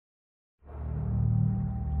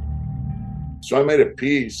So I made a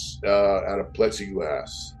piece out of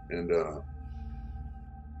plexiglass, and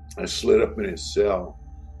I slid up in his cell.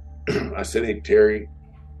 I said, "Hey Terry,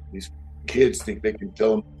 these kids think they can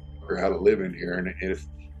tell them how to live in here, and if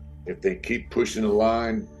they keep pushing the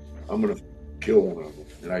line, I'm gonna kill one of them."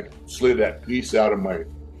 And I slid that piece out of my.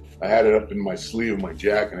 I had it up in my sleeve of my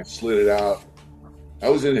jacket, and I slid it out. I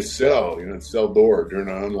was in his cell, the cell door during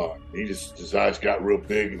the unlock. His eyes got real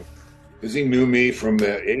big because he knew me from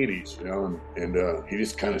the '80s, and he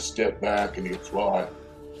just kind of stepped back and he goes, "Well,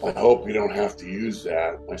 I hope you don't have to use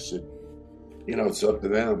that." I said, "It's up to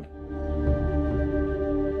them."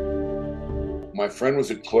 My friend was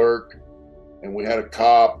a clerk, and we had a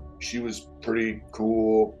cop. She was pretty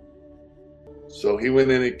cool. So he went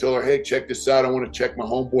in and he told her, "Hey, check this out. I want to check my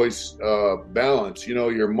homeboy's balance.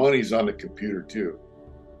 Your money's on the computer too."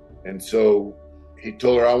 And so he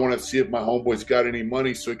told her, "I want to see if my homeboy's got any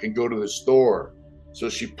money so he can go to the store." So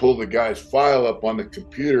she pulled the guy's file up on the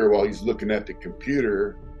computer while he's looking at the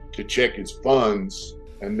computer to check his funds.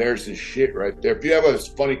 And there's his shit right there. If you have a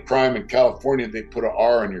funny crime in California, they put an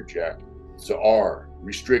R on your jacket. It's an R,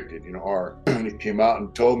 restricted, R. And he came out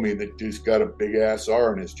and told me that dude's got a big ass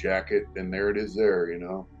R in his jacket, and there it is there.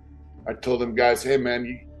 I told them guys, "Hey man,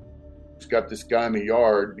 you just got this guy in the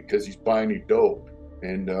yard because he's buying you dope.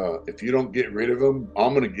 And if you don't get rid of him,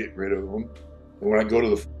 I'm going to get rid of him. And when I go to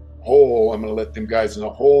the hole, I'm going to let them guys in the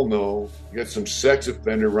hole know you got some sex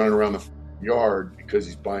offender running around the yard because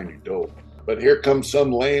he's buying you dope. But here comes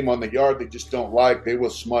some lame on the yard they just don't like. They will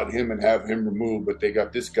smut him and have him removed, but they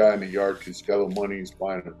got this guy in the yard because he's got a little money, he's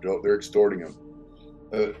buying him dope. They're extorting him."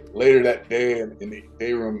 Later that day in the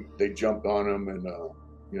day room, they jumped on him, and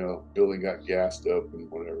building got gassed up and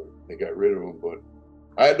whatever. They got rid of him, but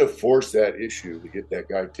I had to force that issue to get that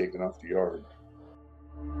guy taken off the yard.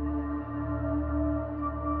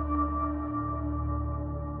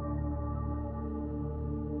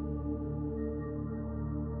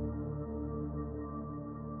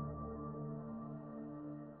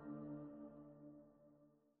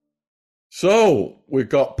 So we've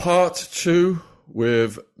got part 2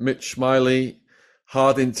 with Mitch Smiley,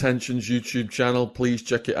 Hard Intentions YouTube channel. Please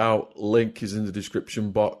check it out. Link is in the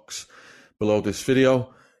description box below this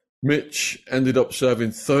video. Mitch ended up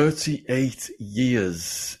serving 38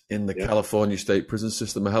 years in the California state prison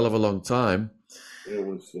system, a hell of a long time. It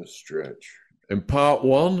was a stretch. In part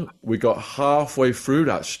 1, we got halfway through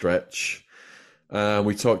that stretch.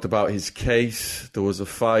 We talked about his case. There was a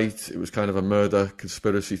fight. It was kind of a murder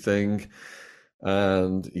conspiracy thing.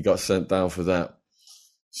 And he got sent down for that.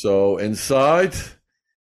 So inside,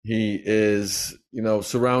 he is,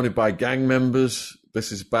 surrounded by gang members.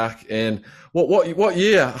 This is back in what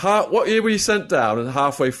year? What year were you sent down? And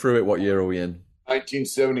halfway through it, what year are we in?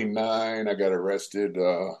 1979. I got arrested.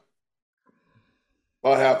 About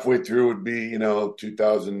halfway through would be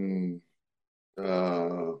 2000.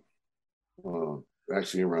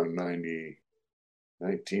 Actually around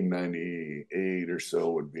 1998 or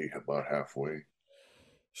so would be about halfway.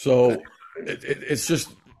 So it's just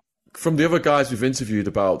from the other guys we've interviewed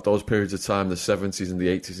about those periods of time, the 70s and the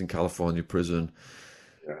 80s in California prison.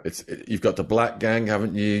 Yeah. You've got the black gang,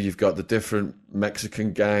 haven't you? You've got the different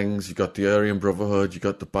Mexican gangs. You've got the Aryan Brotherhood. You've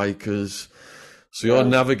got the bikers. So you're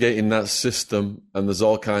navigating that system, and there's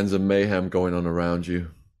all kinds of mayhem going on around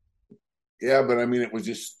you. Yeah, but I mean, it was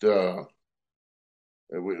just it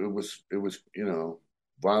was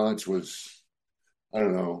violence was, I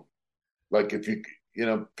don't know, like if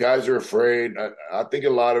guys are afraid. I think a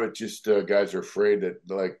lot of it just guys are afraid that,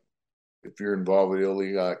 like, if you're involved with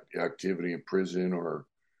illegal activity in prison or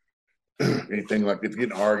anything, like if you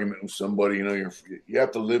get in an argument with somebody, you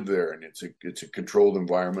have to live there, and it's a controlled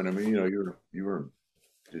environment. I mean, you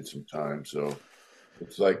did some time, so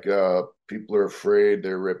it's like people are afraid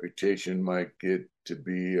their reputation might get to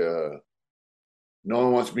be. No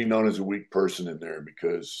one wants to be known as a weak person in there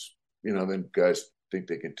because then guys think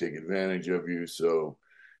they can take advantage of you. So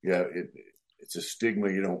yeah, it's a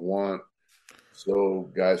stigma you don't want.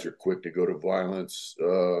 So guys are quick to go to violence.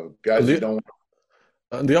 Guys who don't.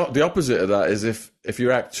 And the opposite of that is if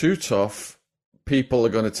you act too tough, people are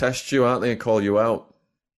going to test you, aren't they, and call you out.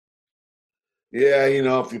 Yeah,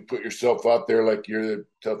 if you put yourself out there like you're the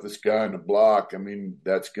toughest guy on the block, I mean,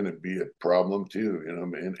 that's going to be a problem too.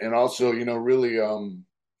 And also, really,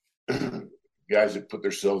 guys that put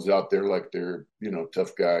themselves out there like they're,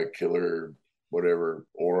 tough guy, killer, whatever,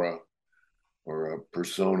 aura or a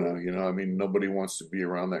persona. I mean, nobody wants to be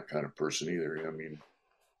around that kind of person either. I mean,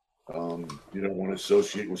 you don't want to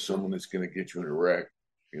associate with someone that's going to get you in a wreck.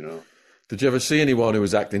 Did you ever see anyone who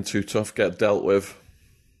was acting too tough get dealt with?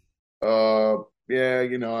 Yeah,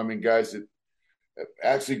 I mean, guys that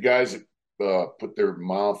put their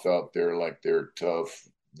mouth out there like they're tough,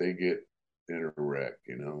 they get in a wreck.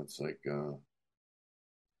 It's like,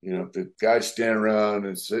 if the guys stand around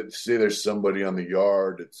and say there's somebody on the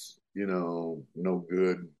yard that's, no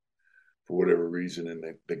good for whatever reason, and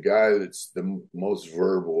the guy that's the most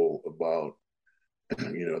verbal about,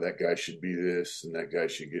 that guy should be this and that guy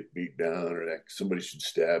should get beat down, or that somebody should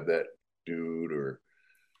stab that dude, or,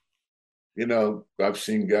 I've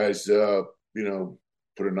seen guys,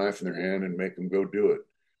 put a knife in their hand and make them go do it.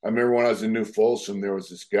 I remember when I was in New Folsom, there was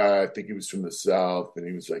this guy, I think he was from the South, and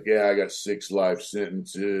he was like, yeah, I got 6 life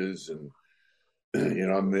sentences, and,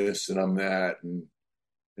 I'm this and I'm that.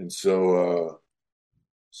 And so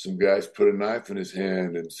some guys put a knife in his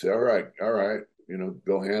hand and said, all right,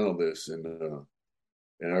 go handle this. And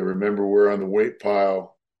I remember we're on the weight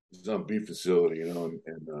pile. This is on beef facility, and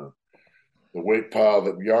the weight pile,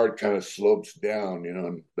 the yard kind of slopes down,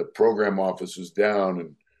 and the program office was down,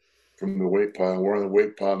 and from the weight pile, we're on the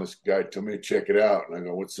weight pile, and this guy told me to check it out. And I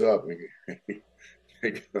go, what's up? And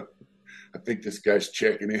I think this guy's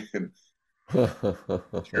checking in.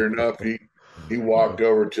 Sure enough, he walked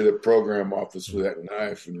over to the program office with that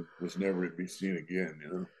knife and was never to be seen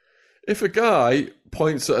again, If a guy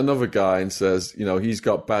points at another guy and says, he's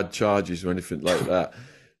got bad charges or anything like that,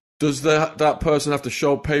 does that person have to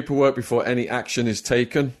show paperwork before any action is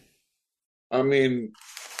taken? I mean,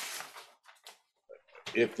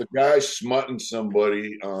 if the guy's smutting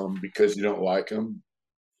somebody because you don't like him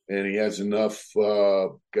and he has enough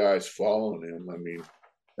guys following him, I mean,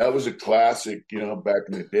 that was a classic, back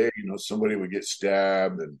in the day, somebody would get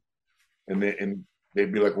stabbed and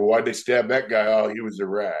they'd be like, well, why'd they stab that guy? Oh, he was a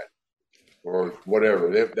rat or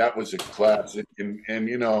whatever. That was a classic. And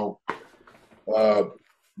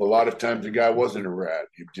a lot of times the guy wasn't a rat.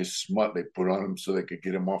 He just smut they put on him so they could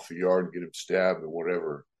get him off the yard and get him stabbed or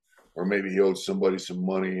whatever. Or maybe he owed somebody some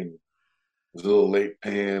money and was a little late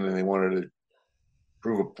paying and they wanted to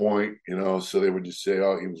prove a point, so they would just say,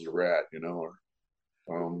 oh, he was a rat, or,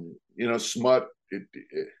 smut.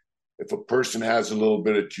 If a person has a little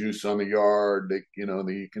bit of juice on the yard, they,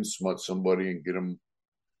 you can smut somebody and get them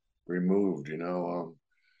removed,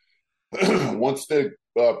 Once the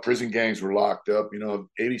prison gangs were locked up,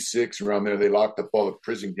 86 around there, they locked up all the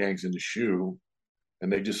prison gangs in the shoe.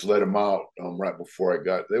 And they just let them out right before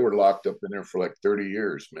they were locked up in there for like 30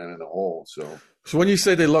 years, man, in the hole. So when you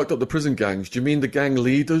say they locked up the prison gangs, do you mean the gang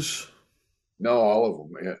leaders? No, all of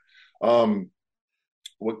them, man.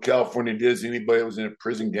 What California did is anybody that was in a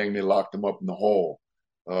prison gang, they locked them up in the hole,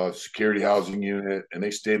 security housing unit, and they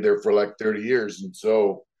stayed there for like 30 years. And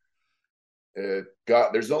so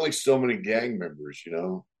there's only so many gang members,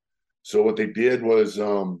 So what they did was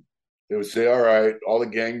they would say, all right, all the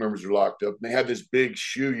gang members are locked up. And they had this big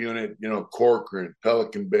shoe unit, Corcoran,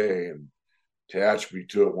 Pelican Bay, and Tehachapi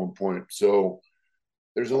too at one point. So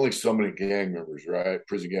there's only so many gang members, right?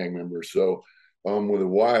 Prison gang members. So with the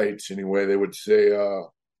whites, anyway, they would say,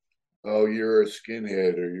 oh, you're a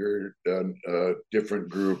skinhead or you're a different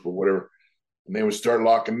group or whatever. And they would start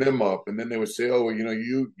locking them up. And then they would say, oh, well,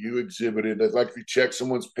 you exhibited, like if you check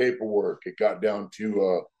someone's paperwork, it got down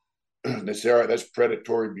to, they say, all right, that's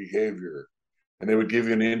predatory behavior. And they would give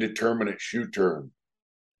you an indeterminate shoe term.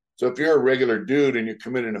 So if you're a regular dude and you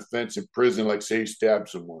commit an offense in prison, like say you stab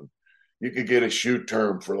someone, you could get a shoe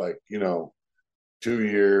term for like, 2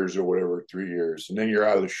 years or whatever, 3 years, and then you're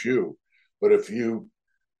out of the shoe. But if you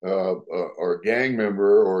are a gang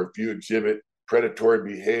member or if you exhibit predatory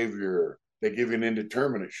behavior, they give you an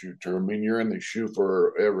indeterminate shoe term. I mean, you're in the shoe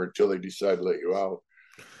forever until they decide to let you out,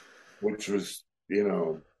 which was,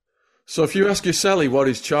 So if you ask your cellie what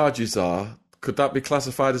his charges are, could that be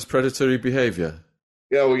classified as predatory behavior?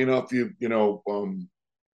 Yeah, well, if you,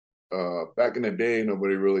 back in the day,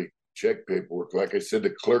 nobody really checked paperwork. Like I said, the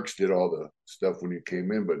clerks did all the stuff when you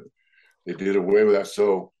came in, but they did away with that.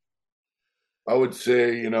 So I would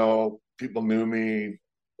say, people knew me.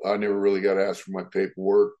 I never really got asked for my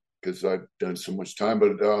paperwork because I'd done so much time.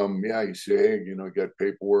 But yeah, you say, hey, you got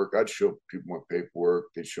paperwork. I'd show people my paperwork.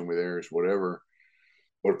 They'd show me theirs, whatever.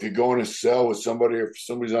 But if you go in a cell with somebody, if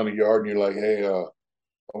somebody's on the yard and you're like, hey, I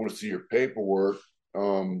want to see your paperwork,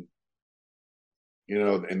 and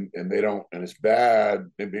they don't, and it's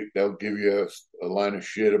bad, they'll give you a line of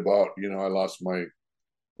shit about,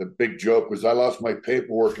 the big joke was I lost my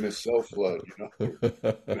paperwork in a cell flood, then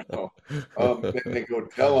they go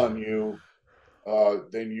tell on you,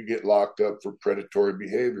 then you get locked up for predatory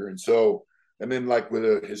behavior. And then like with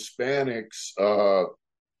the Hispanics,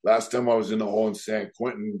 last time I was in the hole in San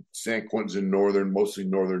Quentin's in mostly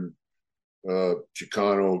northern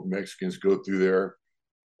Chicano Mexicans go through there.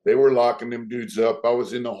 They were locking them dudes up. I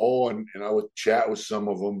was in the hole and I would chat with some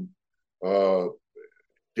of them. Uh,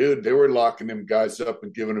 dude, they were locking them guys up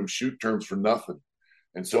and giving them shoot terms for nothing.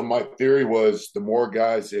 And so my theory was the more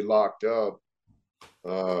guys they locked up,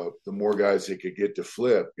 the more guys they could get to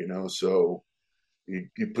flip, you know. So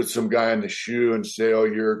you put some guy in the shoe and say, oh,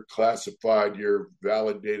 you're classified, you're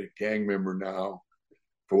validated gang member now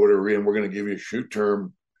for whatever reason, we're going to give you a shoot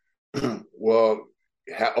term. Well,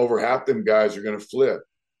 over half them guys are going to flip.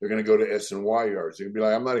 They're going to go to S&Y yards. They're going to be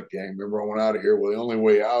like, I'm not a gang member. I want out of here. Well, the only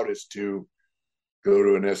way out is to go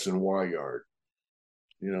to an S&Y yard,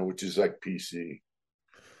 you know, which is like PC.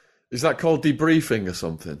 Is that called debriefing or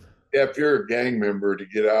something? Yeah, if you're a gang member to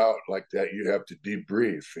get out like that, you have to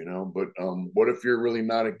debrief, you know. But what if you're really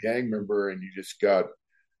not a gang member and you just got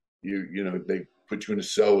you know, they put you in a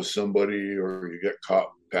cell with somebody, or you get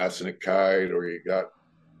caught passing a kite, or you got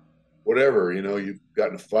whatever, you know, you've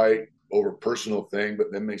gotten a fight over a personal thing,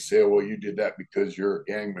 but then they say, oh, well, you did that because you're a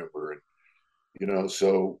gang member, and you know,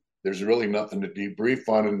 so there's really nothing to debrief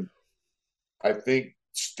on. And I think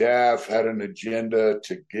staff had an agenda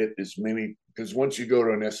to get as many, because once you go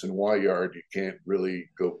to an S&Y yard, you can't really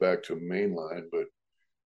go back to a main line. But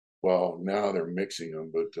well, now they're mixing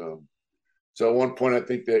them. But so at one point, I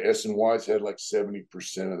think the S&Ys had like 70%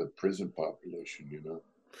 of the prison population. You know.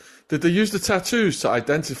 Did they use the tattoos to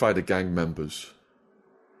identify the gang members?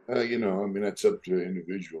 You know, I mean, that's up to the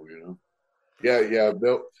individual. You know. Yeah, yeah.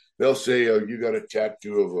 They'll say, oh, you got a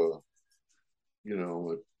tattoo of a, you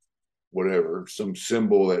know, whatever, some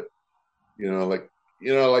symbol that, you know, like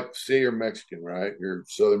say you're Mexican, right? You're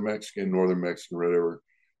Southern Mexican, Northern Mexican, whatever.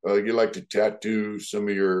 You like to tattoo some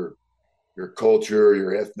of your culture,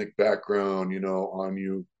 your ethnic background, you know, on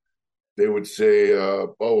you. They would say,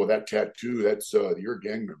 "Oh, well, that tattoo, that's your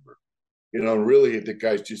gang member." You know, really, the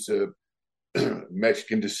guy's just a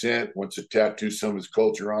Mexican descent, wants to tattoo some of his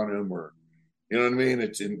culture on him, or you know what I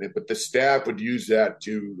mean. But the staff would use that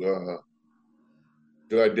to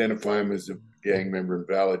identify him as a gang member and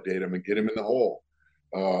validate him and get him in the hole.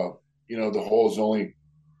 Uh, you know, the hole is only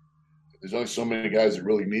there's only so many guys that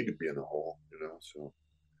really need to be in the hole. You know, so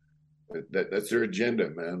that's their agenda,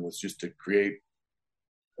 man. Was just to create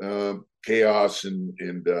chaos and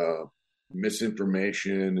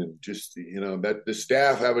misinformation, and just you know that the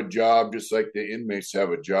staff have a job just like the inmates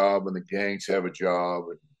have a job and the gangs have a job,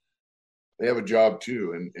 and they have a job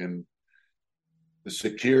too. And the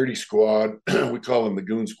security squad, we call them the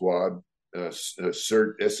goon squad,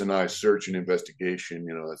 S&I search and investigation.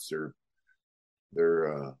 You know, that's their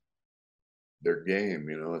their game.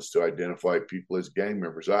 You know, is to identify people as gang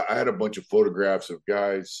members. I had a bunch of photographs of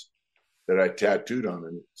guys that I tattooed on,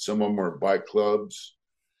 and some of them were bike clubs.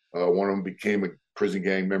 One of them became a prison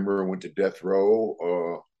gang member and went to death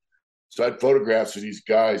row. So I had photographs of these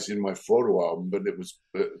guys in my photo album, but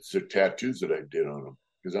it's their tattoos that I did on them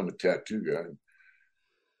because I'm a tattoo guy.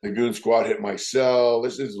 The goon squad hit my cell.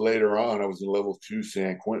 This is later on. I was in level 2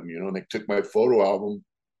 San Quentin, you know, and they took my photo album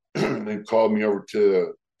and then called me over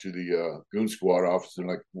to the goon squad office, and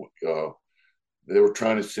like they were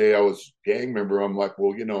trying to say I was a gang member. I'm like,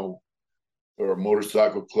 well, you know, or a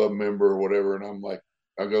motorcycle club member or whatever. And I'm like,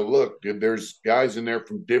 I go, look, dude, there's guys in there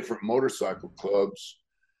from different motorcycle clubs.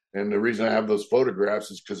 And the reason I have those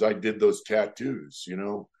photographs is because I did those tattoos, you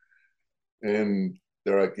know? And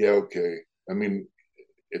they're like, yeah, okay. I mean,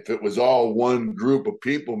 if it was all one group of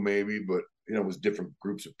people, maybe, but, you know, it was different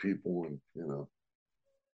groups of people, and, you know,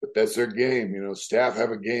 but that's their game, you know, staff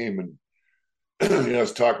have a game. And, you know, I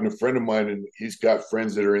was talking to a friend of mine, and he's got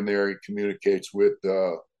friends that are in there he communicates with,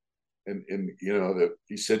 and you know that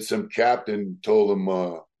he said some captain told him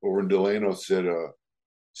over in Delano said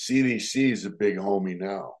CDC is a big homie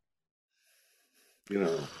now. You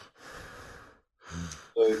know,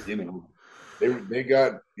 you know they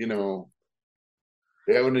got, you know,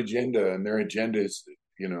 they have an agenda, and their agenda is,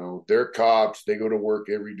 you know, they're cops. They go to work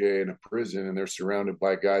every day in a prison, and they're surrounded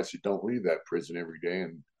by guys who don't leave that prison every day.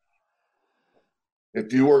 And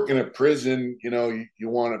if you work in a prison, you know, you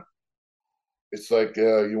want to, it's like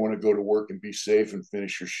you want to go to work and be safe and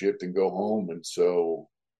finish your shift and go home. And so,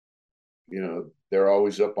 you know, they're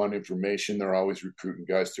always up on information. They're always recruiting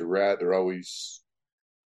guys to rat. They're always,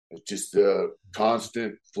 it's just a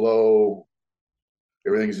constant flow.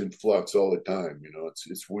 Everything's in flux all the time. You know,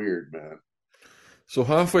 it's weird, man. So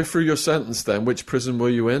halfway through your sentence then, which prison were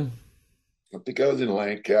you in? I think I was in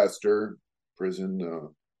Lancaster prison.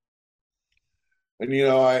 And, you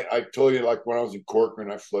know, I told you, like, when I was in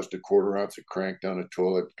Corcoran, I flushed a quarter ounce of crank down the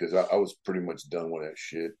toilet because I was pretty much done with that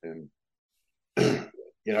shit. And,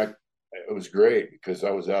 you know, it was great because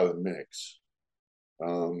I was out of the mix.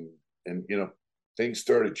 And, you know, things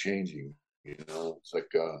started changing. You know, it's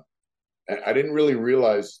like I didn't really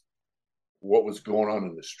realize what was going on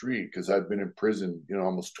in the street, because I've been in prison,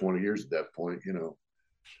 almost 20 years at that point,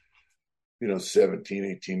 17,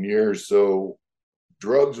 18 years. So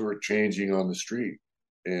drugs were changing on the street,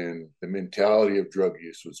 and the mentality of drug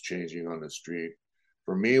use was changing on the street.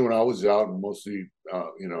 For me, when I was out, and mostly,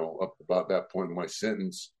 up about that point in my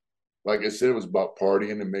sentence, like I said, it was about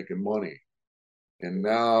partying and making money. And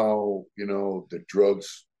now, the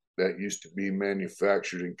drugs that used to be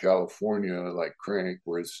manufactured in California, like crank,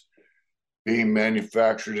 was being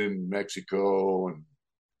manufactured in Mexico, and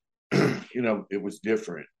it was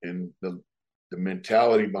different. And the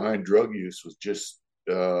mentality behind drug use was just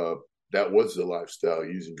that was the lifestyle,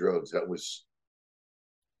 using drugs. It was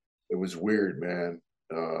weird, man.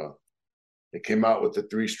 They came out with the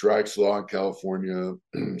 3 strikes law in California,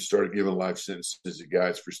 started giving life sentences to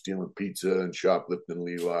guys for stealing pizza and shoplifting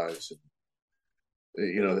Levi's. And,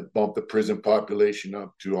 they bumped the prison population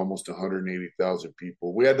up to almost 180,000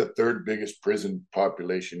 people. We had the 3rd biggest prison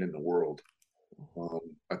population in the world.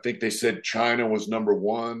 I think they said China was number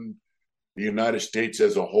 1. The United States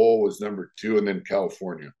as a whole was number 2, and then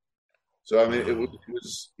California. So, I mean, it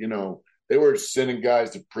was they were sending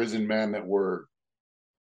guys to prison, man, that were,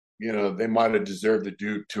 they might have deserved to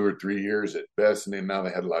do 2 or 3 years at best, and now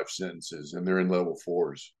they had life sentences, and they're in level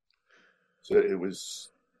 4s. So it was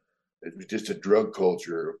just a drug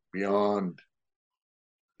culture beyond,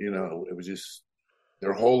 it was just,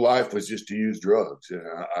 their whole life was just to use drugs. And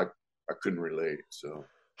I couldn't relate. So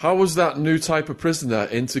how was that new type of prisoner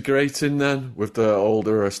integrating then with the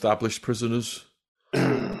older established prisoners?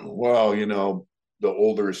 Well, the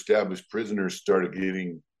older established prisoners started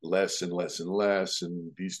getting less and less and less,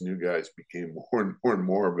 and these new guys became more and more and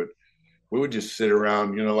more. But we would just sit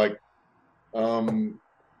around,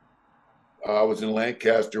 I was in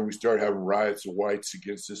Lancaster. We started having riots of whites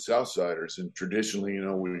against the Southsiders, and traditionally,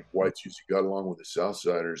 whites used to get along with the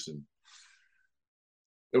Southsiders. And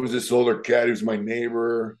there was this older cat who was my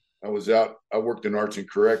neighbor. I worked in arts and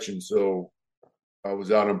correction, so I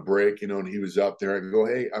was out on break, and he was out there. I go,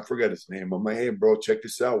 hey, I forgot his name. I'm like, hey, bro, check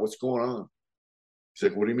this out. What's going on? He's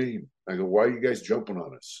like, what do you mean? I go, why are you guys jumping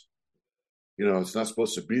on us? It's not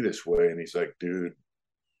supposed to be this way. And he's like, dude,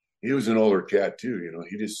 he was an older cat too.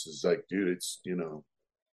 He just is like, dude, it's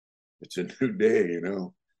a new day.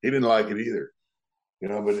 He didn't like it either.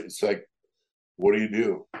 But it's like, what do you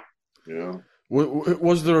do?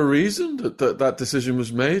 Was there a reason that decision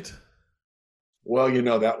was made? Well,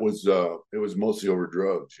 that was it was mostly over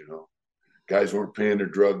drugs. Guys weren't paying their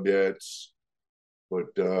drug debts, but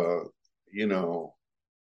the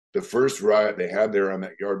first riot they had there on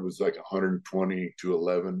that yard was like 120 to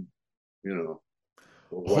 11.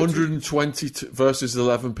 120 versus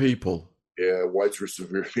 11 people. Yeah, whites were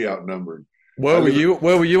severely outnumbered. Where were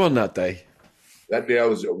you on that day? That day I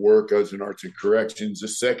was at work. I was in arts and corrections. The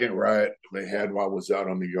second riot they had while I was out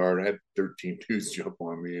on the yard, I had 13 dudes jump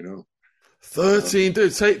on me. 13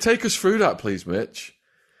 dudes. Take us through that, please, Mitch.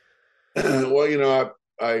 Well,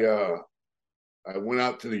 I went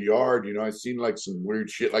out to the yard. I seen like some weird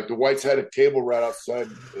shit. Like the whites had a table right outside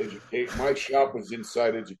education. My shop was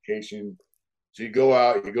inside education. So you go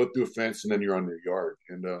out, you go through a fence, and then you're on the yard.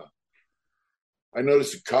 And I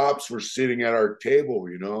noticed the cops were sitting at our table,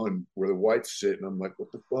 and where the whites sit. And I'm like,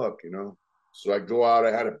 what the fuck, So I go out.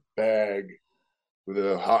 I had a bag with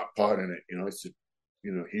a hot pot in it. I said,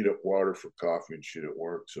 heat up water for coffee and shit at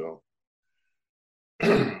work. So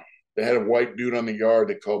they had a white dude on the yard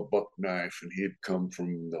they called Buck Knife, and he had come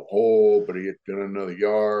from the hole, but he had done another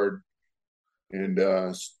yard. And,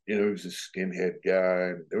 he was a skinhead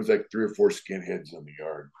guy. There was like 3 or 4 skinheads on the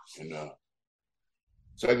yard. And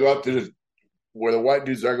so I go up to where the white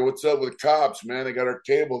dudes are. I go, what's up with the cops, man? They got our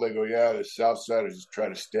table. They go, yeah, the Southsiders just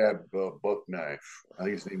trying to stab Buck Knife. I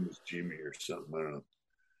think his name was Jimmy or something. I don't know.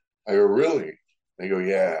 I go, really? They go,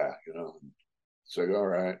 yeah, So I go, all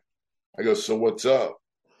right. I go, so what's up?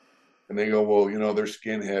 And they go, well, they're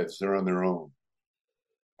skinheads. They're on their own.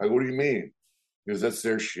 I go, what do you mean? Because that's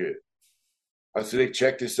their shit. I said, hey,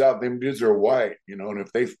 check this out. Them dudes are white, and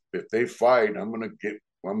if they fight,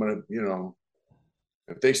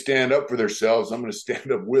 if they stand up for themselves, I'm going to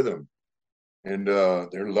stand up with them. And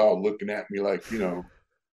they're all looking at me like,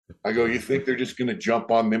 I go, you think they're just going to jump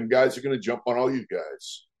on them guys? They're going to jump on all you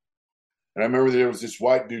guys. And I remember there was this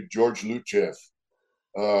white dude, George Luchev.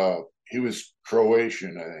 He was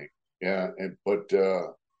Croatian, I think. Yeah. But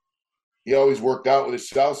he always worked out with his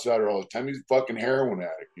Southsider all the time. He's a fucking heroin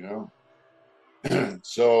addict,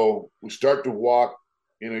 So we start to walk,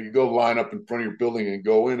 you go line up in front of your building and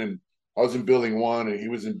go in, and I was in building 1 and he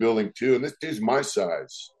was in building 2, and this dude's my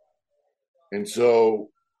size. And so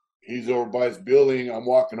he's over by his building. I'm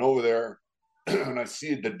walking over there, and I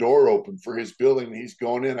see the door open for his building. And he's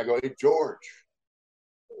going in. I go, hey, George.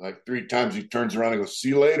 Like 3 times he turns around and goes, see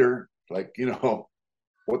you later. Like,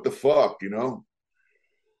 what the fuck, and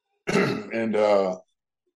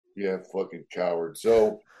yeah, fucking coward.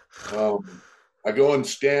 So I go and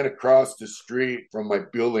stand across the street from my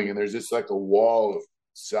building, and there's just like a wall of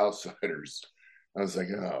Southsiders. I was like,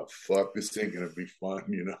 oh fuck, this ain't gonna be fun,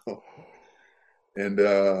 And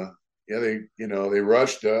yeah, they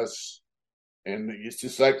rushed us, and it's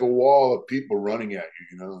just like a wall of people running at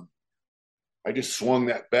you. I just swung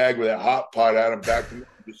that bag with that hot pot at him back and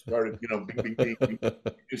just started, bing, bing, bing. You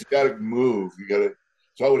just got to move. You got to.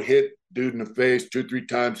 So I would hit dude in the face 2-3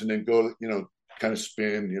 times and then go, kind of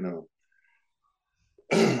spin.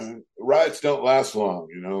 Riots don't last long,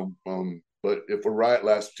 but if a riot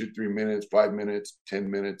lasts 2-3 minutes, 5 minutes,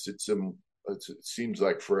 10 minutes, it seems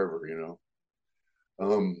like forever,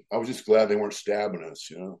 I was just glad they weren't stabbing us,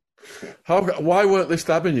 Why weren't they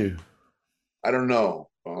stabbing you? I don't know.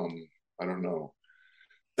 I don't know.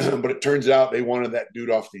 But it turns out they wanted that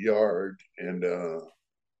dude off the yard, and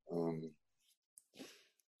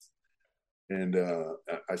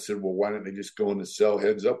I said, well, why didn't they just go in the cell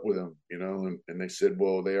heads up with him, and they said,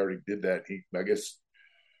 well, they already did that. I guess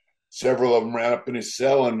several of them ran up in his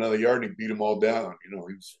cell in another yard and he beat them all down. He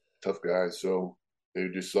was a tough guy. So they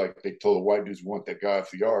just they told the white dudes want that guy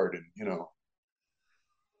off the yard. And,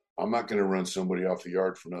 I'm not going to run somebody off the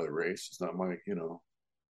yard for another race. It's not my,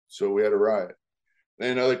 so we had a riot.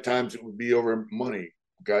 Then other times it would be over money.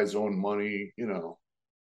 Guys own money,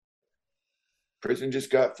 Prison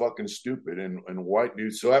just got fucking stupid and white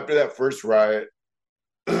dudes. So after that first riot,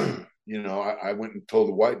 I went and told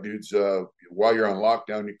the white dudes, while you're on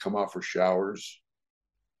lockdown, you come out for showers.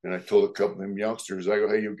 And I told a couple of them youngsters, I go,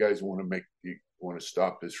 hey, you guys want to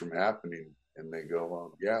stop this from happening? And they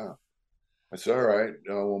go, yeah. I said, all right,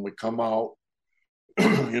 when we come out,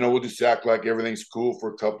 we'll just act like everything's cool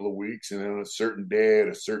for a couple of weeks. And then on a certain day at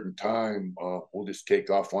a certain time, we'll just take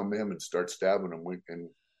off on them and start stabbing them. We can,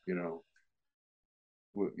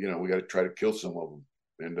 we got to try to kill some of them.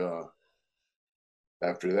 And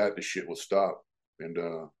after that, the shit will stop. And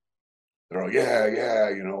they're like,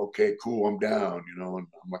 yeah, okay, cool, I'm down, and I'm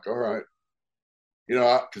like, all right,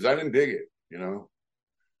 because I didn't dig it,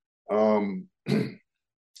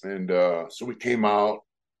 and so we came out.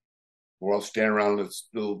 We're all standing around this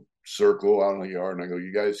little circle out in the yard, and I go,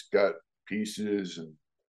 you guys got pieces?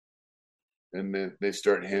 And then they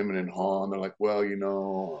start hemming and hawing. They're like, well,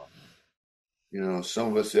 some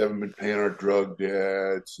of us haven't been paying our drug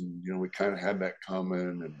debts, and we kind of had that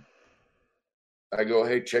coming. And I go,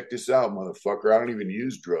 hey, check this out, motherfucker. I don't even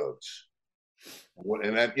use drugs.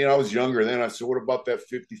 And I was younger then. I said, what about that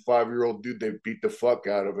 55-year-old dude they beat the fuck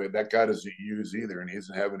out of it? That guy doesn't use either, and he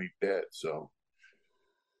doesn't have any debt. So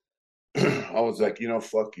I was like,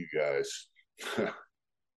 fuck you guys,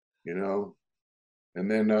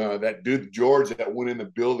 And then that dude George that went in the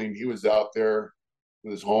building, he was out there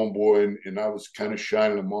with his homeboy, and I was kind of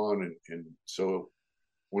shining him on, and so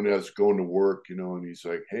when I was going to work, and he's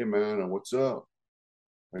like, hey man, what's up?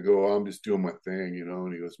 I go, I'm just doing my thing,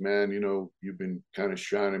 and he goes, man, you've been kind of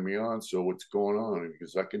shining me on, so what's going on? And he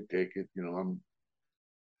goes, I can take it, I'm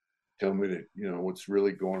telling me that, what's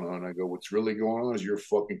really going on. I go, what's really going on is you're a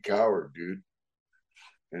fucking coward, dude.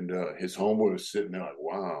 And his homeboy was sitting there like,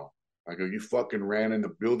 wow. I go, you fucking ran in the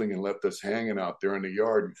building and left us hanging out there in the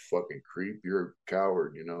yard, you fucking creep. You're a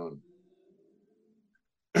coward, And,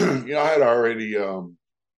 I had already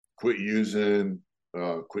quit using,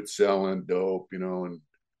 quit selling dope, and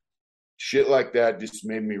shit like that just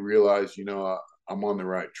made me realize, I'm on the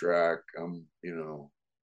right track. And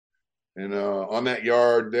on that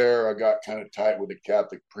yard there, I got kind of tight with a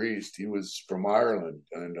Catholic priest. He was from Ireland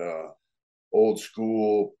and old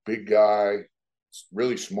school, big guy,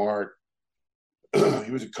 really smart.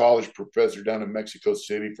 He was a college professor down in Mexico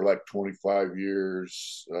City for like 25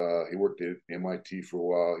 years. He worked at MIT for a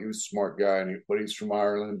while. He was a smart guy, but he's from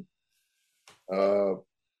Ireland. So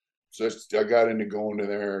I got into going to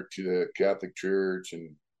the Catholic Church,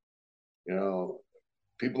 and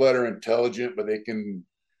people that are intelligent, but they can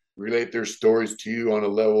relate their stories to you on a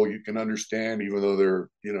level you can understand, even though their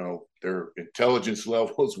intelligence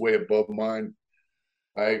level is way above mine.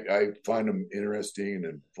 I find them interesting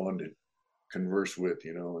and fun to converse with,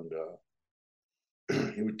 and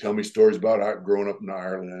he would tell me stories about growing up in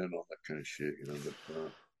Ireland and all that kind of shit,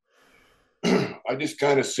 But I just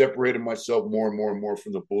kind of separated myself more and more and more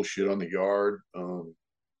from the bullshit on the yard. You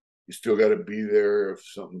still got to be there if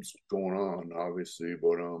something's going on, obviously,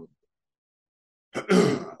 but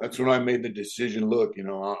that's when I made the decision. Look,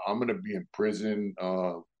 I'm going to be in prison.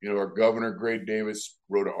 Our governor, Gray Davis,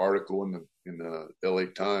 wrote an article in the L.A.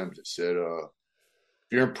 Times that said,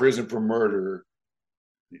 if you're in prison for murder,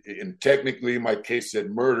 and technically my case said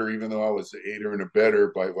murder, even though I was the aider and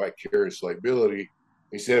abetter by vicarious liability.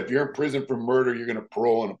 They said, if you're in prison for murder, you're going to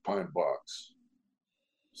parole in a pine box.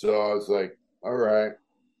 So I was like, all right,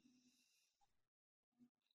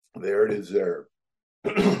 there it is there.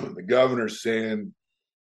 The governor's saying,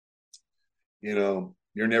 you're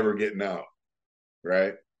never getting out,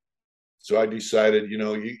 right? So I decided,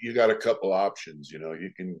 you got a couple options.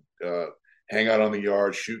 You can hang out on the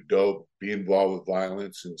yard, shoot dope, be involved with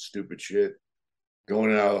violence and stupid shit,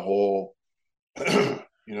 going out of the hole,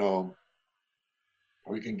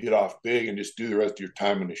 or you can get off big and just do the rest of your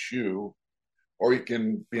time in the shoe, or you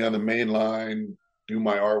can be on the main line, do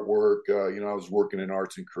my artwork. I was working in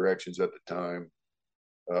arts and corrections at the time.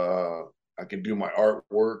 I can do my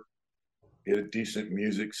artwork, get a decent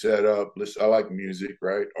music set up. Listen, I like music,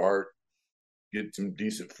 right? Art, get some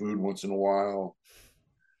decent food once in a while,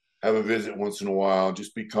 have a visit once in a while,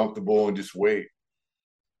 just be comfortable and just wait.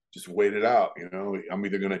 Just wait it out. I'm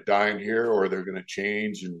either going to die in here or they're going to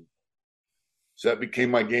change. And so that became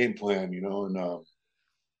my game plan, and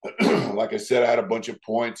like I said, I had a bunch of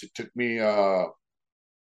points. It took me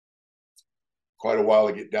quite a while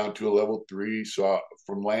to get down to a level 3. So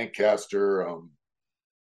from Lancaster,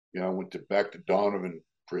 I went back to Donovan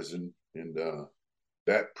prison, and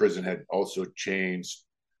that prison had also changed.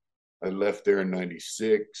 I left there in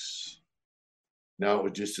 '96. Now it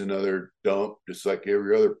was just another dump, just like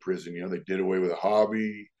every other prison. They did away with a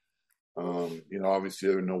hobby. Obviously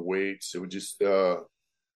there were no weights. It was just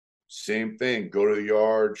same thing. Go to the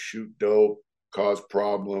yard, shoot dope, cause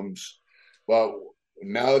problems. But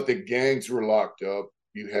now that the gangs were locked up,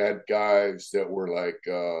 you had guys that were like,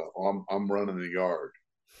 I'm running the yard.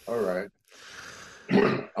 All right.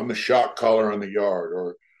 I'm the shot caller on the yard.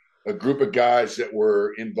 Or a group of guys that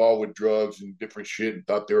were involved with drugs and different shit and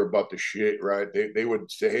thought they were about the shit, right? They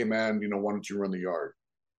would say, hey, man, why don't you run the yard?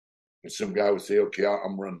 And some guy would say, okay,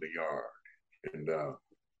 I'm running the yard. And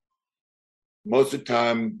most of the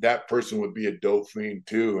time, that person would be a dope fiend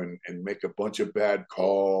too, and make a bunch of bad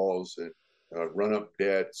calls and run up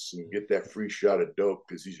debts and get that free shot of dope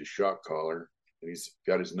because he's a shot caller and he's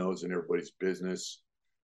got his nose in everybody's business.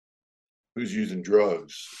 Who's using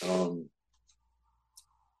drugs?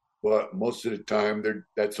 But most of the time,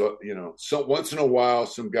 that's So once in a while,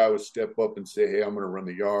 some guy would step up and say, "Hey, I'm going to run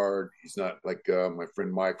the yard." He's not like my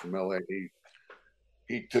friend Mike from LA.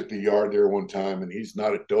 He took the yard there one time, and he's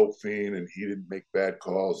not a dope fiend, and he didn't make bad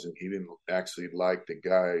calls, and he didn't actually like the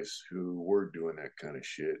guys who were doing that kind of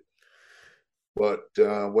shit. But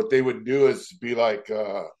what they would do is be like,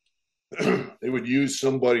 they would use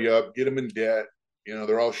somebody up, get them in debt.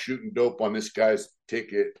 They're all shooting dope on this guy's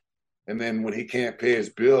ticket. And then when he can't pay his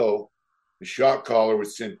bill, the shot caller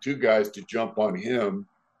would send 2 guys to jump on him.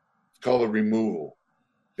 It's called a removal.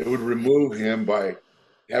 It would remove him by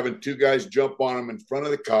having 2 guys jump on him in front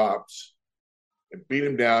of the cops and beat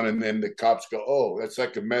him down. And then the cops go, oh, that's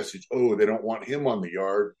like a message. Oh, they don't want him on the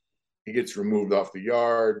yard. He gets removed off the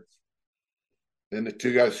yard. Then the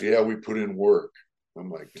 2 guys say, yeah, we put in work.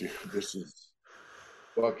 I'm like, dude, this is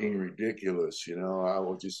fucking ridiculous. I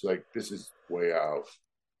was just like, this is way out.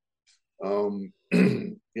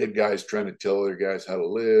 You had guys trying to tell other guys how to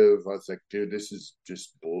live. I was like, dude, this is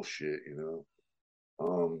just bullshit.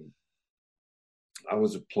 I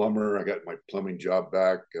was a plumber. I got my plumbing job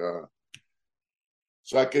back.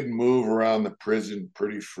 So I could move around the prison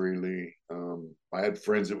pretty freely. I had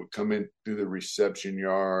friends that would come in through the reception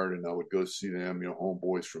yard and I would go see them,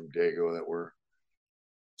 homeboys from Dago that were,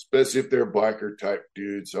 especially if they're biker type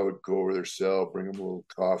dudes, I would go over their cell, bring them a little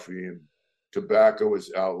coffee, and tobacco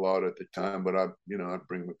was outlawed at the time, but I'd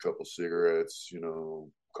bring them a couple cigarettes,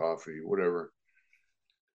 coffee, whatever.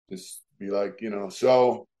 Just be like,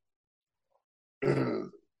 so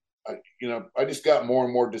I just got more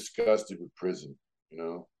and more disgusted with prison.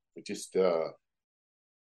 It just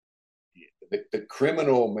the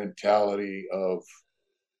criminal mentality of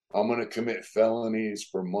I'm going to commit felonies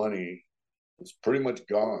for money is pretty much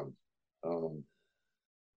gone.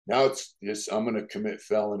 Now it's just I'm going to commit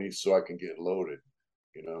felonies so I can get loaded,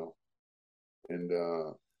 and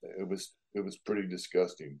it was pretty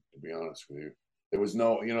disgusting, to be honest with you. There was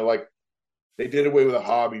no, like they did away with the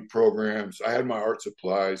hobby programs. I had my art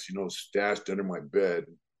supplies, stashed under my bed,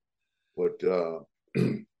 but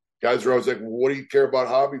guys were always like, well, what do you care about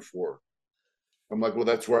hobby for? I'm like, well,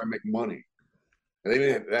 that's where I make money. And they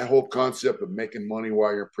didn't that whole concept of making money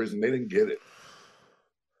while you're in prison. They didn't get it.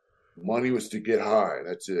 Money was to get high.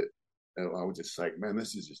 That's it. And I was just like, man,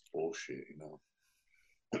 this is just bullshit, you know.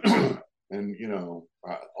 And you know,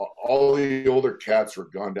 all the older cats were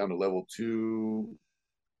gone down to level 2.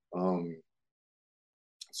 Um,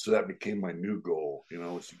 so that became my new goal, you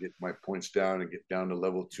know, was to get my points down and get down to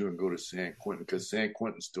level 2 and go to San Quentin, because San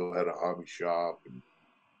Quentin still had a hobby shop and,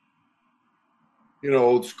 you know,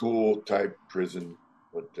 old school type prison.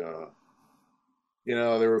 But you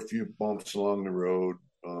know, there were a few bumps along the road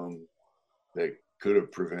that could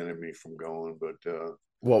have prevented me from going. But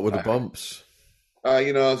What were the bumps?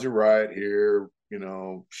 you know, there's a riot here, you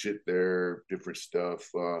know, shit there, different stuff.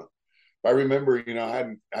 I remember, you know,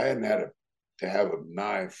 I hadn't had to have a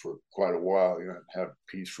knife for quite a while. You know, I hadn't had a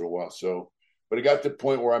piece for a while. So, but it got to the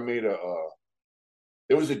point where I made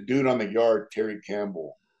there was a dude on the yard, Terry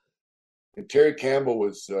Campbell, and Terry Campbell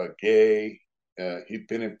was gay. He'd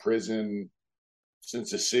been in prison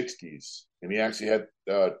since the '60s, and he actually had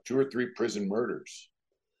 2 or 3 prison murders.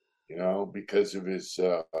 You know, because of his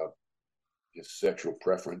sexual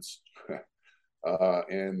preference,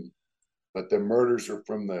 and but the murders are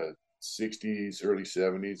from the '60s, early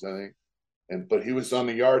 '70s, I think. And but he was on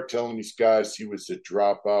the yard telling these guys he was a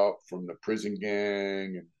dropout from the prison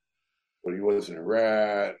gang, and but he wasn't a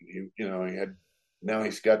rat. And he, you know, he had now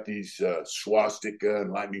he's got these swastika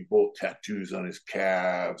and lightning bolt tattoos on his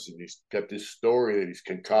calves, and he's got this story that he's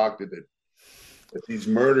concocted that these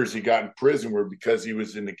murders he got in prison were because he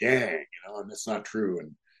was in the gang, you know, and that's not true.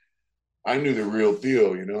 And I knew the real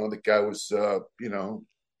deal, you know. The guy was, you know,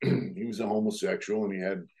 he was a homosexual,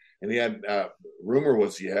 and he had rumor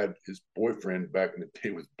was he had his boyfriend back in the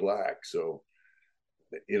day was black, so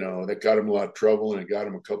you know that got him a lot of trouble, and it got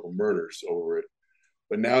him a couple murders over it.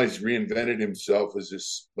 But now he's reinvented himself as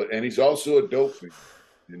this, and he's also a dope fiend,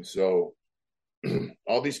 and so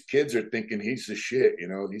all these kids are thinking he's the shit, you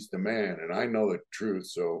know, he's the man, and I know the truth.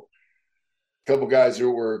 So a couple guys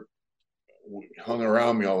who were hung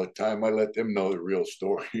around me all the time, I let them know the real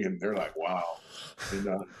story, and they're like, wow.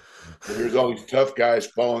 And there's all these tough guys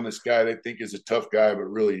following this guy they think is a tough guy, but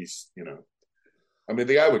really he's, you know, I mean,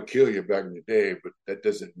 the guy would kill you back in the day, but that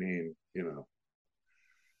doesn't mean, you know.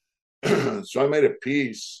 So I made a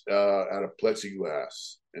piece out of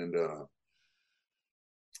plexiglass, and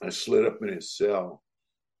I slid up in his cell.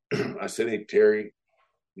 I said, hey, Terry,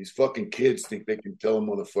 these fucking kids think they can tell a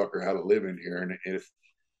motherfucker how to live in here, and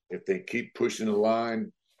if they keep pushing the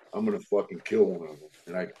line, I'm gonna fucking kill one of them.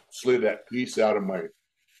 And I slid that piece out of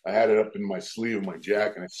I had it up in my sleeve of my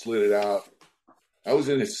jacket, and I slid it out. I was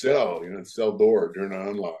in his cell, you know, the cell door during an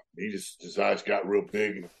unlock. His eyes got real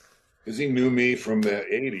big because he knew me from the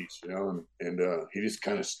 '80s, you know, and he just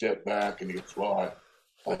kind of stepped back and he goes, well,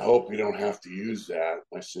 I hope you don't have to use that.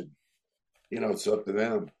 I said, you know, it's up to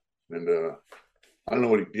them. And I don't know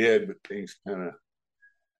what he did, but things kind of,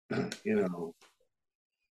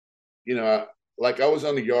 like I was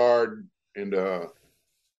on the yard, and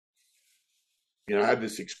you know, I had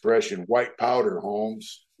this expression, white powder,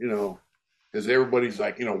 Holmes, you know, because everybody's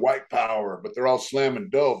like, you know, white power, but they're all slamming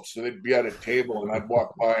dope. So they'd be at a table, and I'd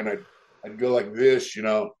walk by, and I'd go like this, you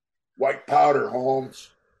know, white powder, Holmes,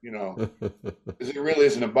 you know, because it really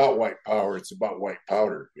isn't about white power. It's about white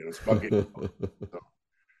powder, you know, it's about getting. So,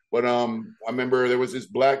 but I remember there was this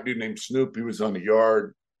black dude named Snoop. He was on the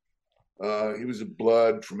yard. He was a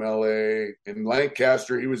blood from LA. In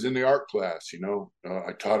Lancaster, he was in the art class, you know.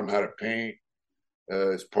 I taught him how to paint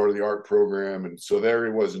as part of the art program. And so there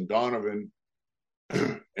he was in Donovan.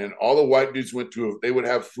 And all the white dudes they would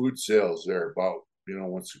have food sales there about, you know,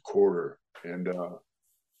 once a quarter. And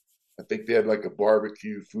I think they had like a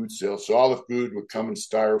barbecue food sale. So all the food would come in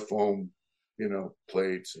styrofoam, you know,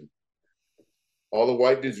 plates. And all the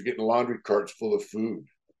white dudes were getting laundry carts full of food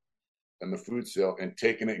and the food sale and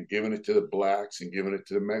taking it and giving it to the blacks and giving it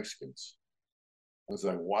to the Mexicans. I was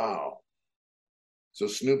like, wow. So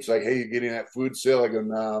Snoop's like, hey, you getting that food sale? I go,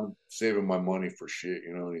 nah, I'm saving my money for shit,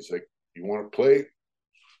 you know. And he's like, you want a plate?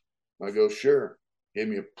 I go, sure. Gave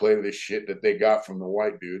me a plate of this shit that they got from the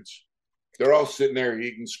white dudes. They're all sitting there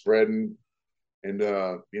eating, spreading, and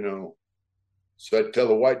you know. So I tell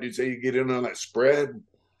the white dudes, hey, you get in on that spread?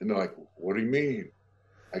 And they're like, what do you mean?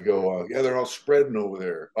 I go, yeah, they're all spreading over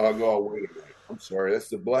there. I go, oh, wait a minute. I'm sorry, that's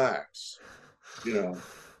the blacks. You know,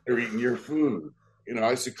 they're eating your food. You know,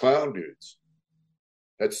 I used to clown dudes.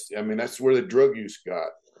 That's where the drug use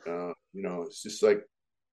got. You know, it's just like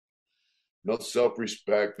no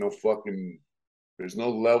self-respect, no fucking, there's no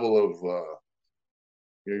level of,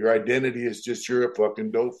 your identity is just you're a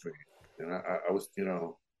fucking dope fiend. And I was, you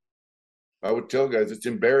know, I would tell guys it's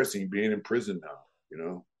embarrassing being in prison now, you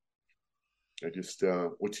know. I just,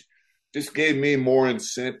 which just gave me more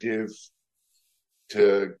incentive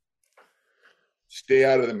to stay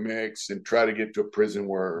out of the mix and try to get to a prison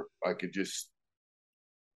where I could just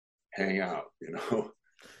hang out, you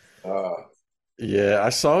know. Yeah, I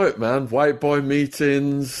saw it, man. White boy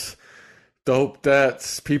meetings, dope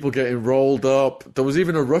debts, people getting rolled up. There was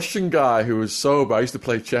even a Russian guy who was sober. I used to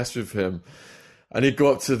play chess with him, and he'd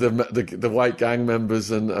go up to the white gang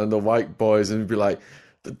members and the white boys, and he'd be like,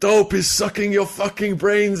 "The dope is sucking your fucking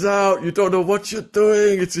brains out. You don't know what you're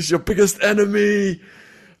doing. It's just your biggest enemy."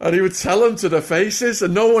 And he would tell them to their faces,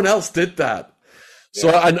 and no one else did that. So,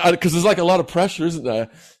 Yeah, and because there's like a lot of pressure, isn't there?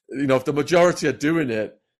 You know, if the majority are doing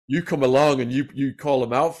it, you come along and you call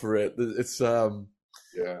them out for it. It's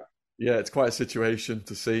yeah. yeah, it's quite a situation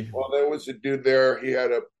to see. Well, there was a dude there. He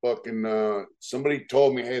had a fucking. Somebody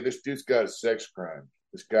told me, "Hey, this dude's got a sex crime.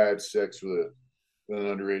 This guy had sex with an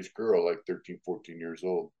underage girl, like 13, 14 years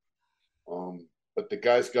old. But the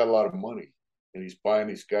guy's got a lot of money, and he's buying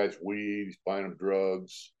these guys weed. He's buying them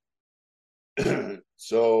drugs.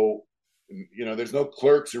 So, you know, there's no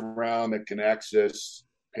clerks around that can access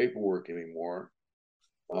paperwork anymore.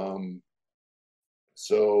 Um,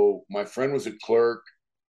 so my friend was a clerk,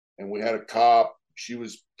 and we had a cop. She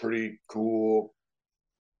was pretty cool.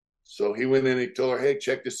 So he went in and he told her, "Hey,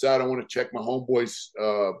 check this out. I want to check my homeboy's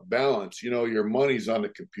balance. You know, your money's on the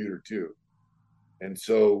computer too." And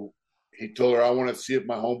so he told her, "I want to see if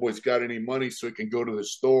my homeboy's got any money so he can go to the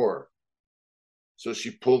store." So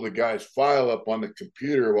she pulled the guy's file up on the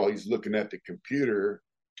computer while he's looking at the computer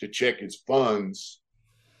to check his funds.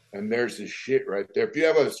 And there's his shit right there. If you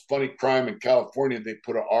have a funny crime in California, they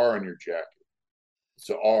put an R on your jacket. It's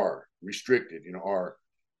an R, restricted, you know, R.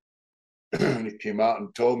 And he came out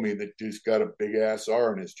and told me that dude's got a big ass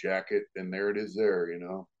R in his jacket, and there it is there, you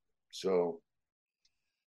know. So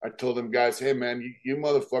I told them guys, "Hey man, you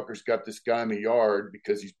motherfuckers got this guy in the yard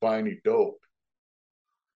because he's buying you dope.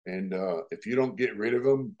 And if you don't get rid of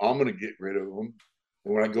him, I'm gonna get rid of him.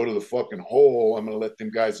 And when I go to the fucking hole, I'm gonna let them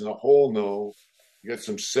guys in the hole know you got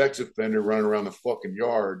some sex offender running around the fucking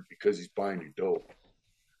yard because he's buying you dope."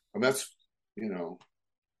 And that's, you know,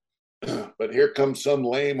 but here comes some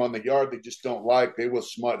lame on the yard they just don't like. They will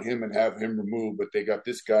smut him and have him removed, but they got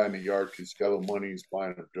this guy in the yard because he's got a little money. He's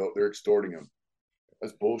buying him dope. They're extorting him.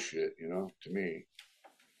 That's bullshit, you know, to me.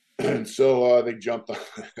 And so they jumped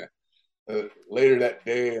on later that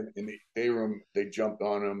day in the day room. They jumped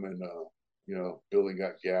on him, and you know, building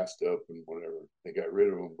got gassed up and whatever. They got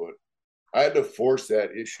rid of him, but I had to force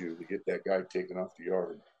that issue to get that guy taken off the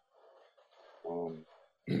yard. Um,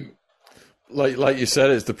 Like you said,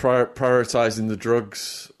 it's the prioritizing the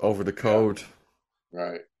drugs over the code. yeah,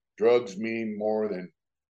 right. Drugs mean more than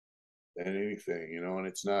anything, you know, and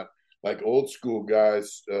it's not like old school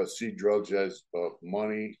guys see drugs as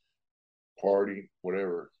money, party,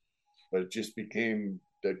 whatever. But it just became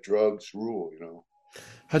that drugs rule, you know.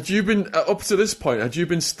 Had you been up to this point? Had you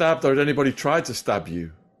been stabbed, or had anybody tried to stab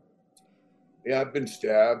you? Yeah, I've been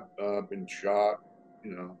stabbed, I've been shot,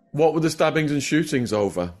 you know, What were the stabbings and shootings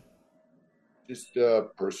over? just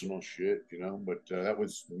personal shit, you know. But that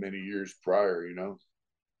was many years prior, you know.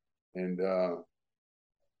 And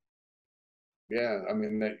yeah, I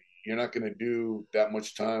mean that you're not going to do that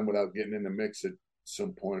much time without getting in the mix at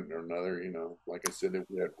some point or another, you know. Like I said, that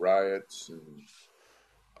we had riots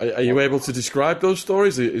and Are you able to describe those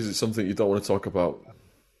stories? Or is it something you don't want to talk about?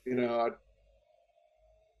 you know,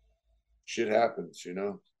 shit happens, you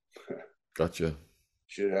know. Gotcha.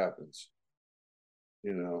 Shit happens,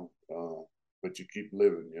 you know. But you keep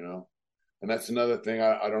living, you know. And that's another thing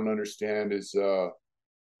I don't understand is, you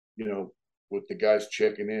know, with the guys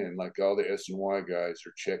checking in, like all the S&Y guys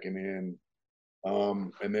are checking in,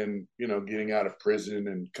 and then you know getting out of prison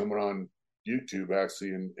and coming on YouTube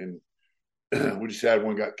actually, and we just had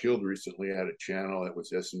one got killed recently. I had a channel that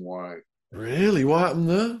was S&Y. Really? What happened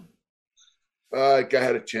there? Guy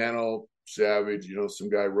had a channel, Savage. You know, some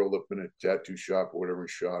guy rolled up in a tattoo shop or whatever and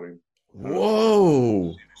shot him. Whoa.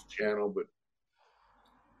 His channel, but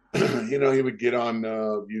you know, he would get on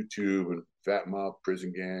YouTube and fat mouth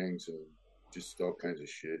prison gangs and just all kinds of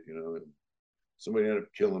shit, you know, and somebody ended up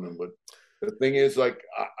killing him. But the thing is, like,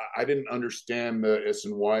 I didn't understand the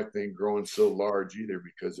S&Y thing growing so large either,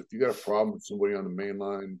 because if you got a problem with somebody on the main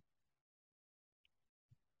line,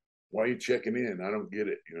 why are you checking in? I don't get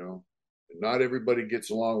it, you know. Not everybody gets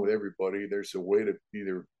along with everybody. There's a way to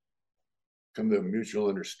either come to a mutual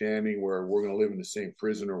understanding where we're going to live in the same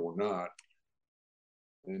prison or we're not.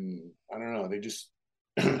 And I don't know, they just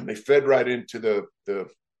they fed right into the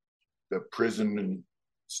prison and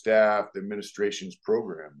staff, the administration's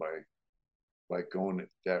program by going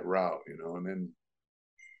that route, you know. And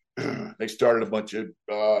then they started a bunch of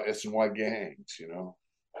S&Y gangs, you know.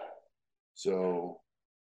 So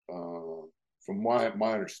from my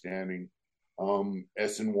understanding,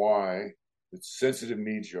 S&Y, it's sensitive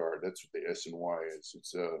needs yard. That's what the S&Y is.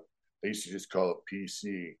 It's they used to just call it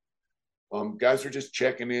PC. Guys are just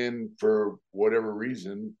checking in for whatever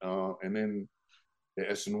reason, and then the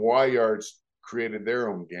S&Y yards created their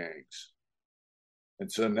own gangs.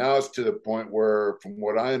 And so now it's to the point where, from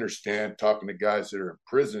what I understand, talking to guys that are in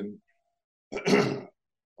prison,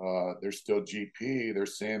 they're still GP. They're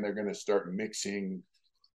saying they're going to start mixing.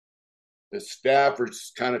 The staff are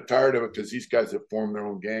kind of tired of it because these guys have formed their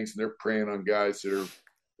own gangs and they're preying on guys that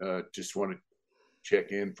are just want to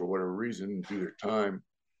check in for whatever reason and do their time.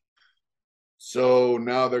 So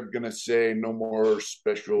now they're going to say no more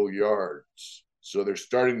special yards. So they're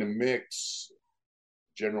starting to mix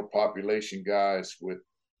general population guys with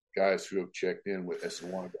guys who have checked in with S&Y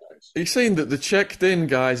guys. Are you saying that the checked-in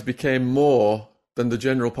guys became more than the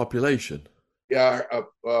general population? Yeah,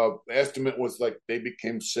 the estimate was like they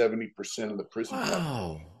became 70% of the prison.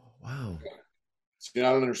 Wow. See,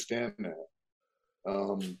 I don't understand that. I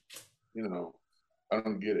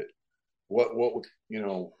don't get it. What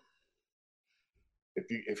if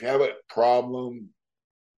you have a problem,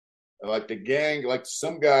 like the gang, like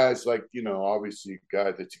some guys, like, obviously a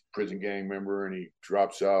guy that's a prison gang member and he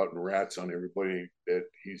drops out and rats on everybody that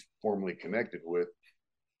he's formerly connected with,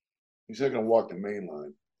 he's not going to walk the main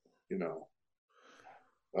line,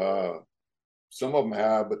 some of them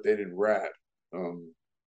have, but they didn't rat. When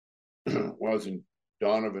I was in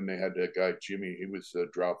Donovan, they had that guy, Jimmy, he was a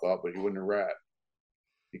dropout, but he wasn't a rat.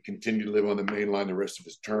 He continued to live on the main line the rest of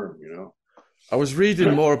his term, I was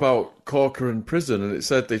reading more about Corcoran Prison, and it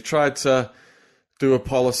said they tried to do a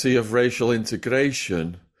policy of racial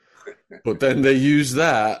integration, but then they used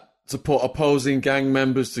that to put opposing gang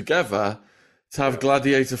members together to have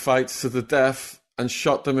gladiator fights to the death and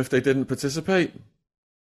shot them if they didn't participate.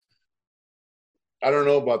 I don't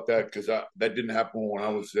know about that because that didn't happen when I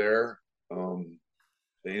was there. The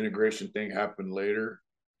integration thing happened later.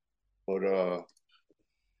 But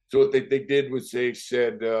so what they did was they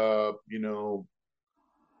said, no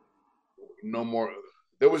more.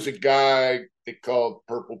 There was a guy they called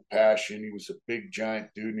Purple Passion. He was a big, giant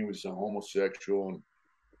dude, and he was a homosexual. And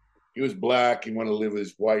he was black. He wanted to live with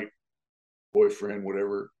his white boyfriend,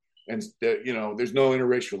 whatever. And, there's no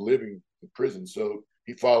interracial living in prison. So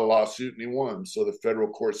he filed a lawsuit and he won. So the federal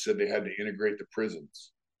court said they had to integrate the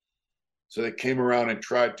prisons. So they came around and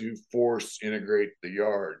tried to force integrate the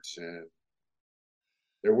yards. And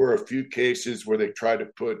there were a few cases where they tried to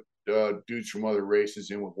put dudes from other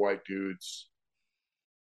races in with white dudes.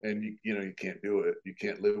 And, you can't do it. You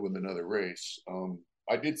can't live with another race.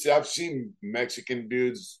 I've seen Mexican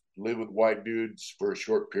dudes live with white dudes for a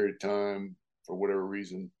short period of time for whatever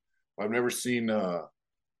reason. I've never seen,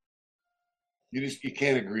 you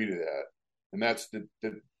can't agree to that. And that's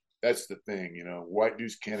the thing, white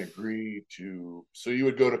dudes can't agree to, so you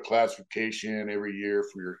would go to classification every year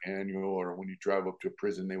for your annual, or when you drive up to a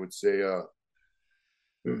prison, they would say,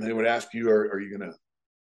 they would ask you, are you going to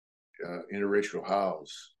interracial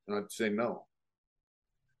house? And I'd say no.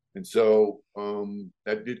 And so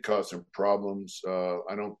that did cause some problems.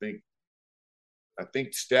 I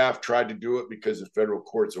think staff tried to do it because the federal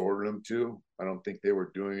courts ordered them to. I don't think they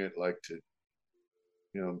were doing it like to,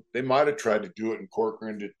 they might have tried to do it in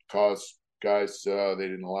Corcoran to cause guys they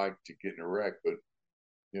didn't like to get in a wreck, but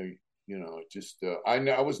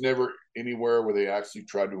I was never anywhere where they actually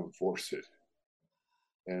tried to enforce it.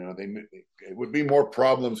 And it would be more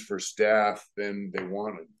problems for staff than they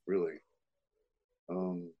wanted, really.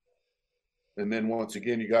 And then once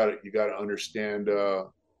again, you got to understand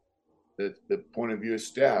the point of view of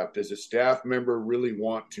staff. Does a staff member really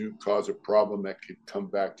want to cause a problem that could come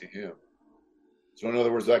back to him? So in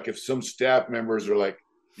other words, like if some staff members are like,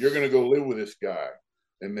 you're going to go live with this guy,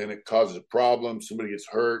 and then it causes a problem, somebody gets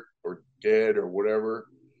hurt or dead or whatever,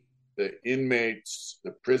 the inmates,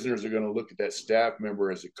 the prisoners are going to look at that staff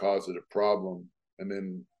member as a cause of the problem, and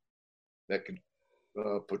then that could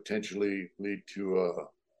potentially lead to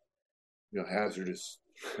a hazardous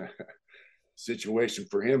situation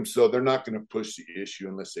for him. So they're not going to push the issue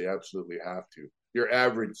unless they absolutely have to.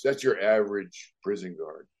 That's your average prison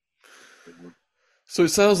guard. So it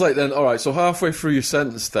sounds like then, all right, so halfway through your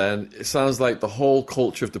sentence then, it sounds like the whole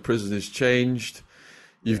culture of the prison has changed.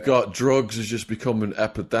 You've got drugs has just become an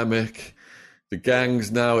epidemic. The gangs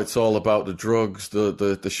now, it's all about the drugs,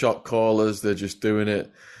 the shot callers, they're just doing it.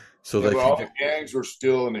 So all the gangs were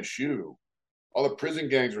still in the shoe. All the prison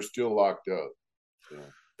gangs were still locked up. Yeah.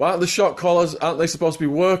 But aren't the shot callers, aren't they supposed to be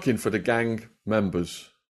working for the gang members?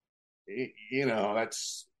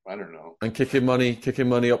 That's, I don't know. And kicking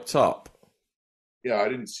money up top. yeah, I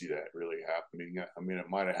didn't see that really happening. I mean, it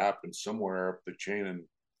might have happened somewhere up the chain and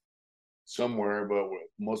somewhere, but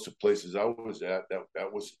most of the places I was at,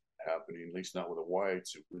 that wasn't happening. At least not with the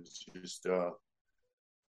whites. It was just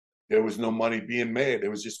there was no money being made.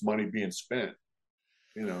 There was just money being spent.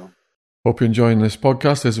 You know. Hope you're enjoying this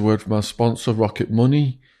podcast. There's a word from our sponsor, Rocket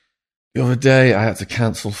Money. The other day, I had to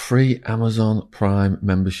cancel 3 Amazon Prime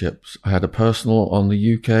memberships. I had a personal on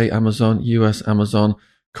the UK Amazon, US Amazon,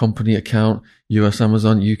 company account, US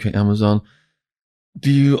Amazon, UK Amazon.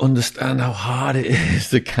 Do you understand how hard it is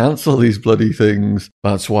to cancel these bloody things?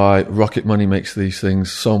 That's why Rocket Money makes these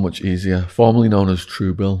things so much easier, formerly known as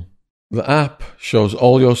Truebill. The app shows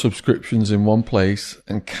all your subscriptions in one place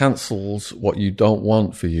and cancels what you don't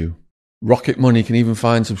want for you. Rocket Money can even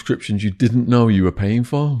find subscriptions you didn't know you were paying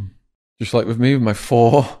for. Just like with me, with my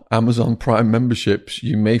 4 Amazon Prime memberships,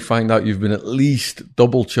 you may find out you've been at least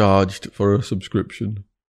double charged for a subscription.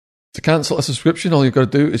 To cancel a subscription, all you've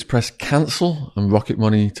got to do is press cancel and Rocket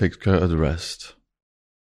Money takes care of the rest.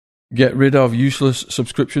 Get rid of useless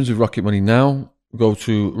subscriptions with Rocket Money now. Go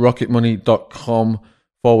to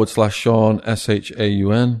rocketmoney.com/Sean,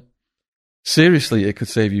 SHAUN. Seriously, it could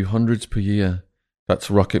save you hundreds per year. That's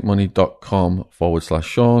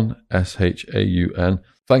rocketmoney.com/Sean, SHAUN.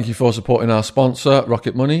 Thank you for supporting our sponsor,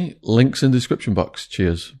 Rocket Money. Links in the description box.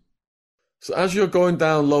 Cheers. So as you're going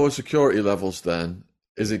down lower security levels then,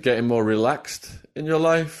 is it getting more relaxed in your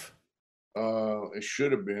life? It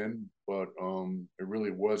should have been, but it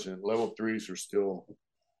really wasn't. Level 3s are still.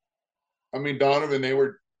 I mean, Donovan,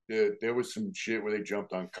 there was some shit where they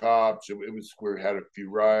jumped on cops. It was where we had a few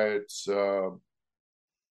riots.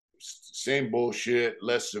 Same bullshit,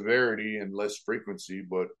 less severity and less frequency,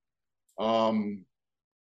 but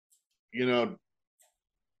you know,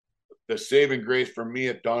 the saving grace for me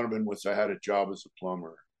at Donovan was I had a job as a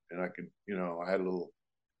plumber, and I could, I had a little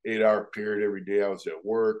 8-hour period every day. I was at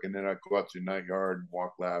work, and then I'd go out to the night yard and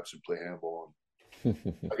walk laps and play handball.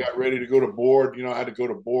 I got ready to go to board. I had to go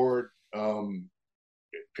to board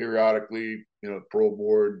periodically, parole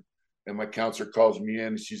board. And my counselor calls me in,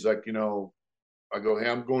 and she's like, I go, hey,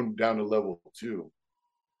 I'm going down to level 2.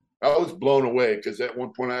 I was blown away because at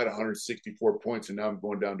one point I had 164 points, and now I'm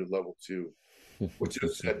going down to level 2, which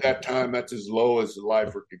is at that time, that's as low as the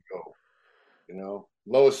lifer could go,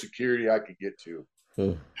 lowest security I could get to.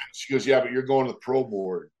 She goes, yeah, but you're going to the pro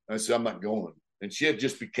board. I said, I'm not going. And she had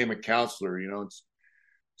just became a counselor, and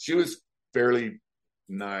she was fairly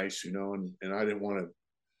nice, and I didn't want to,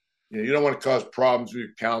 you don't want to cause problems with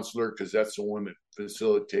your counselor because that's the one that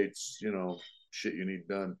facilitates, shit you need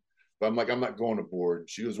done. But I'm like, I'm not going to board.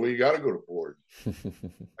 She goes, well, you got to go to board. I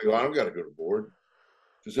go, I don't got to go to board.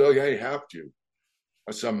 She says, oh, yeah, you have to.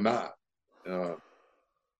 I said, I'm not.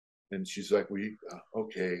 And she's like, well,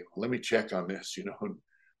 okay, let me check on this, And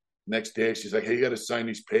next day, she's like, hey, you got to sign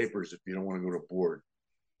these papers if you don't want to go to board.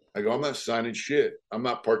 I go, I'm not signing shit. I'm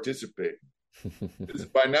not participating.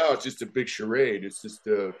 By now, it's just a big charade. It's just,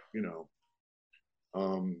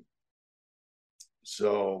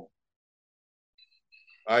 so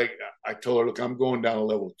I told her, look, I'm going down to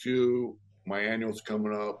level 2. My annual's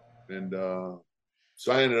coming up. And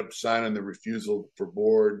so I ended up signing the refusal for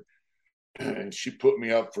board. And she put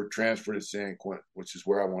me up for transfer to San Quentin, which is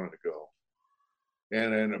where I wanted to go.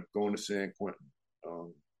 And I ended up going to San Quentin.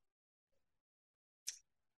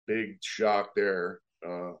 Big shock there.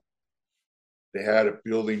 They had a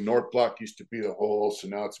building. North Block used to be the hole, so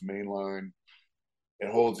now it's mainline. It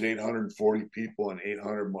holds 840 people, and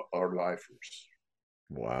 800 are lifers.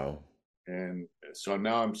 Wow. And so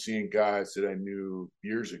now I'm seeing guys that I knew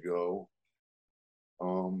years ago.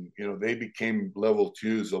 They became level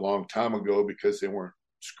 2s a long time ago because they weren't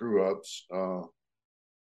screw ups.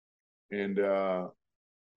 And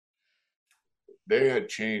they had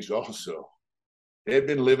changed also. They had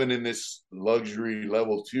been living in this luxury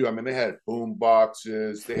level 2. I mean, they had boom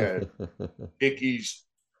boxes, they had Dickies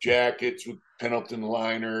jackets with Pendleton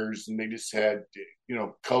liners, and they just had,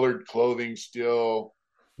 colored clothing still.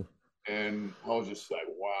 And I was just like,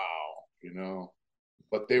 wow,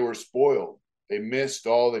 but they were spoiled. They missed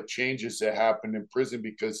all the changes that happened in prison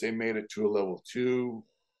because they made it to a level 2,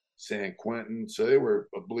 San Quentin. So they were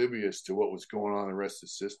oblivious to what was going on in the rest of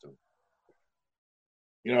the system.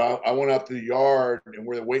 I went out to the yard, and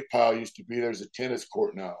where the weight pile used to be, there's a tennis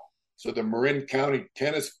court now. So the Marin County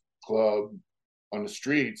Tennis Club on the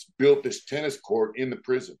streets built this tennis court in the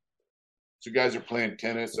prison. So guys are playing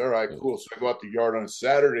tennis. All right, cool. So I go out the yard on a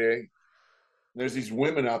Saturday, and there's these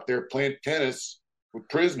women out there playing tennis with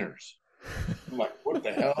prisoners. I'm like, what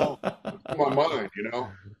the hell? It blew my mind,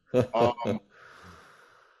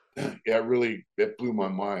 Yeah, really, it blew my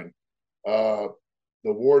mind.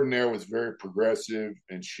 the warden there was very progressive,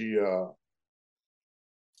 and she I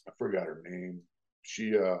forgot her name.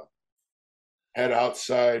 She had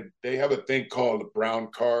outside. They have a thing called a brown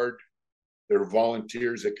card. They're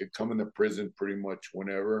volunteers that could come in the prison pretty much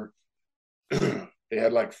whenever. They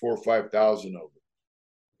had like 4 or 5 thousand of them.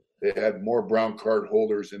 They had more brown card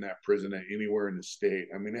holders in that prison than anywhere in the state.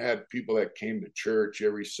 I mean, they had people that came to church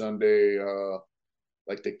every Sunday,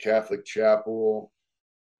 like the Catholic chapel.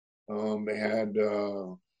 They had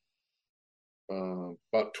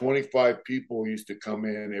about 25 people used to come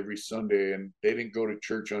in every Sunday, and they didn't go to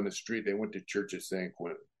church on the street. They went to church at San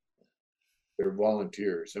Quentin. They're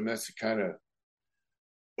volunteers. I mean, that's the kind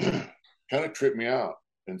of tripped me out.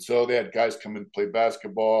 And so they had guys come in to play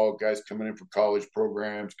basketball, guys coming in for college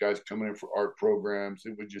programs, guys coming in for art programs.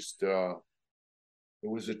 It was just, it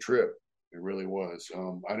was a trip. It really was.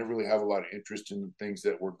 I didn't really have a lot of interest in the things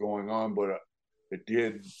that were going on, but it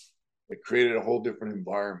created a whole different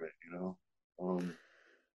environment, you know?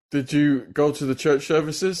 Did you go to the church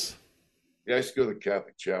services? Yeah, I used to go to the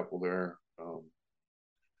Catholic chapel there.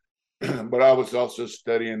 But I was also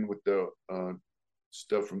studying with the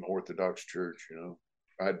stuff from the Orthodox Church, you know.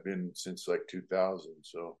 I'd been since like 2000,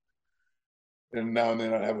 so. And now and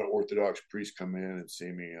then I'd have an Orthodox priest come in and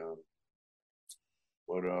see me.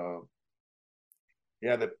 But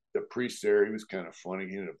yeah, the priest there, he was kind of funny.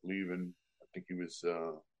 He ended up leaving. I think he was,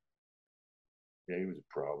 yeah, he was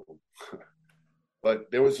a problem.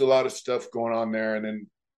 But there was a lot of stuff going on there. And then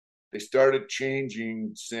they started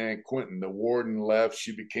changing San Quentin. The warden left.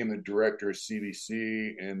 She became the director of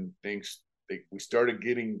CDC, and we started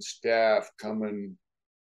getting staff coming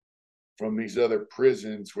from these other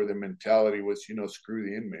prisons where the mentality was, you know, screw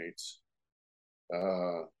the inmates.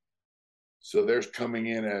 So there's coming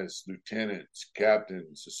in as lieutenants,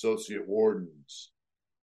 captains, associate wardens.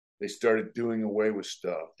 They started doing away with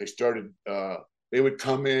stuff. They would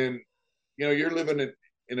come in, you know, you're living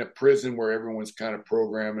in a prison where everyone's kind of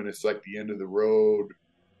programming. It's like the end of the road.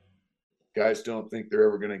 Guys don't think they're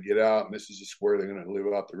ever going to get out, and this is just where they're going to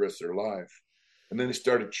live out the rest of their life. And then they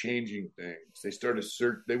started changing things.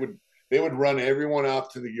 They would run everyone out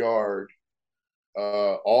to the yard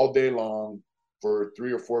all day long for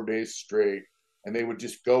 3 or 4 days straight, and they would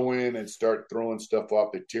just go in and start throwing stuff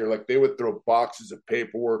off the tier. Like they would throw boxes of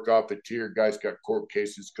paperwork off the tier. Guys got court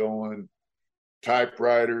cases going,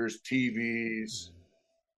 typewriters, TVs.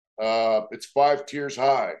 It's 5 tiers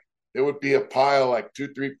high. There would be a pile, like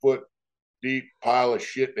 2-3 foot deep pile of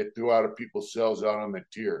shit they threw out of people's cells out on the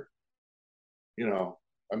tier. You know,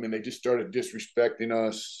 I mean, they just started disrespecting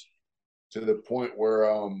us to the point where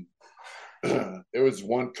there was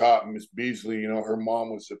one cop, Miss Beasley. You know, her mom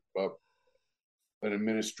was an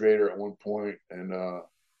administrator at one point, and I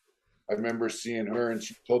remember seeing her, and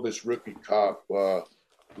she told this rookie cop,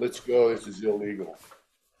 "Let's go. This is illegal."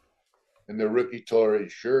 And the rookie told her, "Are you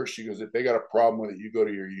sure?" She goes, "If they got a problem with it, you go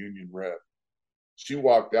to your union rep." She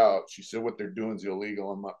walked out. She said, "What they're doing is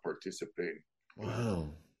illegal. I'm not participating."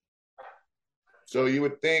 Wow. So you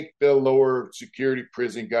would think the lower security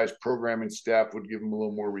prison guys, programming staff would give them a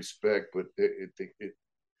little more respect, but you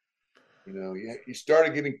know, you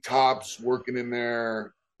started getting cops working in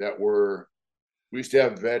there we used to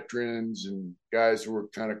have veterans and guys who were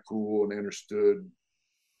kind of cool and they understood,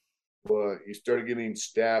 but you started getting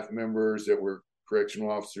staff members that were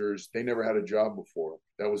correctional officers. They never had a job before.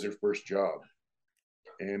 That was their first job.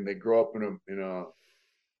 And they grow up in a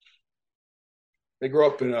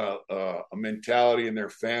mentality in their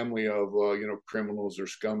family of you know, criminals or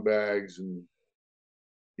scumbags, and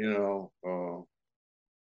you know,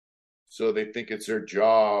 so they think it's their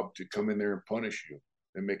job to come in there and punish you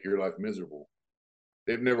and make your life miserable.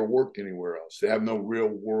 They've never worked anywhere else. They have no real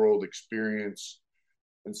world experience,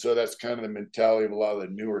 and so that's kind of the mentality of a lot of the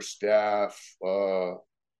newer staff.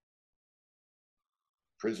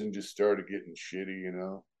 Prison just started getting shitty, you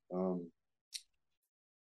know.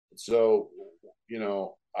 So, you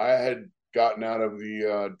know, I had gotten out of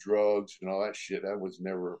the drugs and all that shit. That was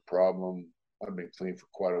never a problem. I've been clean for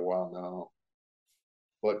quite a while now.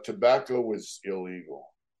 But tobacco was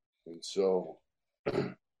illegal. And so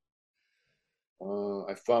I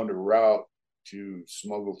found a route to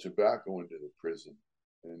smuggle tobacco into the prison.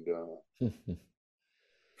 And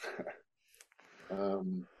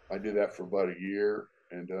I did that for about a year,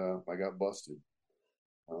 and I got busted.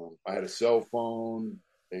 I had a cell phone.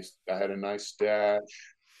 I had a nice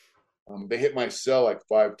stash. They hit my cell like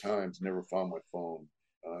 5 times, never found my phone.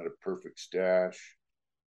 I had a perfect stash.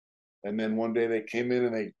 And then one day they came in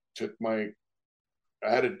and they took I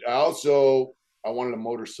wanted a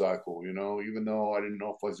motorcycle, you know, even though I didn't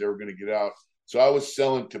know if I was ever going to get out. So I was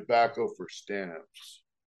selling tobacco for stamps.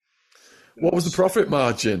 What was the profit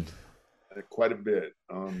margin? Quite a bit.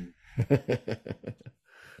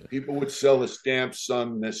 People would sell the stamps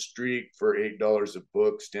on the street for $8 a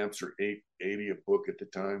book. Stamps are $8.80 a book at the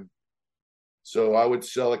time. So I would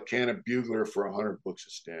sell a can of Bugler for 100 books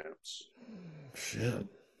of stamps. Shit.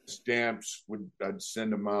 Stamps I'd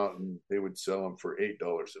send them out and they would sell them for $8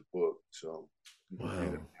 a book. So wow.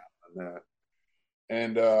 On that.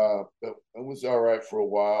 And it was all right for a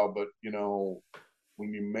while, but you know,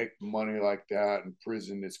 when you make money like that in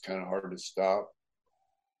prison, it's kind of hard to stop.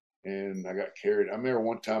 And I got carried. I remember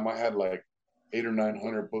one time I had like 800 or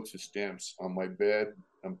 900 books of stamps on my bed.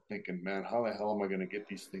 I'm thinking, man, how the hell am I going to get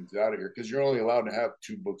these things out of here? Because you're only allowed to have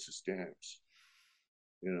 2 books of stamps,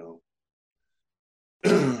 you know.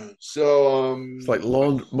 So it's like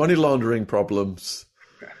money laundering problems.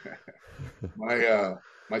 my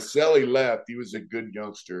cellie left. He was a good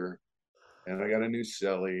youngster, and I got a new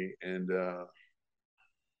cellie, and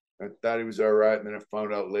I thought he was all right. And then I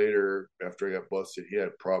found out later, after I got busted, he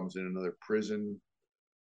had problems in another prison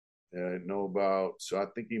that I didn't know about. So I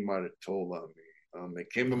think he might have told on me. They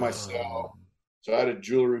came to my cell. So I had a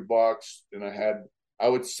jewelry box, and I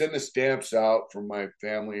would send the stamps out for my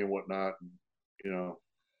family and whatnot, and, you know,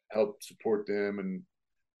 help support them, and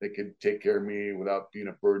they could take care of me without being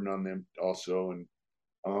a burden on them also. And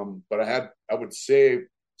but I would save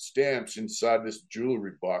stamps inside this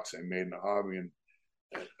jewelry box I made in the hobby, and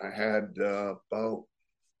I had about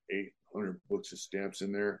 800 books of stamps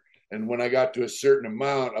in there. And when I got to a certain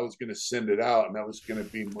amount, I was going to send it out, and that was going to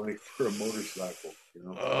be money for a motorcycle, you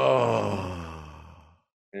know. Oh.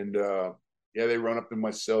 And yeah, they run up in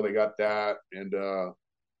my cell. They got that, and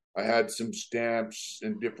I had some stamps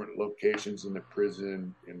in different locations in the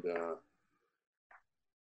prison, and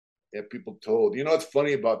yeah, people told. You know what's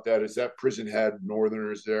funny about that is that prison had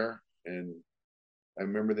Northerners there, and I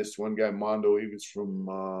remember this one guy, Mondo. He was from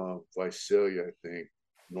Visalia, I think,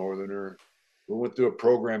 Northerner. We went through a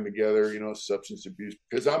program together, you know, substance abuse,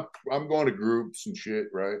 because I'm going to groups and shit,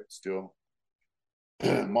 right? Still,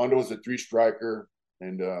 Mondo was a 3-striker,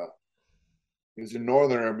 and he was a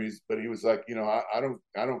Northerner, but he was like, you know, I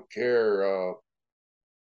don't care.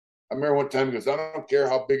 I remember one time he goes, I don't care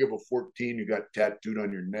how big of a 14 you got tattooed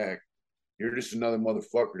on your neck. You're just another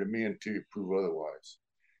motherfucker to me until you prove otherwise.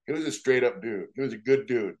 He was a straight up dude. He was a good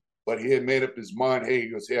dude, but he had made up his mind. Hey, he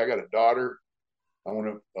goes, hey, I got a daughter. I want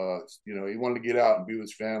to, you know, he wanted to get out and be with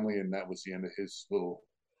his family, and that was the end of his little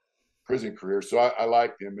prison career. So I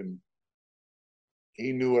liked him, and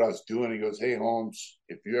he knew what I was doing. He goes, hey, Holmes,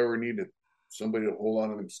 if you ever need somebody to hold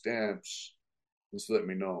on to them stamps, just let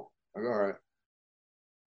me know. I go, all right.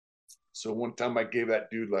 So one time I gave that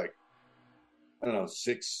dude like, I don't know,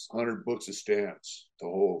 600 books of stamps to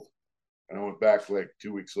hold. And I went back like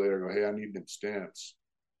 2 weeks later. I go, hey, I need them stamps.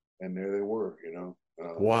 And there they were, you know.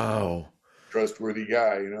 Wow. Trustworthy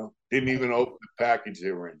guy, you know. Didn't even open the package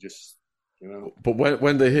they were in, just, you know. But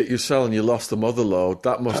when they hit your cell and you lost the mother load,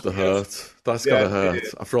 that must have hurt. That's got to hurt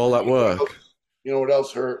after all that work. You know what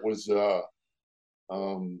else hurt was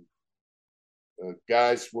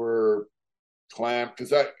guys were clamped,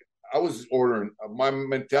 because I was ordering. My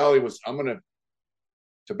mentality was,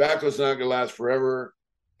 tobacco's not gonna last forever.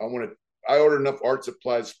 I ordered enough art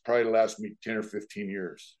supplies probably to last me 10 or 15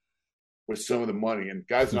 years with some of the money. And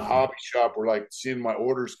guys in the hobby shop were like seeing my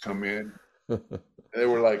orders come in. They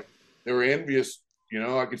were envious, you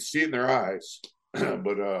know, I could see it in their eyes.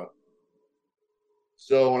 But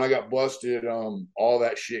so when I got busted, all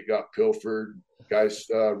that shit got pilfered. Guys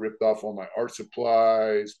ripped off all my art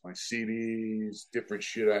supplies, my CDs, different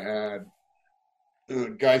shit I had.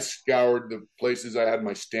 Guys scoured the places I had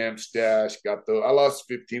my stamp stash. I lost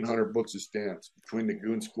 1,500 books of stamps between the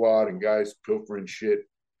goon squad and guys pilfering shit.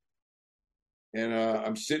 And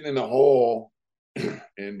I'm sitting in the hole,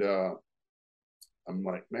 and I'm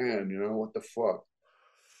like, man, you know, what the fuck?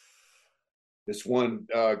 This one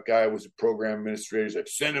guy was a program administrator. He's like,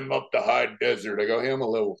 send him up the high desert. I go, hey, I'm a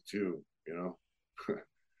level 2, you know.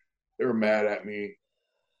 They were mad at me.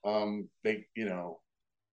 You know,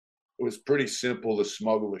 it was pretty simple to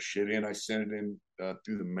smuggle the shit in. I sent it in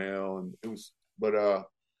through the mail, and it was. But I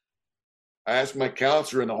asked my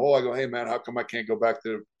counselor in the hole. I go, hey man, how come I can't go back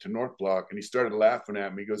to North Block? And he started laughing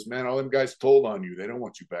at me. He goes, man, all them guys told on you. They don't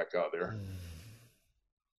want you back out there.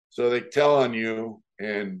 So they tell on you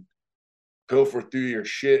and pilfer through your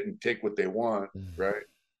shit and take what they want, right?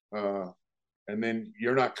 And then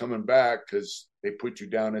you're not coming back because they put you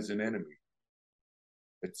down as an enemy.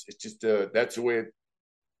 It's just that's the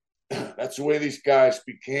way these guys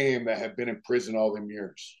became that have been in prison all them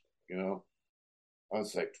years, you know. I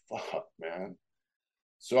was like, fuck, man.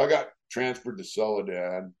 So I got transferred to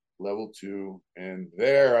Soledad, level 2. And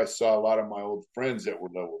there I saw a lot of my old friends that were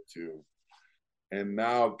level 2. And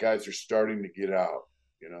now guys are starting to get out,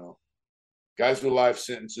 you know. Guys with life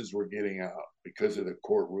sentences were getting out because of the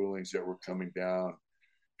court rulings that were coming down.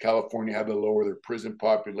 California had to lower their prison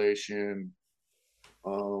population.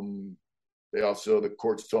 They also, the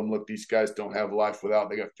courts told them, look, these guys don't have life without.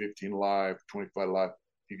 They got 15 life, 25 life.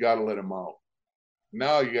 You got to let them out.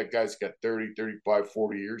 Now you got guys that got 30, 35,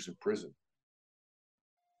 40 years in prison.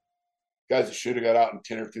 Guys that should have got out in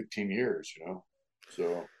 10 or 15 years, you know.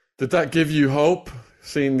 So did that give you hope,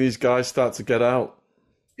 seeing these guys start to get out?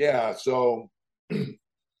 Yeah, so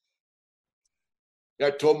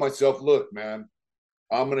I told myself, look, man,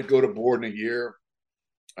 I'm going to go to board in a year.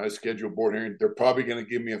 I schedule a board hearing. They're probably going to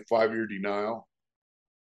give me a 5-year denial.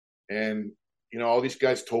 And, you know, all these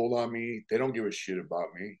guys told on me. They don't give a shit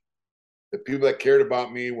about me. The people that cared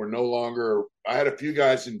about me were no longer. I had a few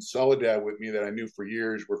guys in Soledad with me that I knew for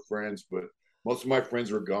years, were friends, but most of my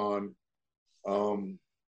friends were gone.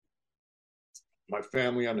 My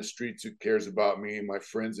family on the streets who cares about me, my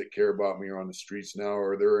friends that care about me are on the streets now,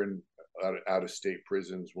 or they're in out of state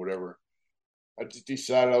prisons, whatever. I just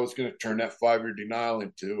decided I was going to turn that 5-year denial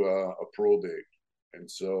into a parole date. And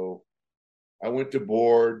so I went to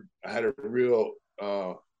board. I had a real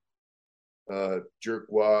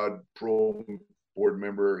jerkwad parole board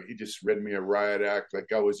member. He just read me a riot act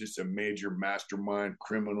like I was just a major mastermind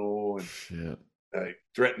criminal, and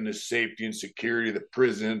threatened the safety and security of the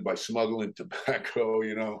prison by smuggling tobacco.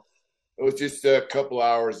 You know, it was just a couple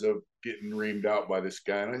hours of getting reamed out by this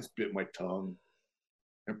guy, and I just bit my tongue.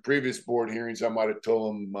 In previous board hearings, I might have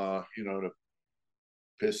told him, you know, to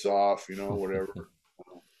piss off, you know, whatever.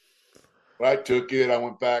 But I took it. I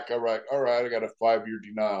went back. All right, I got a 5-year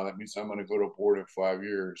denial. That means I'm going to go to board in 5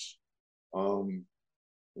 years.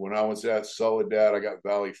 When I was at Soledad, I got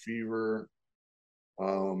valley fever,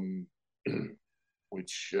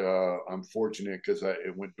 which I'm fortunate because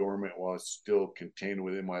it went dormant while it's still contained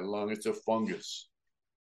within my lung. It's a fungus,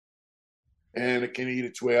 and it can eat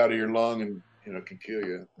its way out of your lung and, you know, can kill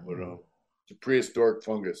you. But it's a prehistoric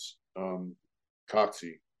fungus,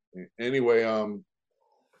 coxy. Anyway,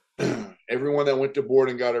 everyone that went to board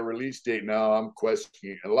and got a release date now, I'm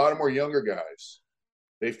questioning. A lot of more younger guys,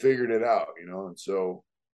 they figured it out, you know, and so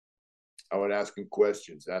I would ask them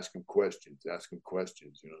questions, you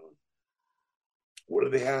know. What do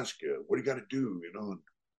they ask you? What do you got to do, you know? And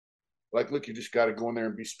like, look, you just got to go in there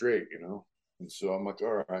and be straight, you know. And so I'm like,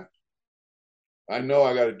 all right, I know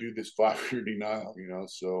I got to do this 5-year denial, you know.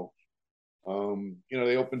 So, you know,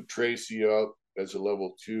 they opened Tracy up as a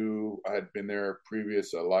level 2. I had been there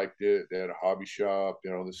previous. I liked it. They had a hobby shop,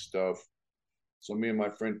 you know, all this stuff. So me and my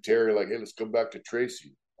friend Terry, like, hey, let's go back to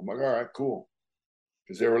Tracy. I'm like, all right, cool.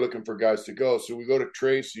 Because they were looking for guys to go. So we go to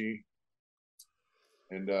Tracy,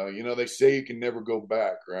 and, you know, they say you can never go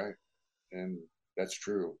back, right? And that's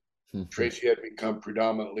true. Tracy had become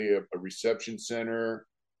predominantly a reception center.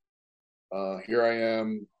 Here I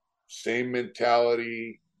am, same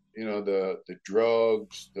mentality, you know, the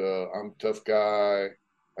drugs, I'm a tough guy.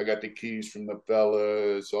 I got the keys from the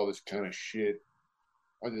fellas, all this kind of shit.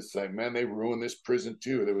 I was just like, man, they ruined this prison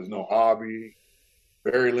too. There was no hobby,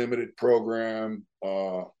 very limited program.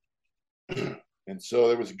 And so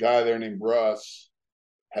there was a guy there named Russ,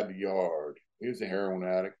 had the yard. He was a heroin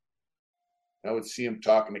addict. I would see him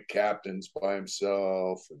talking to captains by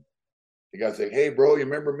himself. And the guy's like, hey, bro, you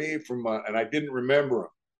remember me from, and I didn't remember him.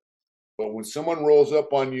 But when someone rolls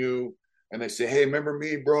up on you and they say, hey, remember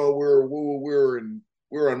me, bro?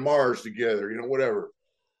 We're on Mars together, you know, whatever.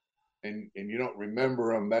 And you don't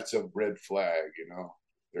remember them, that's a red flag, you know.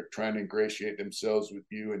 They're trying to ingratiate themselves with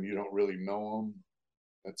you and you don't really know them.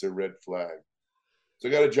 That's a red flag. So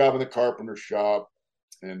I got a job in the carpenter shop,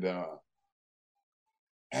 and I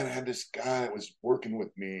had this guy that was working with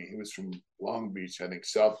me. He was from Long Beach, I think,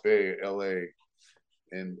 South Bay, LA.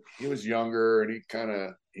 And he was younger, and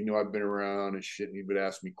he knew I'd been around and shit, and he would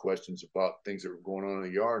ask me questions about things that were going on in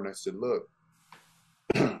the yard. And I said, look,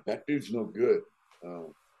 that dude's no good.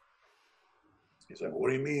 He's like, what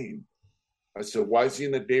do you mean? I said, why is he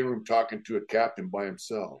in the day room talking to a captain by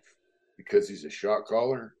himself? Because he's a shot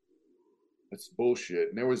caller? That's bullshit.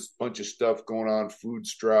 And there was a bunch of stuff going on, food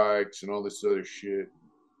strikes and all this other shit.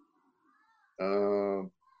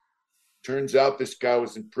 Turns out this guy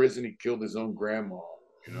was in prison. He killed his own grandma,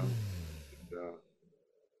 you know. And,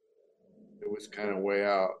 it was kind of way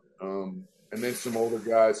out. And then some older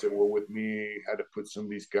guys that were with me had to put some of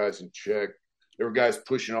these guys in check. There were guys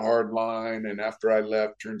pushing a hard line, and after I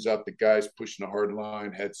left, turns out the guys pushing a hard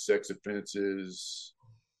line had sex offenses,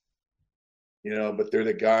 you know, but they're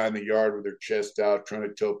the guy in the yard with their chest out trying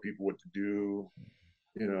to tell people what to do.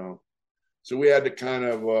 you know. So we had to kind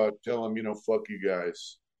of tell them, fuck you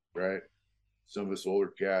guys, right? Some of us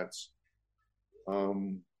older cats.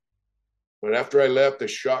 Um, but after I left, the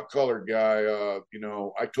shot caller guy,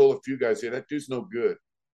 I told a few guys, hey, that dude's no good,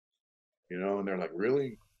 and they're like,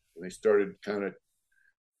 really? And they started kind of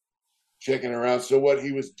checking around. So what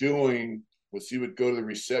he was doing was he would go to the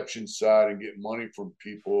reception side and get money from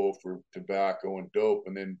people for tobacco and dope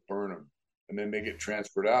and then burn them. And then they get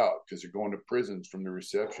transferred out because they're going to prisons from the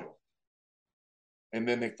reception. And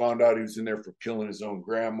then they found out he was in there for killing his own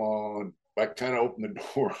grandma. And I kind of opened the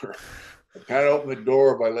door. I kind of opened the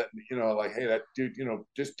door by letting, like, hey, that dude,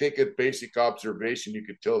 just take a basic observation. You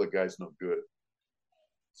could tell the guy's no good.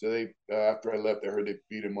 So they, after I left, I heard they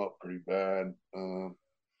beat him up pretty bad.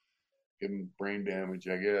 Give him brain damage,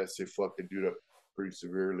 I guess. They fucked the dude up pretty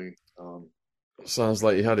severely. Sounds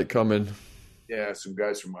like you had it coming. Yeah, some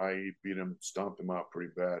guys from IE beat him, stomped him out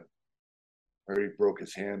pretty bad. I heard he broke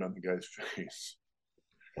his hand on the guy's face.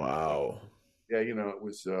 Wow. Yeah, it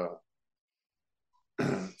was.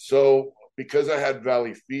 So because I had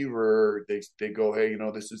valley fever, they go, hey,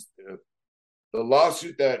 this is the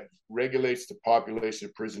lawsuit that regulates the population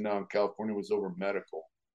of prison now in California was over medical,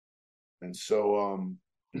 and so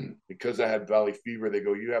because I had valley fever, they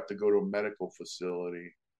go, you have to go to a medical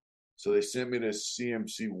facility. So they sent me to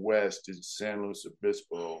CMC West in San Luis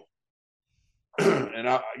Obispo. And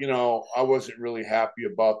I wasn't really happy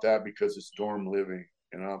about that because it's dorm living,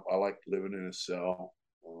 and I like living in a cell.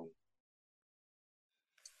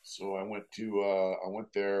 So I went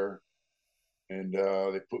there, and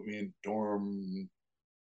they put me in dorm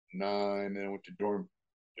 9. Then I went to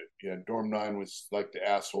dorm 9 was like the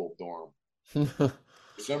asshole dorm. For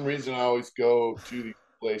some reason, I always go to these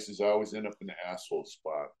places. I always end up in the asshole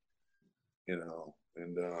spot, and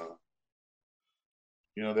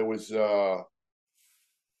there was a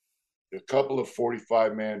couple of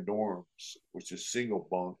 45-man dorms, which is single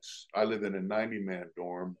bunks. I live in a 90-man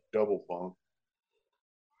dorm, double bunk,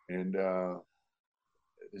 and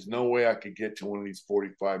there's no way I could get to one of these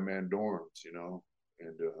 45-man dorms,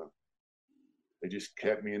 and they just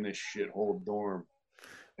kept me in this shithole dorm.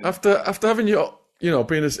 And After having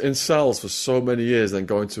been in cells for so many years, then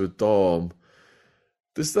going to a dorm,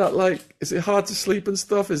 does that is it hard to sleep and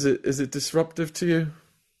stuff? Is it disruptive to you?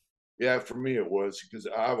 yeah, for me it was because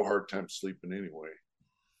I have a hard time sleeping anyway.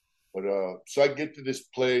 But so I get to this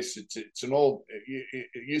place. It's an old. It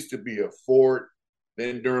used to be a fort.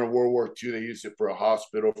 Then during World War II, they used it for a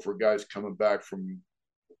hospital for guys coming back from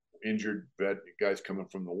injured guys coming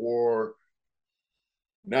from the war.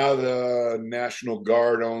 Now the National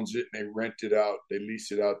Guard owns it, and they rent it out. They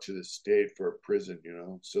lease it out to the state for a prison.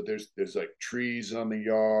 So there's like trees on the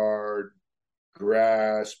yard,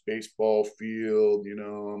 grass, baseball field.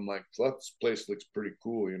 I'm like, fuck, this place looks pretty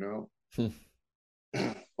cool.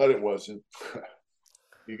 But it wasn't.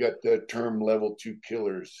 You got the term level 2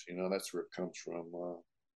 killers. That's where it comes from.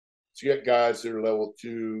 So you got guys that are level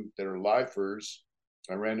 2 that are lifers.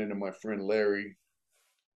 I ran into my friend Larry.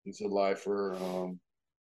 He's a lifer.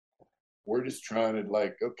 We're just trying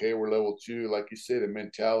to okay, we're level 2. Like you say, the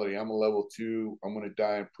mentality, I'm a level 2. I'm going to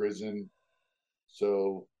die in prison.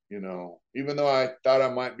 So, even though I thought I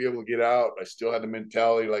might be able to get out, I still had the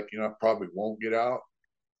mentality I probably won't get out.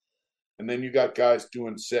 And then you got guys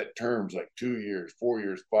doing set terms like 2 years, 4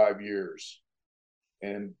 years, 5 years.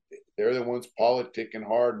 And they're the ones politicking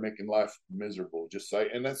hard, making life miserable.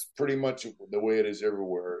 And that's pretty much the way it is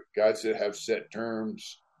everywhere. Guys that have set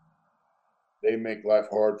terms, they make life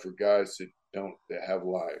hard for guys that have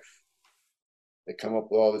life. They come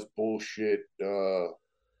up with all this bullshit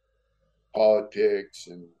politics,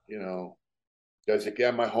 and guys like,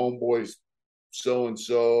 yeah, my homeboy's so and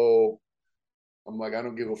so. I'm like, I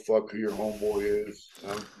don't give a fuck who your homeboy is.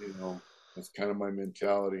 That's kind of my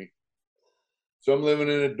mentality. So I'm living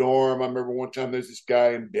in a dorm. I remember one time there's this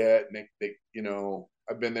guy in debt, and they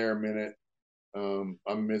I've been there a minute.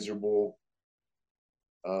 I'm miserable.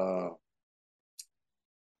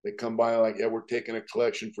 They come by like, yeah, we're taking a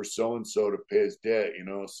collection for so and so to pay his debt,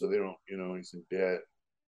 so they don't, he's in debt.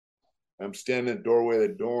 I'm standing in the doorway of the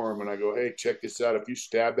dorm, and I go, hey, check this out. If you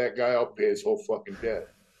stab that guy, I'll pay his whole fucking debt.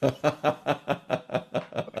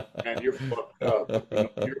 Man, you're fucked up.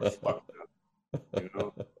 You're fucked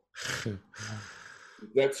up.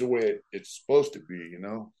 That's the way it's supposed to be.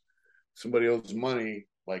 Somebody owes money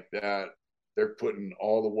like that. They're putting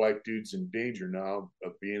all the white dudes in danger now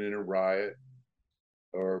of being in a riot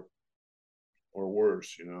or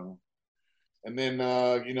worse. And then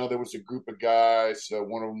there was a group of guys.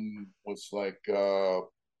 One of them was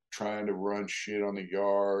trying to run shit on the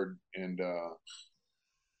yard, and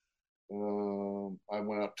I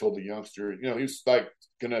went out, told the youngster, you know, he's like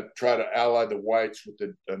gonna try to ally the whites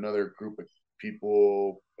with another group of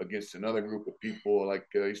people against another group of people. Like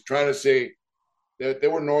he's trying to say that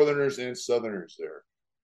there were Northerners and Southerners there,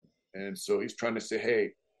 and so he's trying to say,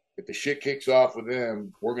 hey, if the shit kicks off with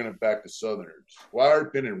them, we're gonna back the Southerners. Well, I already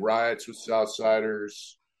been in riots with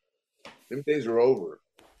Southsiders. Them days are over.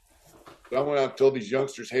 So I went out and told these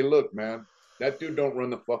youngsters, hey, look, man, that dude don't run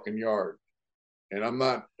the fucking yard. And I'm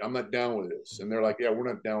not down with this. And they're like, yeah, we're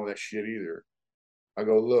not down with that shit either. I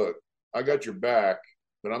go, look, I got your back,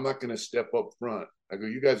 but I'm not going to step up front. I go,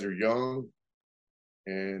 you guys are young.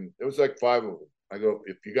 And there was like 5 of them. I go,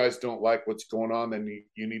 if you guys don't like what's going on, then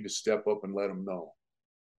you need to step up and let them know.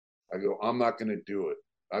 I go, I'm not going to do it.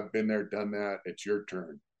 I've been there, done that. It's your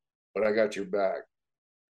turn. But I got your back.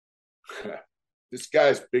 This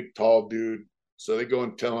guy's big, tall dude. So they go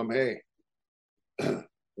and tell him, hey,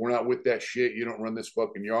 we're not with that shit. You don't run this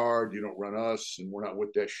fucking yard. You don't run us. And we're not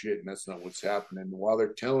with that shit. And that's not what's happening. And while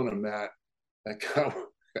they're telling him that guy,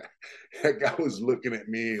 that guy was looking at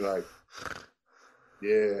me like,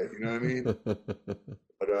 yeah, you know what I mean?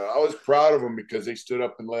 But I was proud of him because they stood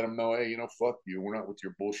up and let him know, hey, you know, fuck you. We're not with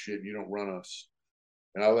your bullshit. And you don't run us.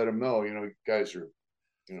 And I let him know, you know, you guys are,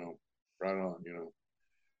 you know, right on, you know.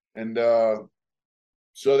 And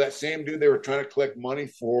so that same dude they were trying to collect money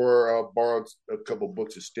for borrowed a couple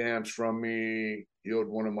books of stamps from me. He owed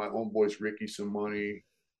one of my homeboys, Ricky, some money.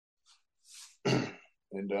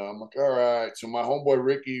 And I'm like, all right. So my homeboy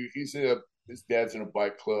Ricky, his dad's in a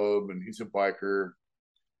bike club and he's a biker.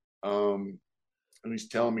 And he's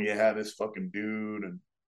telling me, yeah, this fucking dude, and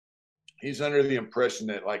he's under the impression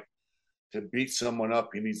that like to beat someone up,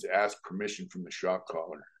 he needs to ask permission from the shot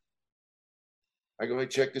caller. I go, hey,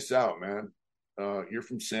 check this out, man. You're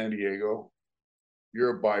from San Diego.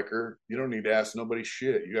 You're a biker. You don't need to ask nobody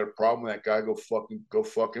shit. You got a problem with that guy? Go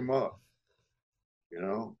fuck him up. You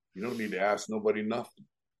know, you don't need to ask nobody nothing.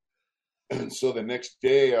 And so the next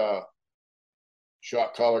day,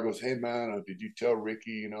 shot caller goes, hey man, did you tell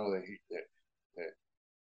Ricky, you know, that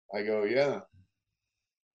I go, yeah.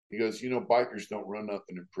 He goes, you know, bikers don't run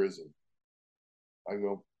nothing in prison. I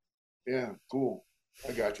go, yeah, cool.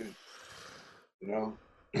 I got you. You know,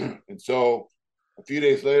 and so a few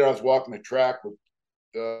days later, I was walking the track with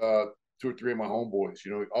 2 or 3 of my homeboys,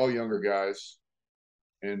 you know, all younger guys.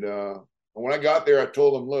 And when I got there, I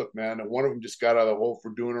told them, look, man, and one of them just got out of the hole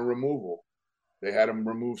for doing a removal. They had him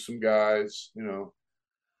remove some guys, you know.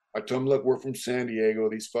 I told him, look, we're from San Diego.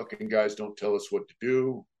 These fucking guys don't tell us what to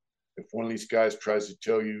do. If one of these guys tries to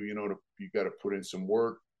tell you, you know, you got to put in some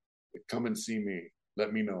work, come and see me.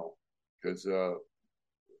 Let me know. Because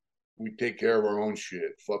we take care of our own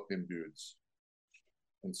shit. Fuck them dudes.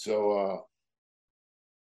 And so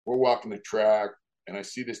we're walking the track, and I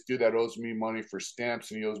see this dude that owes me money for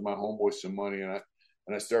stamps, and he owes my homeboy some money, and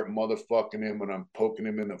I start motherfucking him, and I'm poking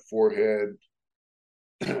him in the forehead.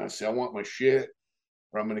 I say, I want my shit,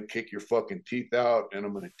 or I'm gonna kick your fucking teeth out, and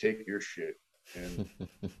I'm gonna take your shit. And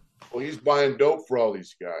well, he's buying dope for all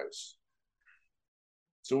these guys.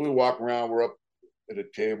 So we walk around. We're up at a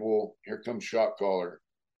table. Here comes shot caller.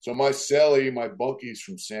 So my celly, my bunkie's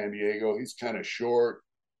from San Diego. He's kind of short.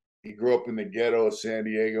 He grew up in the ghetto of San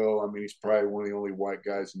Diego. I mean, he's probably one of the only white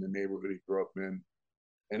guys in the neighborhood he grew up in.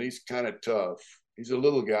 And he's kind of tough. He's a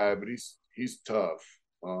little guy, but he's tough.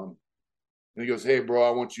 And he goes, hey, bro,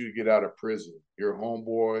 I want you to get out of prison. You're a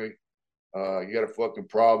homeboy. You got a fucking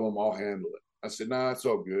problem. I'll handle it. I said, nah, it's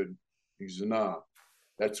all good. He said, nah,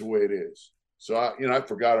 that's the way it is. So, I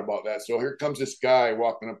forgot about that. So here comes this guy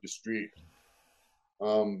walking up the street.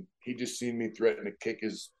 He just seen me threaten to kick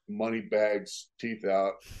his money bag's teeth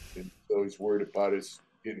out. And so he's worried about his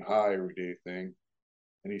getting high every day thing.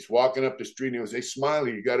 And he's walking up the street and he goes, hey,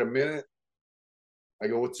 Smiley, you got a minute? I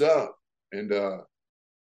go, what's up? And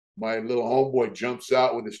my little homeboy jumps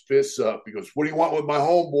out with his fists up. He goes, what do you want with my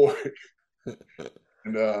homeboy?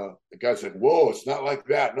 And the guy's like, whoa, it's not like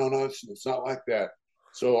that. No, it's not like that.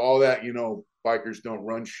 So all that, you know, bikers don't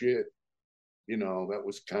run shit. You know, that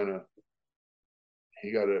was kind of,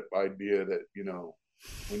 he got an idea that, you know,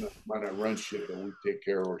 we might not run shit, but we take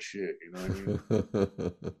care of our shit. You know what I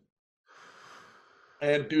mean?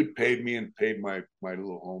 And dude paid me and paid my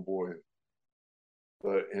little homeboy.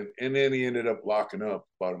 But and then he ended up locking up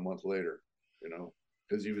about a month later, you know,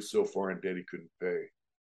 because he was so far in debt he couldn't pay.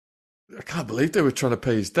 I can't believe they were trying to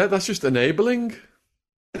pay his debt. That's just enabling.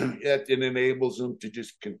 Yeah, it enables him to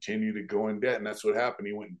just continue to go in debt. And that's what happened.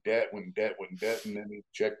 He went in debt, and then he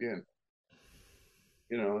checked in.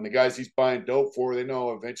 You know, and the guys he's buying dope for, they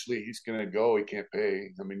know eventually he's going to go. He can't pay.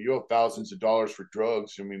 I mean, you owe thousands of dollars for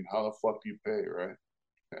drugs. I mean, how the fuck do you pay, right?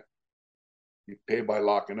 You pay by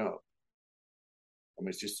locking up. I mean,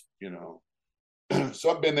 it's just,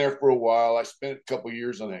 so I've been there for a while. I spent a couple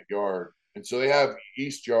years on that yard. And so they have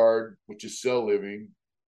East Yard, which is cell living.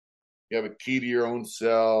 You have a key to your own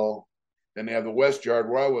cell. Then they have the West Yard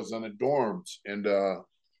where I was on the dorms. And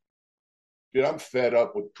dude, I'm fed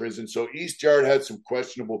up with prison. So East Yard had some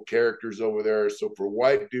questionable characters over there. So for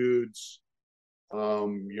white dudes,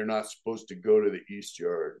 you're not supposed to go to the East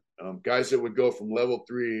Yard. Guys that would go from level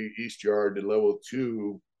 3 East Yard to level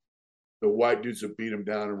 2, the white dudes would beat them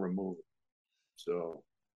down and remove them. So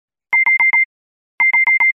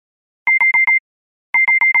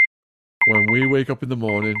When we wake up in the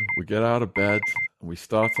morning, we get out of bed and we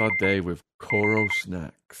start our day with Koro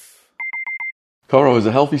snacks. Koro is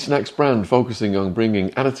a healthy snacks brand focusing on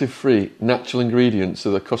bringing additive-free, natural ingredients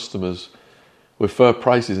to their customers with fair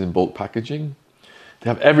prices in bulk packaging. They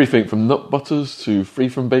have everything from nut butters to free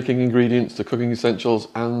from baking ingredients to cooking essentials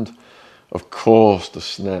and, of course, the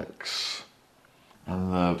snacks.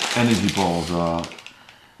 And the energy balls are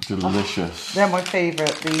delicious. They're my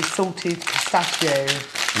favourite, the salted pistachio.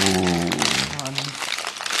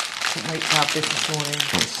 Can't wait to have this morning.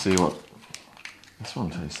 Let's see what this one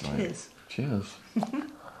tastes like. Cheers. Cheers.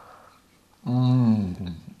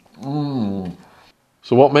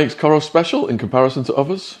 So what makes Koro special in comparison to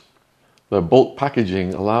others? Their bulk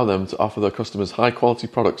packaging allow them to offer their customers high quality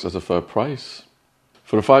products at a fair price.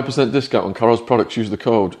 For a 5% discount on Koro's products, use the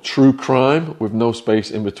code TRUECRIME with no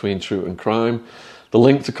space in between true and crime. The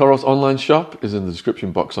link to Koro's online shop is in the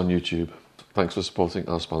description box on YouTube. Thanks for supporting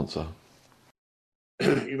our sponsor.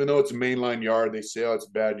 Even though it's a mainline yard, they say, oh, it's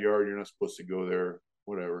a bad yard, you're not supposed to go there,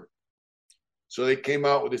 whatever. So they came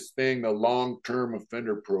out with this thing, the long-term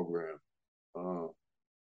offender program for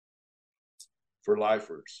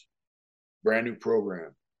lifers. Brand new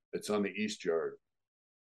program. It's on the East Yard.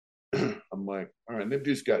 I'm like, all right, and them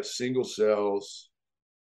dudes got single cells.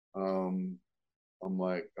 I'm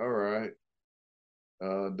like, all right.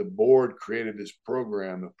 The board created this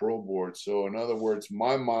program, the parole board. So in other words,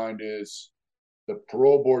 my mind is the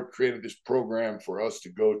parole board created this program for us to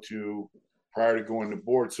go to prior to going to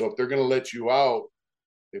board. So if they're going to let you out,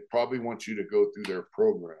 they probably want you to go through their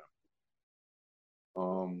program.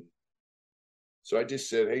 So I just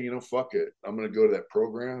said, hey, fuck it. I'm going to go to that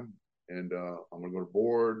program and I'm going to go to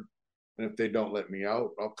board. And if they don't let me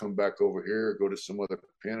out, I'll come back over here, go to some other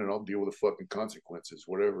pen, and I'll deal with the fucking consequences,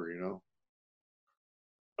 whatever,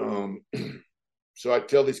 So I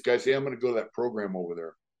tell these guys, hey, I'm going to go to that program over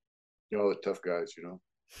there. The tough guys,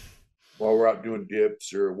 while we're out doing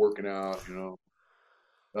dips or working out, They're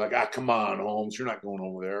like, come on, Holmes, you're not going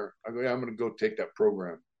over there. I go, yeah, I'm going to go take that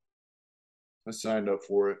program. I signed up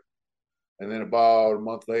for it. And then about a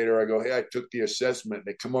month later, I go, hey, I took the assessment.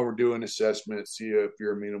 They come over, do an assessment, see if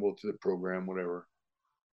you're amenable to the program, whatever.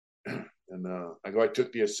 And I go, I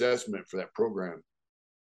took the assessment for that program.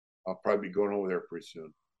 I'll probably be going over there pretty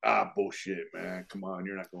soon. Bullshit, man. Come on,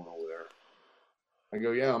 you're not going over there. I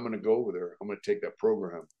go, yeah, I'm going to go over there. I'm going to take that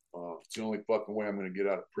program. It's the only fucking way I'm going to get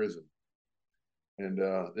out of prison. And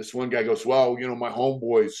this one guy goes, well, my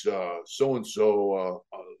homeboy's so-and-so,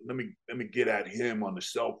 let me get at him on the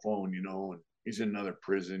cell phone, and he's in another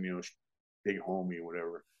prison, big homie or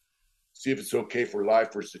whatever. See if it's okay for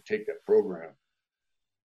lifers to take that program.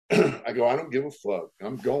 I go, I don't give a fuck.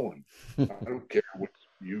 I'm going. I don't care what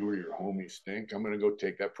you or your homies think. I'm going to go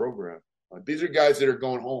take that program. These are guys that are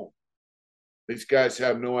going home. These guys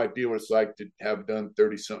have no idea what it's like to have done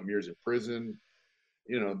 30-something years in prison.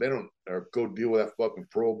 They don't, or go deal with that fucking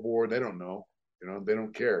parole board. They don't know. They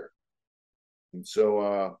don't care. And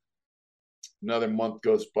so another month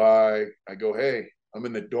goes by. I go, hey, I'm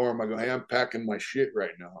in the dorm. I go, hey, I'm packing my shit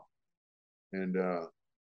right now. And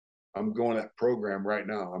I'm going to that program right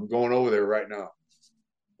now. I'm going over there right now.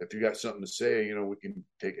 If you got something to say, we can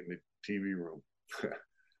take it in the TV room.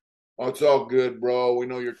 Oh, it's all good, bro. We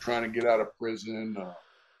know you're trying to get out of prison.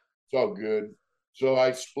 It's all good. So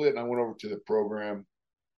I split and I went over to the program.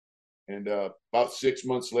 And about 6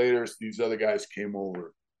 months later, these other guys came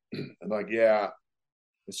over. I'm like, yeah,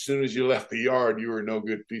 as soon as you left the yard, you were no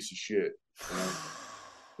good piece of shit.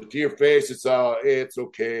 But to your face, it's all, hey, it's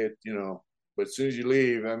okay, But as soon as you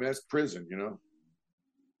leave, that's prison,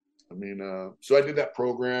 So I did that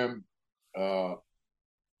program. I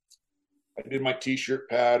did my T-shirt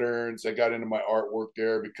patterns. I got into my artwork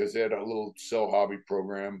there because they had a little cell hobby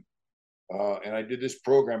program. And I did this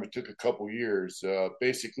program. It took a couple years.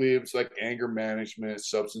 Basically, it was like anger management,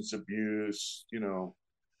 substance abuse,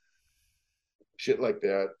 shit like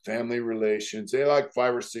that, family relations. They had like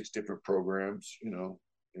 5 or 6 different programs, And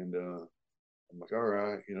I'm like, all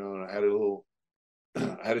right, and I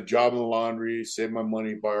had a job in the laundry, saved my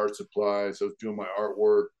money, buy art supplies. I was doing my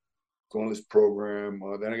artwork. going to this program.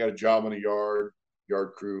 Then I got a job on a yard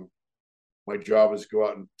crew. My job is to go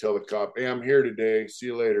out and tell the cop, hey, I'm here today. See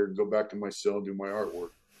you later. And go back to my cell and do my artwork.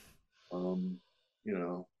 You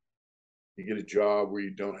know, you get a job where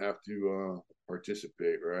you don't have to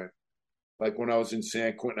participate, right? Like when I was in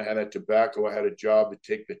San Quentin, I had that tobacco. I had a job to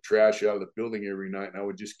take the trash out of the building every night, and I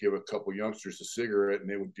would just give a couple youngsters a cigarette, and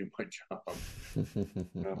they would do my job.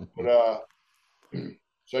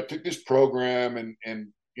 So I took this program, and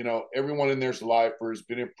you know, everyone in there's lifers,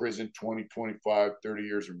 been in prison 20, 25, 30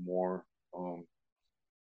 years or more.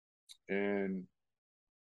 And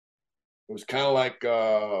it was kind of like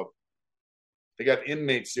they got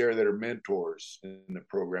inmates there that are mentors in the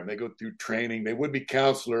program. They go through training. They would be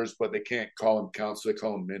counselors, but they can't call them counselors. They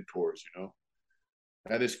call them mentors, you know.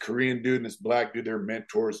 I had this Korean dude and this black dude, they're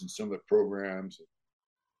mentors in some of the programs.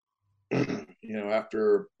 You know,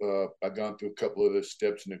 after I've gone through a couple of the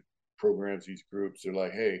steps in the programs, these groups, they're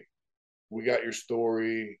like, hey, we got your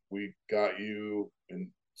story. We got you. And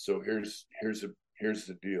so here's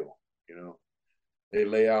the deal, you know. They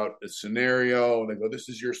lay out a scenario and they go, this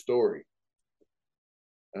is your story.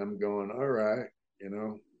 I'm going, all right, you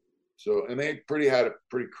know. So, and they had it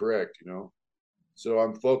pretty correct, you know. So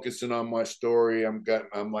I'm focusing on my story. I'm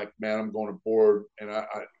like, man, I'm going to board. And I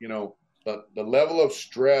you know, the level of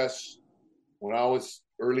stress when I was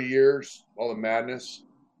early years, all the madness,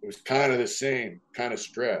 it was kind of the same kind of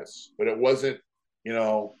stress, but it wasn't, you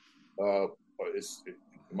know,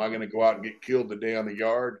 am I going to go out and get killed today on the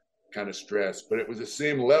yard kind of stress, but it was the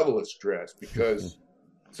same level of stress because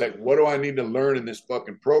it's like, what do I need to learn in this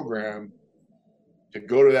fucking program to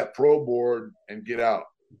go to that pro board and get out?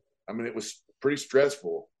 I mean, it was pretty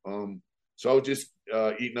stressful. So I was just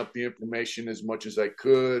eating up the information as much as I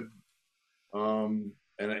could. And,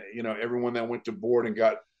 you know, everyone that went to board and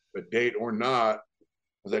got a date or not,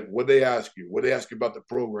 I was like, what'd they ask you? What'd they ask you about the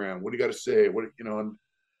program? What do you got to say? What, you know,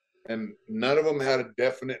 and none of them had a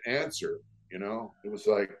definite answer, you know? It was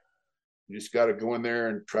like, you just got to go in there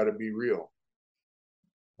and try to be real.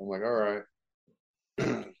 I'm like, all right.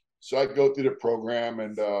 So I go through the program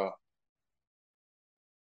and,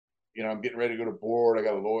 you know, I'm getting ready to go to board. I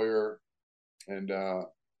got a lawyer and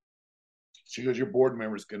she goes, your board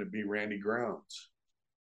member is going to be Randy Grounds.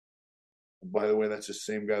 And by the way, that's the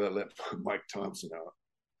same guy that let Mike Thompson out.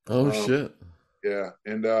 Oh, shit. Yeah.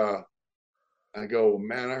 And I go,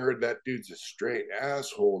 man, I heard that dude's a straight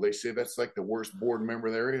asshole. They say that's like the worst board member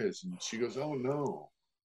there is. And she goes, oh, no.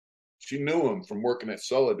 She knew him from working at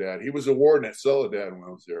Soledad. He was a warden at Soledad when I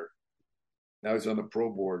was there. Now he's on the pro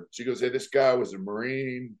board. She goes, hey, this guy was a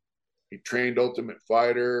Marine. He trained Ultimate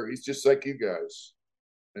Fighter. He's just like you guys.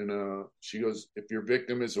 And she goes, if your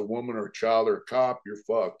victim is a woman or a child or a cop, you're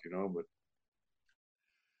fucked, you know. But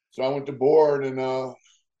so I went to board, and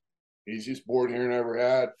easiest board hearing I ever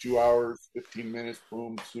had. 2 hours, 15 minutes,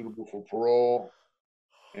 boom, suitable for parole.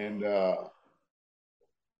 And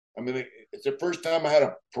I mean, it's the first time I had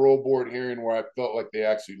a parole board hearing where I felt like they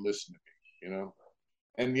actually listened to me, you know.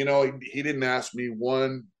 And you know, he didn't ask me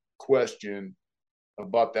one question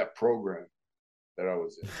about that program that I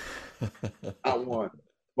was in. Not one.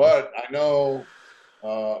 But I know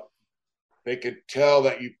they could tell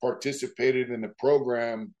that you participated in the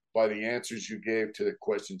program by the answers you gave to the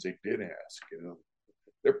questions they did ask, you know.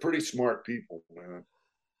 They're pretty smart people, man.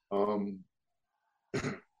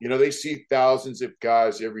 You know, they see thousands of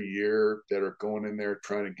guys every year that are going in there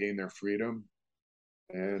trying to gain their freedom.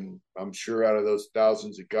 And I'm sure out of those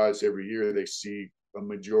thousands of guys every year, they see a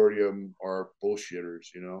majority of them are bullshitters,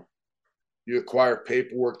 you know. You acquire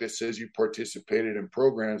paperwork that says you participated in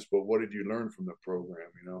programs, but what did you learn from the program,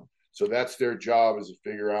 you know? So that's their job, is to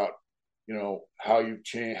figure out, you know, how you've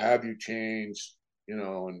changed, have you changed, you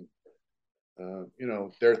know, and, you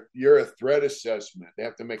know, you're a threat assessment. They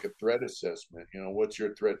have to make a threat assessment. You know, what's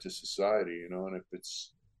your threat to society, you know, and if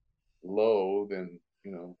it's low, then,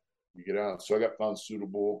 you know, you get out. So I got found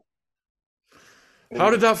suitable.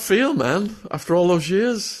 How did that feel, man, after all those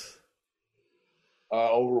years?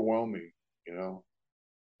 Overwhelming, you know.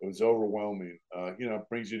 It was overwhelming. You know, it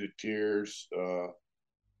brings you to tears.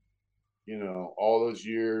 You know, all those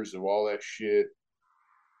years of all that shit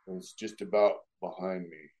was just about behind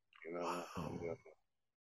me, you know. Wow.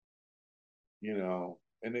 You know,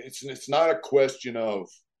 and it's not a question of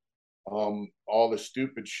all the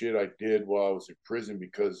stupid shit I did while I was in prison,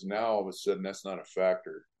 because now all of a sudden that's not a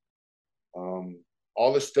factor.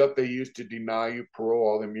 All the stuff they used to deny you parole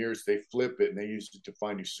all them years, they flip it and they use it to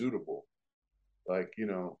find you suitable. Like, you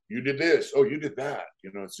know, you did this, oh, you did that.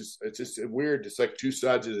 You know, it's just weird. It's like two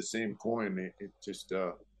sides of the same coin. It just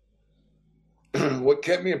what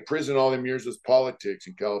kept me in prison all them years was politics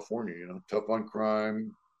in California. You know, tough on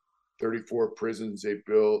crime, 34 prisons they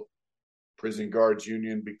built. Prison Guards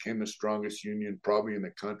Union became the strongest union probably in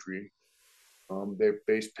the country. Their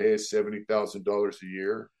base pay is $70,000 a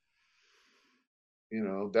year. You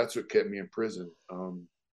know, that's what kept me in prison.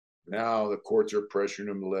 Now the courts are pressuring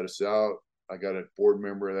them to let us out. I got a board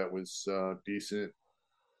member that was decent,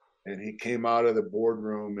 and he came out of the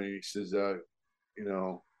boardroom and he says, you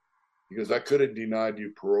know, he goes, I could have denied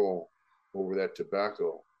you parole over that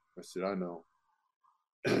tobacco. I said, I know.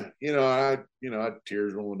 I had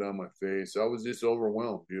tears rolling down my face. I was just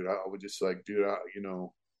overwhelmed, dude. I was just like, dude,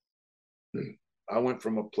 I went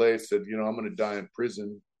from a place that, I'm going to die in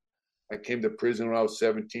prison. I came to prison when I was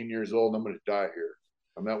 17 years old, and I'm going to die here.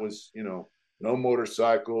 And that was, no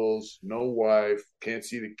motorcycles, no wife, can't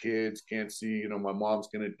see the kids, can't see, my mom's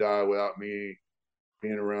going to die without me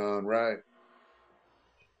being around, right?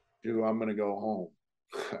 Dude, I'm going to go home.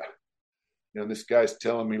 This guy's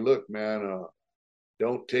telling me, look, man,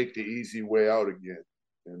 don't take the easy way out again.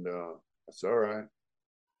 And that's all right.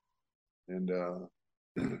 And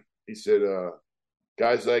he said,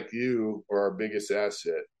 guys like you are our biggest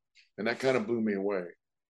asset. And that kind of blew me away.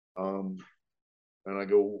 And I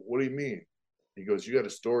go, what do you mean? He goes, you got a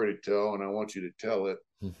story to tell, and I want you to tell it.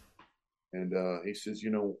 And he says,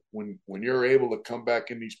 when you're able to come back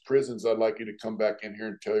in these prisons, I'd like you to come back in here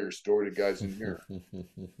and tell your story to guys in here.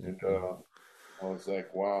 And I was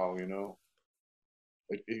like, wow,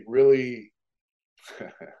 it really,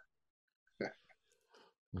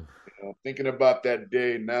 thinking about that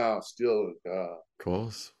day now still, of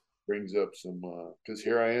course, brings up some, because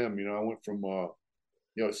here I am, I went from,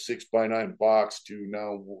 6x9 box to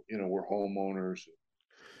now, we're homeowners.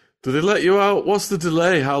 Do they let you out? What's the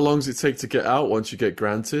delay? How long does it take to get out once you get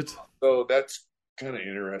granted? So that's kind of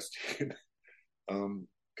interesting,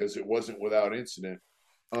 because it wasn't without incident.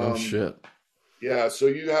 Oh, shit. Yeah, so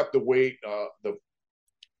you have to wait.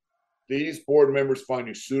 These board members find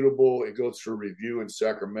you suitable. It goes for review in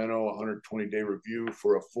Sacramento, 120-day review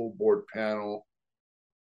for a full board panel.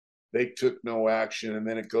 They took no action, and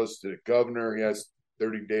then it goes to the governor. He has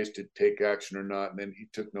 30 days to take action or not, and then he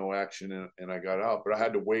took no action, and I got out. But I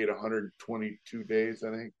had to wait 122 days,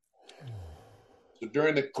 I think. So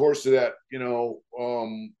during the course of that,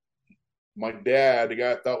 my dad, the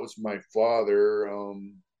guy I thought was my father,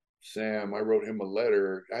 Sam, I wrote him a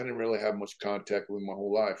letter. I didn't really have much contact with him my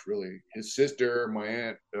whole life, really. His sister, my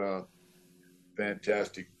aunt,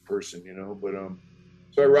 fantastic person, but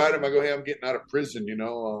so I write him, I go, hey, I'm getting out of prison,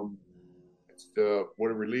 it's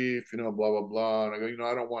what a relief, blah, blah, blah. And I go,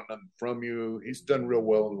 I don't want nothing from you. He's done real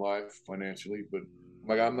well in life financially, but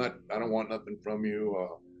I'm like, I don't want nothing from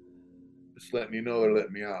you. Just letting you know they're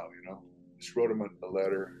letting me out, Just wrote him a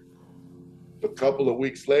letter. A couple of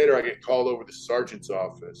weeks later, I get called over to the sergeant's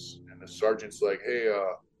office, and the sergeant's like, hey,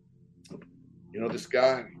 this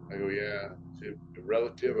guy? I go, yeah. Is it a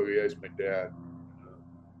relative? I go, yeah, he's my dad.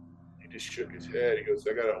 He just shook his head. He goes,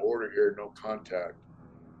 I got an order here, no contact.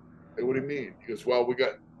 I go, what do you mean? He goes, well,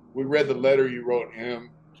 we read the letter you wrote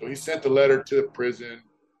him. So he sent the letter to the prison.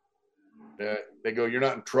 They go, you're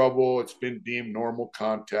not in trouble. It's been deemed normal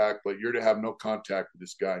contact, but you're to have no contact with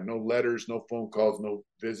this guy. No letters, no phone calls, no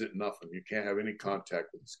visit, nothing. You can't have any contact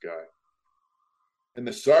with this guy. And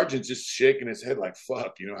the sergeant's just shaking his head like,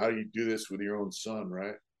 fuck, how do you do this with your own son,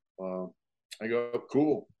 right? I go,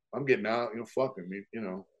 cool. I'm getting out, fuck him.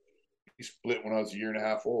 He split when I was a year and a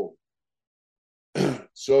half old.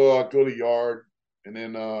 So I go to the yard, and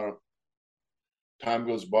then time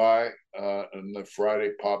goes by, and the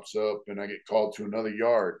Friday pops up, and I get called to another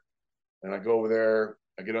yard. And I go over there,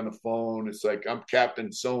 I get on the phone. It's like, I'm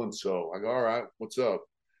Captain so-and-so. I go, all right, what's up?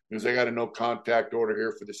 He goes, I got a no contact order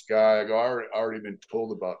here for this guy. I go, I already been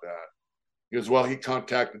told about that. He goes, well, he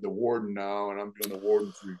contacted the warden now, and I'm doing the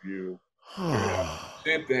warden's review.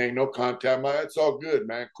 Same thing, no contact. It's all good,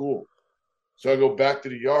 man, cool. So I go back to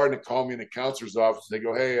the yard, and they call me in the counselor's office. They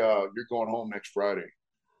go, hey, you're going home next Friday.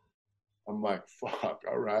 I'm like, fuck,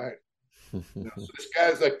 all right. So this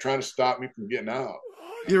guy's like trying to stop me from getting out.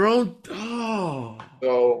 Your own.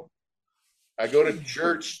 So I go to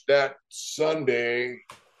church that Sunday.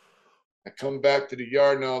 I come back to the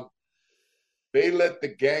yard. Now, they let the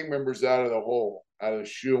gang members out of the hole, out of the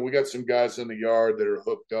shoe. And we got some guys in the yard that are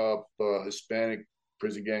hooked up, Hispanic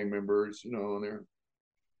prison gang members, and they're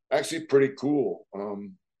actually pretty cool.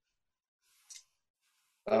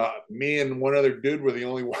 Me and one other dude were the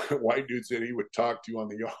only white dudes that he would talk to on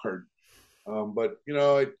the yard. But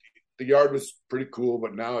the yard was pretty cool.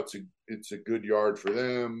 But now it's a good yard for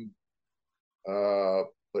them.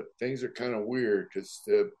 But things are kind of weird because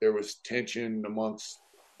there was tension amongst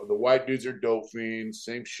the white dudes are dope fiends,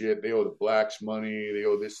 same shit. They owe the blacks money. They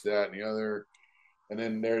owe this, that, and the other. And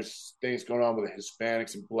then there's things going on with the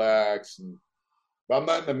Hispanics and blacks. And but I'm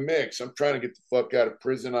not in the mix. I'm trying to get the fuck out of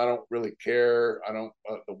prison. I don't really care. I don't.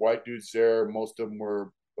 The white dudes there, most of them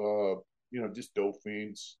were, just dope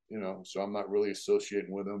fiends. So I'm not really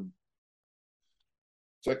associating with them.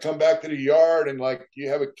 So I come back to the yard and like you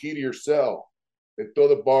have a key to your cell. They throw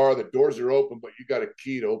the bar, the doors are open, but you got a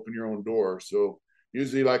key to open your own door. So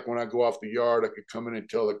usually, like when I go off the yard, I could come in and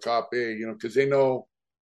tell the cop, hey, because they know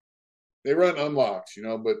they run unlocks,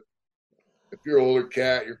 but if you're an older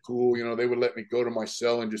cat, you're cool, they would let me go to my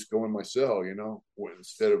cell and just go in my cell,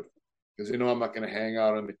 instead of, because they know I'm not going to hang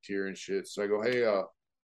out on the tier and shit. So I go, hey,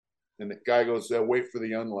 and the guy goes, wait for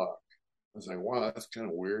the unlock. I was like, wow, that's kind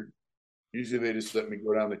of weird. Usually they just let me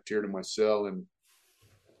go down the tier to my cell and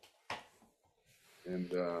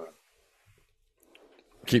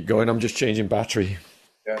keep going. I'm just changing battery.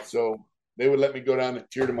 Yeah, so they would let me go down the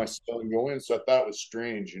tier to my cell and go in. So I thought it was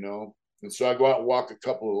strange, And so I go out and walk a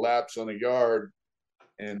couple of laps on the yard,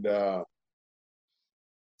 and a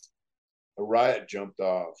riot jumped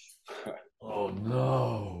off. Oh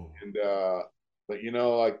no! And but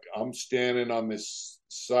like I'm standing on this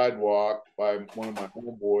sidewalk by one of my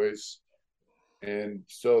homeboys, and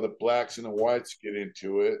so the blacks and the whites get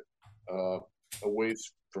into it. A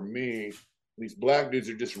ways from me. These black dudes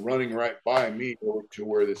are just running right by me over to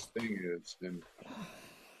where this thing is, and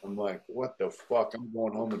I'm like, what the fuck? I'm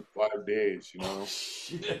going home in 5 days,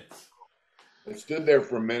 Shit. I stood there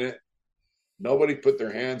for a minute. Nobody put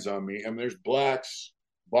their hands on me. I mean, there's blacks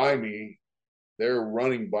by me. They're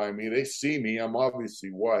running by me. They see me. I'm obviously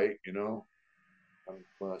white, I'm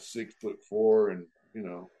 6'4", and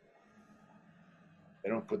they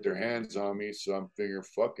don't put their hands on me. So I'm figuring,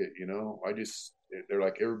 fuck it, they're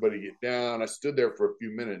like, everybody get down. I stood there for a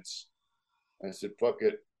few minutes. I said, fuck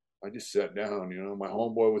it. I just sat down, my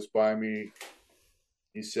homeboy was by me.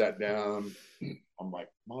 He sat down. I'm like,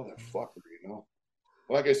 motherfucker,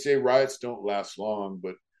 Like I say, riots don't last long,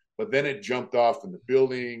 but then it jumped off in the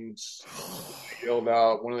buildings. Yelled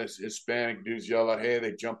out. One of the Hispanic dudes yelled out, hey,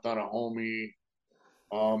 they jumped on a homie.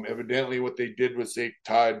 Evidently what they did was they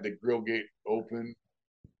tied the grill gate open.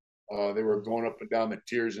 They were going up and down the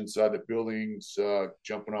tiers inside the buildings,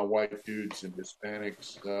 jumping on white dudes and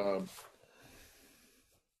Hispanics.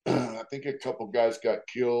 I think a couple guys got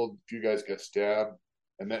killed, a few guys got stabbed,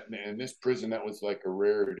 and this prison, that was like a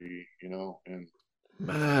rarity, And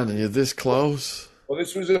man, and you're this close. Well,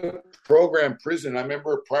 this was a program prison. I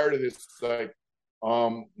remember prior to this, like,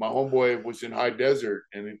 my homeboy was in high desert,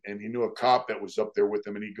 and he knew a cop that was up there with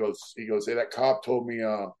him, and he goes, hey, that cop told me,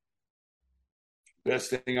 best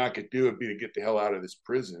thing I could do would be to get the hell out of this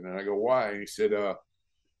prison. And I go, why? And he said,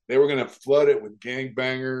 they were going to flood it with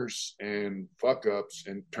gangbangers and fuck ups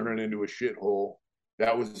and turn it into a shithole.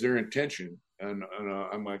 That was their intention. And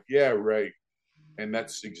I'm like, yeah, right. And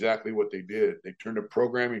that's exactly what they did. They turned a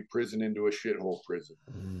programming prison into a shithole prison.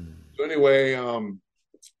 So anyway,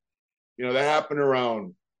 that happened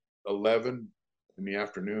around 11 in the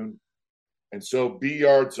afternoon. And so B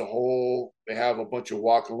Yard's a whole, they have a bunch of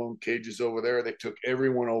walk-alone cages over there. They took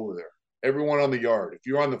everyone over there, everyone on the yard. If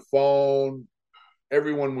you're on the phone,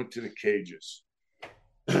 everyone went to the cages.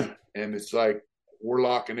 And it's like, we're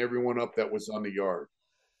locking everyone up that was on the yard.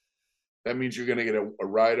 That means you're going to get a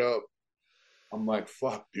write-up. I'm like,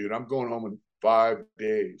 fuck, dude, I'm going home in 5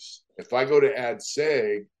 days. If I go to Ad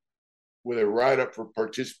Seg with a write-up for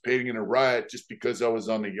participating in a riot just because I was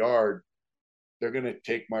on the yard, they're going to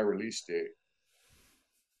take my release date.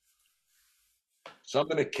 So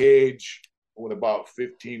I'm in a cage with about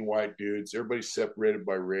 15 white dudes. Everybody's separated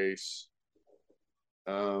by race.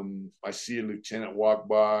 I see a lieutenant walk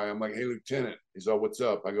by. I'm like, hey, lieutenant. He's all, what's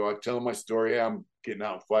up? I go, I tell him my story. Yeah, I'm getting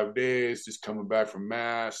out in 5 days, just coming back from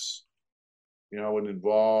mass. I wasn't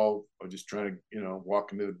involved. I was just trying to,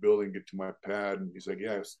 walk into the building, get to my pad. And he's like,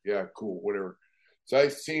 yeah, cool, whatever. So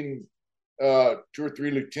I've seen 2 or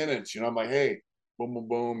 3 lieutenants. I'm like, hey, boom, boom,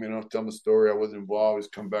 boom. Tell them the story. I wasn't involved. I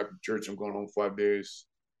just come back from church. I'm going home 5 days.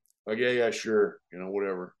 Like, yeah, sure.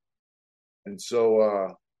 Whatever. And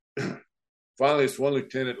so finally, this one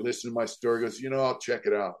lieutenant listened to my story, goes, I'll check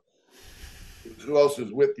it out. Goes, who else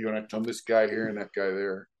is with you? And I tell him this guy here and that guy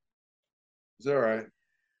there. He's all right.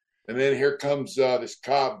 And then here comes this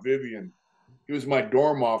cop, Vivian. He was my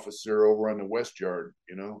dorm officer over on the West Yard,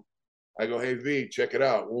 I go, hey, V, check it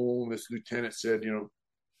out. Oh, this lieutenant said, you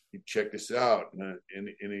check this out. And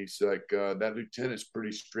he's like, that lieutenant's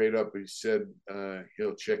pretty straight up. He said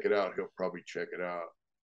he'll check it out. He'll probably check it out.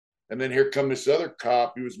 And then here come this other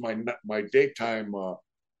cop. He was my daytime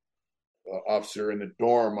officer in the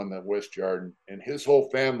dorm on the West Yard. And his whole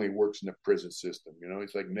family works in the prison system.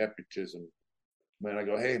 It's like nepotism. Man, I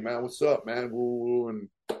go, hey, man, what's up, man? Woo, woo. And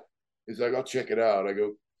he's like, I'll check it out. I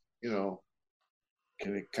go,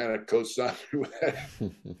 can it kind of co-sign me with that?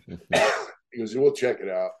 He goes, we'll check it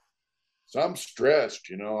out. So I'm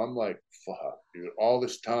stressed, I'm like, fuck, dude, all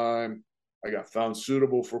this time. I got found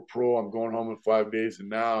suitable for parole. I'm going home in 5 days. And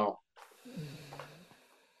now,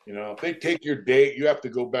 if they take your date, you have to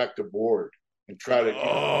go back to board and try to, if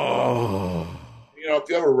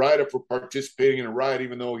you have a write-up for participating in a riot,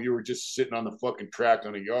 even though you were just sitting on the fucking track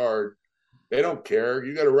on a yard, they don't care.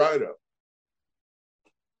 You got a write-up.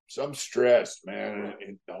 So I'm stressed, man.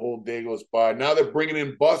 And the whole day goes by. Now they're bringing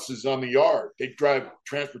in buses on the yard. They drive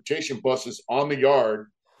transportation buses on the yard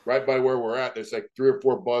right by where we're at. There's like 3 or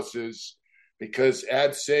 4 buses because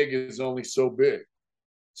Ad Seg is only so big.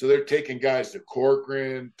 So they're taking guys to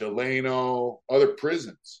Corcoran, Delano, other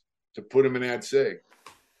prisons to put them in Ad Seg.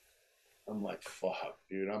 I'm like, fuck,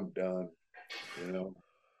 dude, I'm done.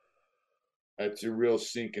 That's a real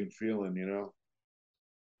sinking feeling,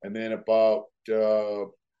 And then about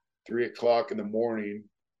 3 o'clock in the morning,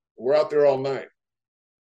 we're out there all night.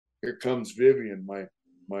 Here comes Vivian,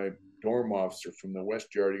 my dorm officer from the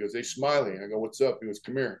West Yard. He goes, hey, Smiley. I go, what's up? He goes,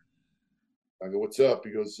 come here. I go, what's up?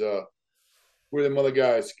 He goes, who are them other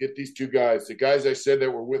guys? Get these 2 guys. The guys I said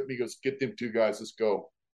that were with me, he goes, get them 2 guys. Let's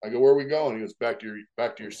go. I go, where are we going? He goes, back to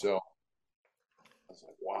your cell. I was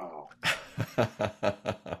like, wow.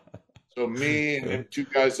 So me and them 2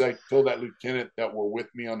 guys I told that lieutenant that were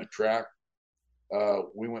with me on the track,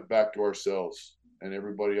 we went back to our cells, and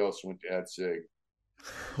everybody else went to Ad Seg.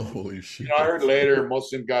 Holy shit! I heard later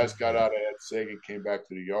most of them guys got out of Ad Seg and came back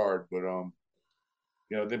to the yard, but them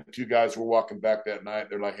 2 guys were walking back that night.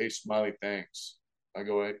 They're like, "Hey, Smiley, thanks." I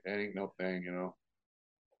go, "It ain't no thing,"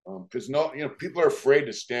 because people are afraid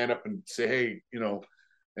to stand up and say, "Hey,"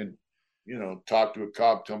 and talk to a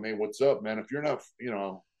cop, tell me, "Hey, what's up, man?" If you're not,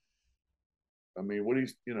 I mean,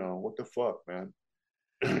 what the fuck, man?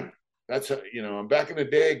 That's back in the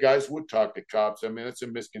day, guys would talk to cops. I mean, that's a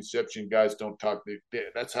misconception. Guys don't talk to.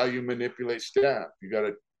 That's how you manipulate staff. You got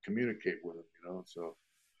to communicate with them, So,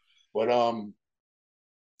 but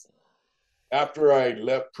after I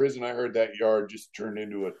left prison, I heard that yard just turned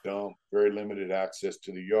into a dump. Very limited access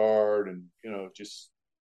to the yard, and just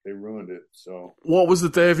they ruined it. So, what was the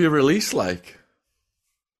day of your release like?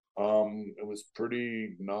 It was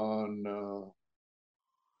pretty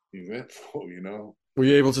eventful, Were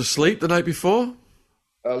you able to sleep the night before?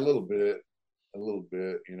 A little bit. I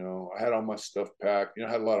had all my stuff packed. I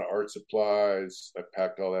had a lot of art supplies. I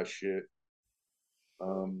packed all that shit.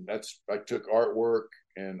 I took artwork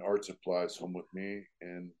and art supplies home with me,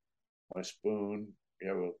 and my spoon. You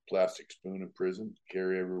have a plastic spoon in prison to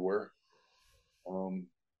carry everywhere. And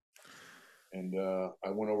I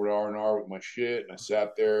went over to R&R with my shit, and I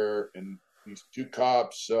sat there, and these 2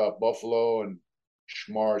 cops, Buffalo and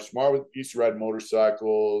Schmar used to ride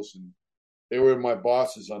motorcycles, and they were my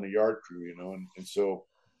bosses on the yard crew, and so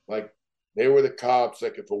like they were the cops.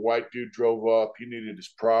 Like if a white dude drove up, he needed his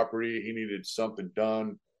property, he needed something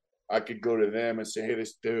done, I could go to them and say, hey,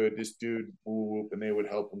 this dude, whoop, and they would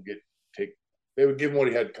help him they would give him what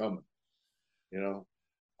he had coming,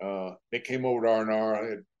 They came over to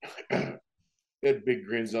R&R. They had big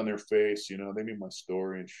grins on their face, they knew my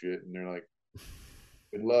story and shit, and they're like,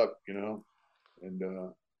 good luck, and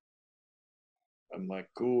I'm like,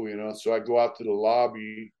 cool, So I go out to the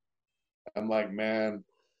lobby. I'm like, man,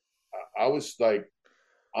 I was like,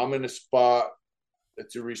 I'm in a spot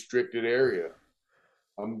that's a restricted area.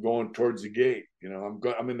 I'm going towards the gate,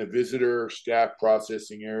 I'm in the visitor staff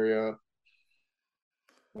processing area.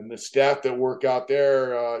 And the staff that work out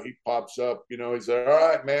there, he pops up, he's like, all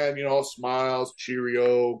right, man, all smiles,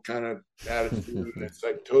 cheerio kind of attitude. It's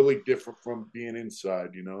like totally different from being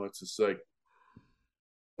inside, It's just like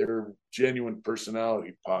their genuine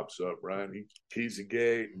personality pops up, right? He keys the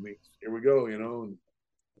gate, and here we go,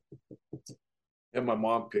 And my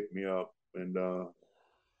mom picked me up and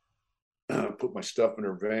put my stuff in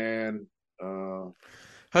her van.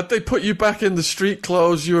 Had they put you back in the street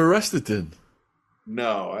clothes you were arrested in?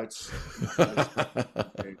 No, I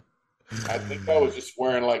think I was just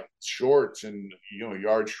wearing like shorts and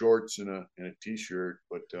yard shorts and a t-shirt,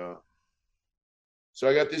 but so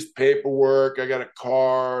I got this paperwork. I got a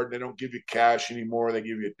card. They don't give you cash anymore. They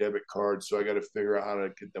give you a debit card. So I got to figure out how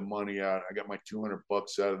to get the money out. I got my $200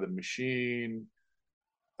 out of the machine.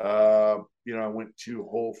 I went to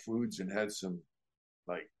Whole Foods and had some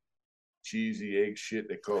like cheesy egg shit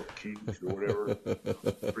they call quiche or whatever.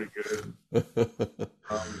 Pretty good.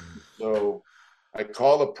 So I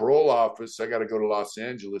call the parole office. I got to go to Los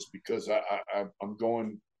Angeles because I'm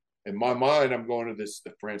going. In my mind, I'm going to the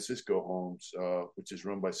Francisco homes, which is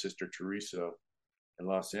run by Sister Teresa. in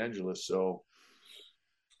Los Angeles. So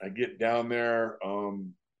I get down there.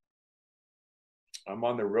 I'm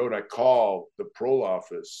on the road. I call the parole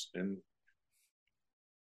office, and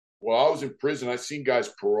while I was in prison, I seen guys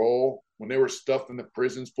parole when they were stuffed in the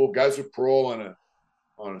prisons full. Guys with parole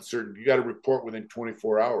on a certain, you got to report within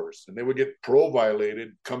 24 hours, and they would get parole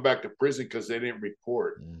violated, come back to prison because they didn't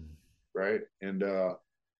report, right? And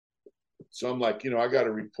so I'm like, I got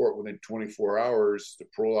to report within 24 hours. The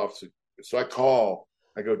parole officer. So I call.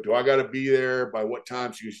 I go, do I got to be there by what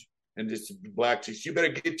time? And this black chick, you better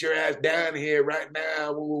get your ass down here right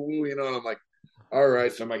now. Woo, woo, woo, And I'm like, all right.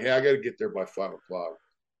 So I'm like, hey, I got to get there by 5:00.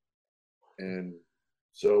 And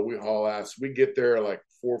so we haul ass. We get there at like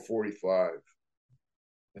 4:45.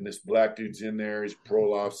 And this black dude's in there. He's a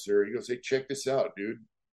parole officer. He goes, hey, check this out, dude.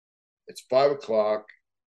 It's 5:00.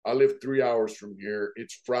 I live 3 hours from here.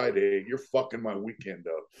 It's Friday. You're fucking my weekend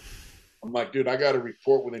up. I'm like, dude, I got to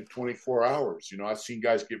report within 24 hours. I've seen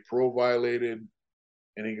guys get parole violated.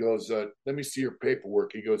 And he goes, let me see your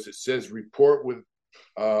paperwork. He goes, it says report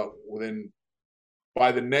within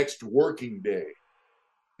by the next working day.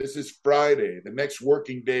 This is Friday. The next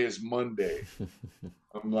working day is Monday.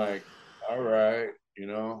 I'm like, all right,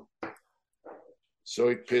 So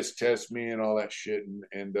he piss test me and all that shit.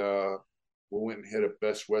 And we went and hit a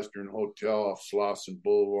Best Western hotel off Slauson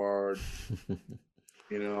Boulevard.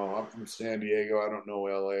 I'm from San Diego. I don't know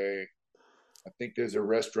LA. I think there's a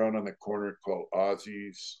restaurant on the corner called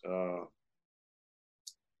Ozzy's. I'm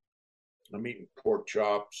eating pork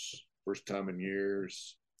chops, first time in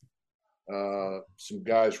years. Some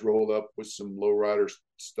guys rolled up with some lowrider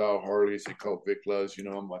style Harleys they call Viclas.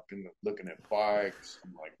 I'm like looking at bikes.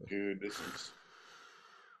 I'm like, dude,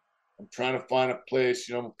 I'm trying to find a place.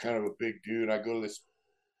 I'm kind of a big dude. I go to this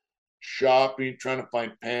shopping, trying to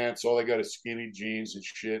find pants. All I got is skinny jeans and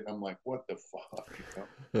shit. I'm like, what the fuck?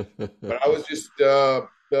 But I was just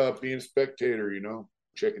being a spectator,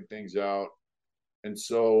 checking things out. And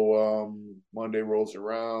so Monday rolls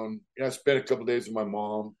around. I spent a couple of days with my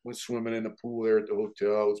mom. Went swimming in the pool there at the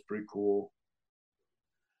hotel. It was pretty cool.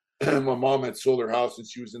 My mom had sold her house and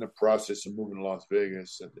she was in the process of moving to Las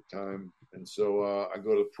Vegas at the time. And so I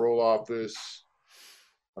go to the parole office.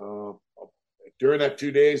 During that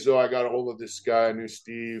 2 days, though, I got a hold of this guy. I knew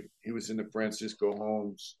Steve. He was in the Francisco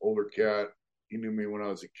Homes, older cat. He knew me when I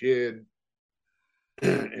was a kid.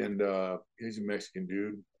 And he's a Mexican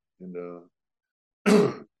dude. And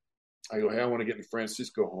I go, hey, I want to get in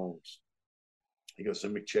Francisco Homes. He goes,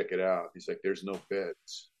 let me check it out. He's like, there's no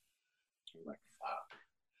beds. I'm like, fuck.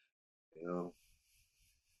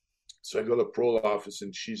 So I go to the parole office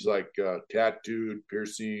and she's like tattooed,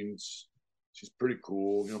 piercings. She's pretty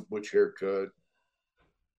cool, butch haircut.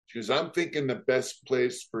 She goes, I'm thinking the best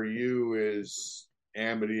place for you is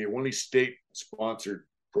Amity, one of these state-sponsored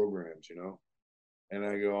programs, And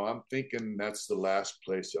I go, I'm thinking that's the last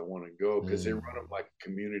place I want to go because they run them like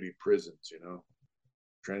community prisons,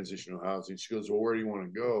 transitional housing. She goes, well, where do you want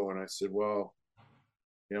to go? And I said, well,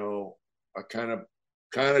 I kind of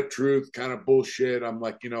truth, kind of bullshit. I'm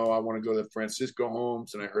like, I want to go to the Francisco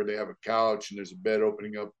Homes, and I heard they have a couch and there's a bed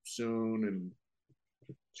opening up soon. And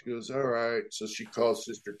she goes, all right. So she calls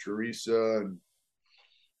Sister Teresa, and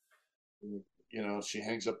she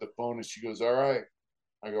hangs up the phone and she goes, all right.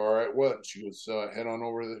 I go, all right, what? She goes, head on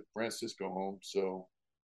over to the Francisco Home. So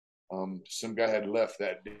some guy had left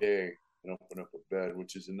that day and opened up a bed,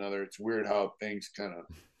 which is it's weird how things kind of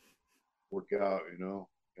work out,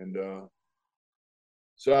 And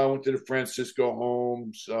so I went to the Francisco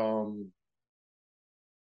Homes.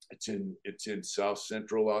 It's in South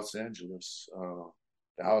Central Los Angeles.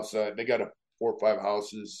 The house, they got 4 or 5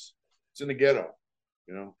 houses. It's in the ghetto,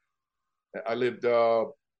 I lived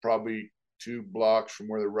probably 2 blocks from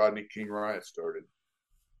where the Rodney King riot started.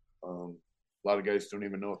 A lot of guys don't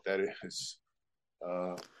even know what that is.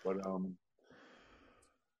 But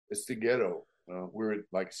it's the ghetto. We're,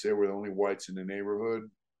 like I said, we're the only whites in the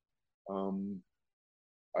neighborhood.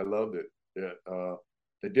 I loved it.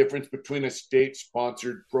 The difference between a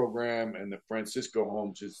state-sponsored program and the Francisco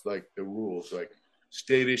Homes is like the rules. Like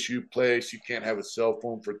state-issued place, you can't have a cell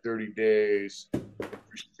phone for 30 days.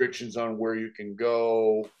 Restrictions on where you can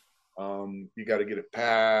go. You got to get a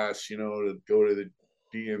pass, to go to the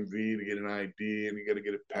DMV to get an ID, and you got to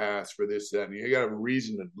get a pass for this, that, and you got to have a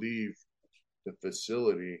reason to leave the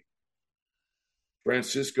facility.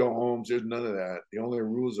 Francisco Homes, there's none of that. The only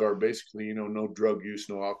rules are basically, no drug use,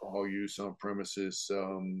 no alcohol use on premises,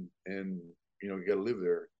 and you got to live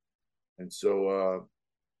there. And so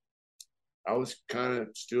I was kind of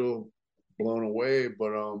still blown away,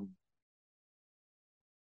 but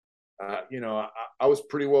I was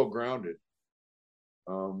pretty well grounded.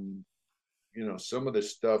 some of the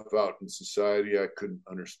stuff out in society I couldn't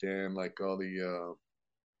understand, like all the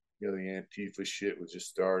the Antifa shit was just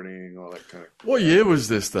starting, all that kind of crap. What year was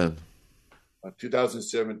this then?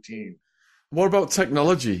 2017. What about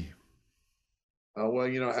technology? Well,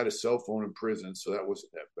 I had a cell phone in prison, so that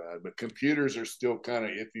wasn't that bad. But computers are still kind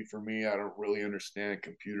of iffy for me. I don't really understand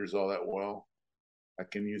computers all that well. I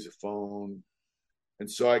can use a phone.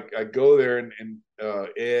 And so I go there, and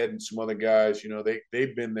Ed and some other guys,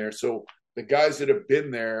 they've been there. So the guys that have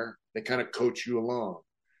been there, they kind of coach you along.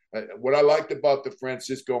 What I liked about the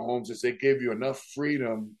Francisco homes is they gave you enough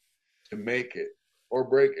freedom to make it or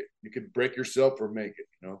break it. You could break yourself or make it.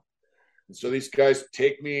 And so these guys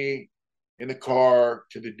take me in the car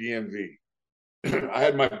to the DMV. I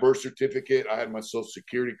had my birth certificate. I had my social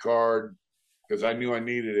security card because I knew I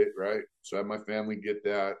needed it, right? So I had my family get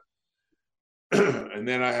that. And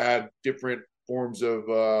then I had different forms of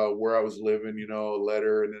where I was living, a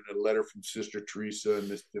letter, and then a letter from Sister Teresa and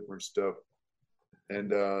this different stuff.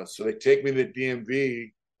 And so they take me to the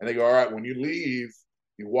DMV, and they go, all right, when you leave,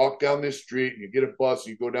 you walk down this street, and you get a bus,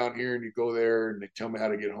 and you go down here, and you go there, and they tell me how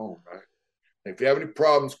to get home, right? And if you have any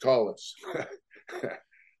problems, call us.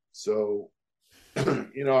 So,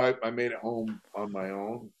 I made it home on my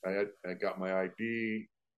own. I got my ID.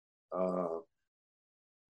 I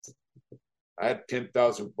had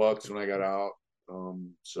 $10,000 when I got out.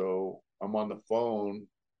 So I'm on the phone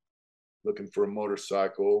looking for a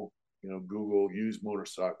motorcycle. Google used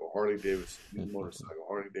motorcycle, Harley Davidson, used motorcycle,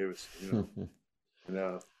 Harley Davidson.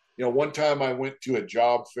 And one time I went to a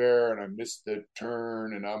job fair and I missed the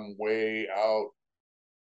turn, and I'm way out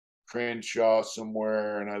Crenshaw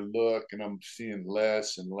somewhere, and I look and I'm seeing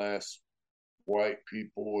less and less white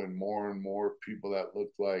people and more people that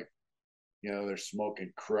look like, they're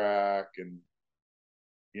smoking crack, and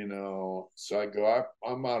so I go,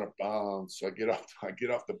 I'm out of bounds. So I get off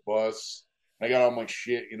the bus. I got all my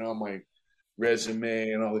shit, my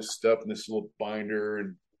resume and all this stuff in this little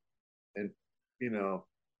binder, and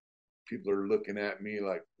people are looking at me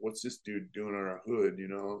like, what's this dude doing on our hood,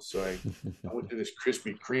 So I went to this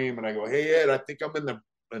Krispy Kreme, and I go, hey Ed, I think I'm in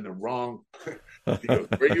the wrong. He goes,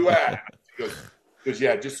 where you at? He goes,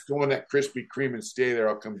 yeah, just go in that Krispy Kreme and stay there.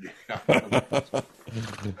 I'll come get you.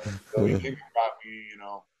 So he think about me,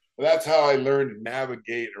 But that's how I learned to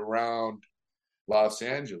navigate around Los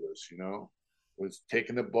Angeles, was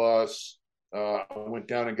taking the bus. I went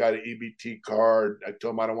down and got an EBT card. I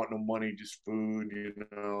told him I don't want no money, just food,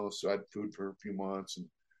 So I had food for a few months, and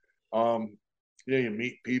you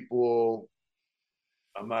meet people.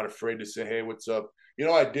 I'm not afraid to say, hey, what's up?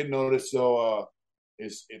 I did notice though,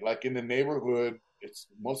 is like in the neighborhood, it's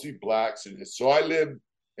mostly blacks, and so I live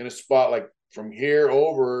in a spot like from here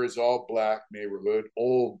over is all black neighborhood,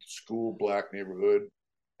 old school black neighborhood,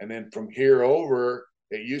 and then from here over,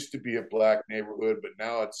 it used to be a black neighborhood, but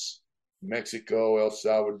now it's Mexico, El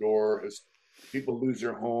Salvador. As people lose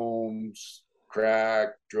their homes, crack,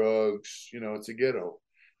 drugs, it's a ghetto.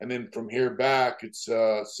 And then from here back, it's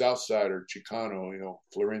South Side or Chicano,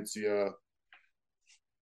 Florencia.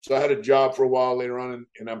 So I had a job for a while later on,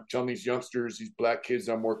 and I'm telling these youngsters, these black kids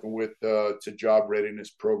I'm working with, it's a job readiness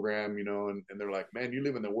program, and they're like, man, you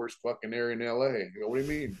live in the worst fucking area in LA. I go, what do you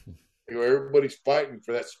mean? They go, everybody's fighting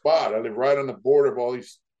for that spot. I live right on the border of all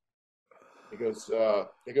these. He goes,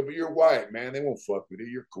 they go, but you're white, man. They won't fuck with you.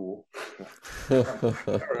 You're cool. All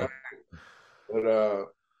right. But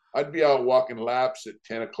I'd be out walking laps at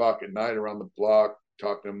 10 o'clock at night around the block,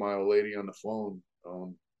 talking to my old lady on the phone.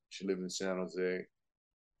 She lived in San Jose.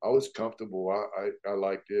 I was comfortable. I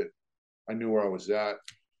liked it. I knew where I was at.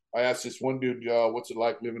 I asked this one dude, what's it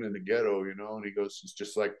like living in the ghetto, And he goes, it's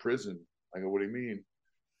just like prison. I go, what do you mean?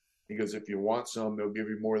 He goes, if you want some, they'll give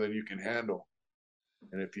you more than you can handle.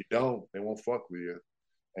 And if you don't, they won't fuck with you.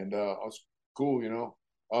 And I was cool,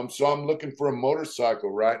 So I'm looking for a motorcycle,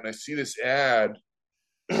 right? And I see this ad.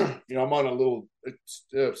 I'm on a little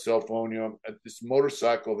cell phone, at this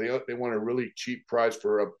motorcycle. They want a really cheap price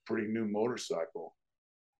for a pretty new motorcycle.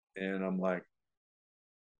 And I'm like,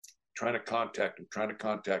 trying to contact him.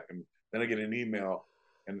 Then I get an email,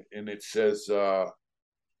 and it says,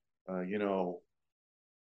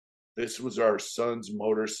 this was our son's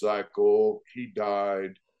motorcycle. He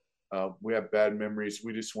died. We have bad memories.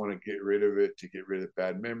 We just want to get rid of it to get rid of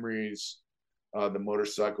bad memories. The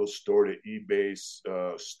motorcycle stored at eBay's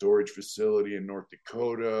storage facility in North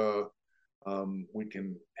Dakota. We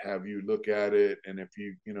can have you look at it, and if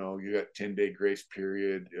you got 10-day grace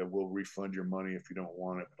period, we'll refund your money if you don't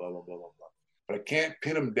want it. Blah blah blah blah blah. But I can't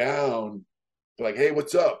pin them down. Like, hey,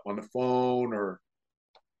 what's up on the phone, or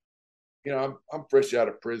I'm fresh out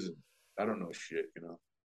of prison. I don't know shit,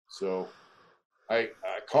 So I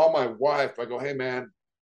call my wife. I go, hey man,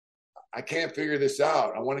 I can't figure this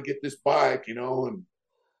out. I want to get this bike,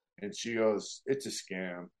 and she goes, it's a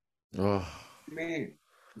scam. Oh. What do you mean?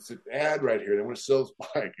 It's an ad right here. They want to sell this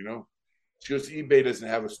bike. She goes, eBay doesn't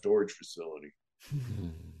have a storage facility.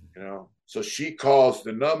 So she calls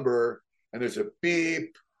the number and there's a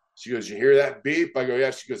beep. She goes, you hear that beep? I go,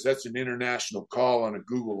 yeah. She goes, that's an international call on a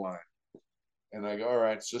Google line. And I go, all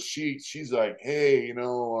right. So she's like, hey,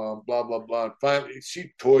 blah, blah, blah. And finally,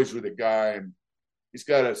 she toys with a guy and he's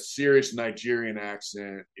got a serious Nigerian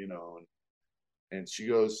accent, and she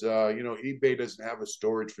goes, eBay doesn't have a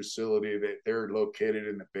storage facility. They're located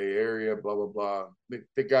in the Bay Area, blah, blah, blah.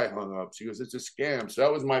 The guy hung up. She goes, it's a scam. So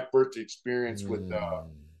that was my first experience with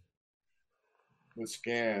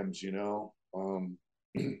scams.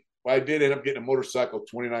 I did end up getting a motorcycle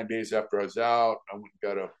 29 days after I was out. I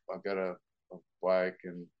got a bike,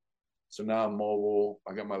 and so now I'm mobile.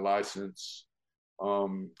 I got my license.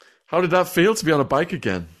 How did that feel to be on a bike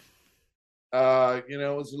again? It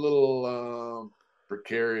was a little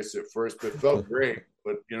precarious at first, but it felt great.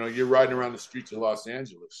 But you're riding around the streets of Los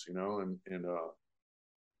Angeles, and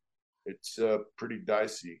it's pretty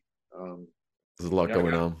dicey. There's a lot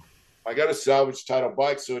going on. I got a salvage title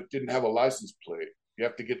bike, so it didn't have a license plate. You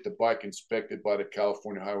have to get the bike inspected by the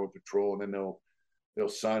California Highway Patrol, and then they'll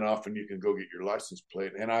sign off, and you can go get your license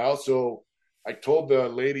plate. And I told the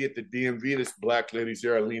lady at the DMV, this black lady's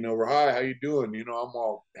there. I lean over, hi, how you doing? I'm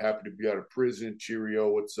all happy to be out of prison. Cheerio,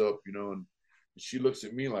 what's up? And she looks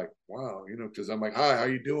at me like, wow, because I'm like, hi, how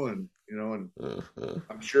you doing? And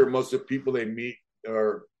I'm sure most of the people they meet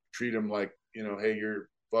or treat them like, hey, you're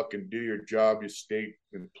fucking do your job, you state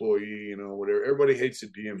employee, whatever. Everybody hates the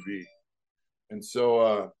DMV. And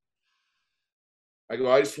so I go,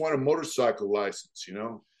 I just want a motorcycle license,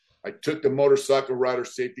 I took the motorcycle rider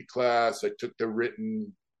safety class. I took the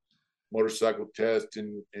written motorcycle test,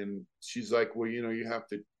 and she's like, well, you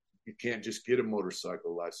can't just get a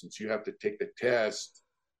motorcycle license. You have to take the test.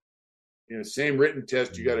 Same written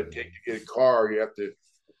test you got to take to get a car.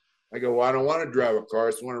 I go, well, I don't want to drive a car.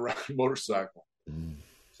 I just want to ride a motorcycle.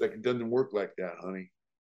 It's like, it doesn't work like that, honey.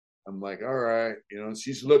 I'm like, all right. And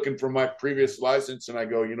she's looking for my previous license. And I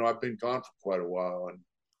go, I've been gone for quite a while.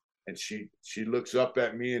 And she looks up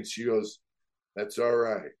at me and she goes, that's all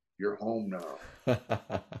right. You're home now. I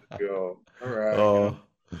go, all right. Oh.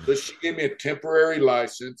 So she gave me a temporary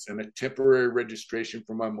license and a temporary registration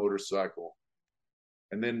for my motorcycle.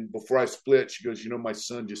 And then before I split, she goes, my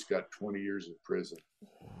son just got 20 years in prison.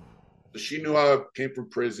 So she knew I came from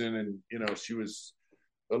prison, and, she was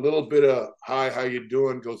a little bit of, hi, how you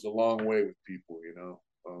doing, goes a long way with people,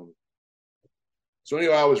 So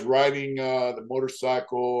anyway, I was riding the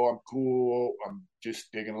motorcycle. I'm cool. I'm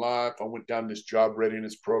just digging life. I went down this job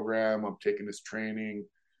readiness program. I'm taking this training,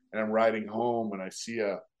 and I'm riding home, and I see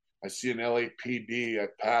an LAPD. I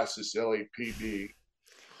pass this LAPD,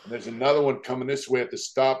 and there's another one coming this way at the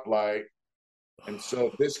stoplight. And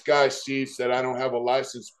so this guy sees that I don't have a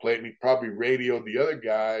license plate, and he probably radioed the other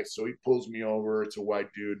guy. So he pulls me over. It's a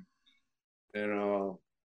white dude, and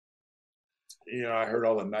I heard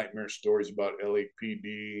all the nightmare stories about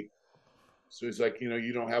LAPD. So he's like,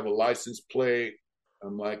 you don't have a license plate.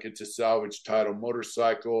 I'm like, it's a salvage title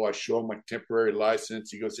motorcycle. I show him my temporary license.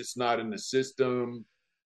 He goes, it's not in the system.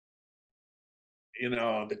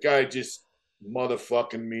 The guy just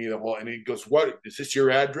motherfucking me and he goes, what, is this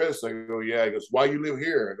your address? I go, yeah. He goes, why you live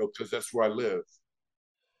here? I go, because that's where I live.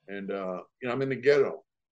 And, I'm in the ghetto.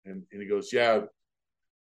 And he goes, yeah.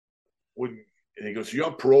 And he goes, you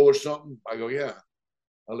on parole or something? I go, yeah.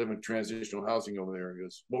 I live in transitional housing over there. He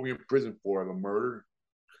goes, what were you in prison for? I go, murder.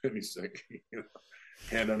 And he's like,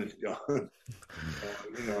 hand on his gun.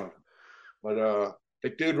 But the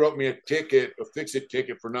dude wrote me a fix-it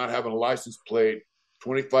ticket for not having a license plate,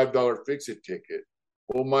 $25 fix-it ticket.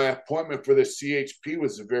 Well, my appointment for the CHP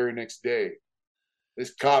was the very next day.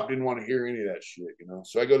 This cop didn't want to hear any of that shit,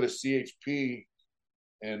 So I go to CHP,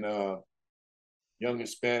 and young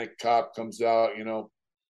Hispanic cop comes out,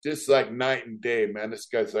 just like night and day, man. This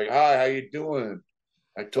guy's like, hi, how you doing?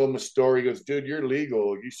 I told him a story. He goes, dude, you're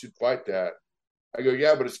legal. You should fight that. I go,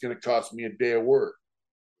 yeah, but it's going to cost me a day of work.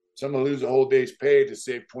 So I'm going to lose a whole day's pay to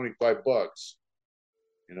save $25.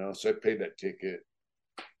 So I paid that ticket.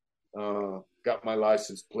 Got my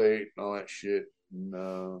license plate and all that shit.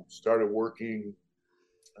 And started working,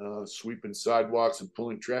 sweeping sidewalks and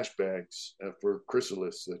pulling trash bags for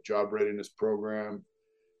Chrysalis, a job readiness program.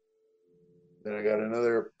 Then I got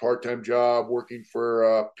another part-time job working for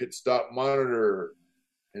a Pit Stop Monitor.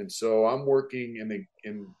 And so I'm working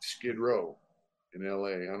in Skid Row in LA.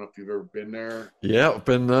 I don't know if you've ever been there. Yeah, I've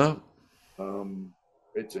been there.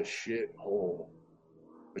 It's a shit hole.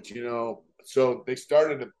 But so they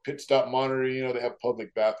started a pit stop monitor. They have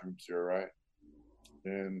public bathrooms there, right?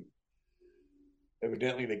 And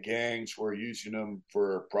evidently the gangs were using them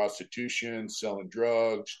for prostitution, selling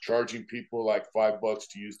drugs, charging people like $5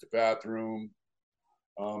 to use the bathroom.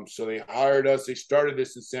 So they hired us. They started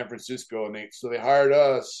this in San Francisco, and they hired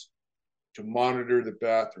us to monitor the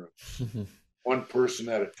bathrooms, one person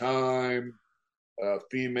at a time,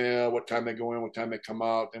 female, what time they go in, what time they come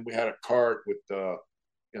out. Then we had a cart with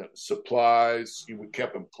supplies. We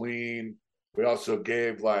kept them clean. We also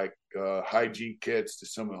gave like hygiene kits to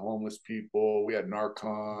some of the homeless people. We had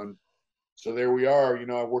Narcan. So there we are.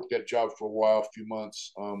 I worked that job for a while, a few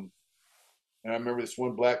months. And I remember this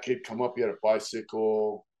one black kid come up. He had a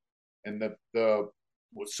bicycle, and the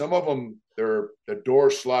some of them, the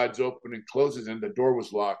door slides open and closes, and the door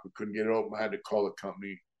was locked. We couldn't get it open. I had to call the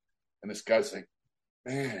company. And this guy's like,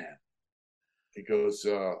 man, he goes,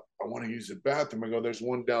 I want to use the bathroom. I go, there's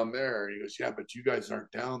one down there. And he goes, yeah, but you guys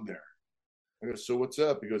aren't down there. I go, so what's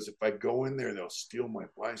up? He goes, if I go in there, they'll steal my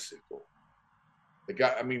bicycle.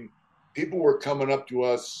 People were coming up to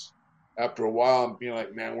us after a while and being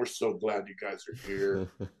like, man, we're so glad you guys are here.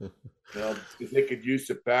 Because they could use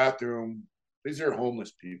the bathroom. These are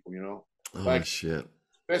homeless people, Oh, shit.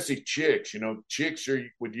 Especially chicks, chicks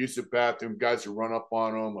would use the bathroom. Guys would run up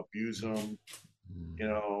on them, abuse them.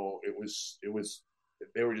 It was,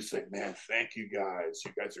 they were just like, man, thank you guys.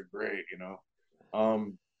 You guys are great,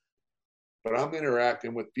 But I'm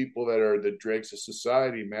interacting with people that are the dregs of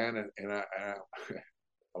society, man. And I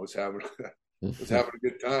was having a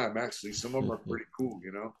good time. Actually, some of them are pretty cool,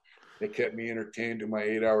 They kept me entertained in my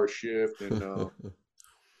 8-hour shift, and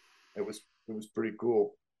it was pretty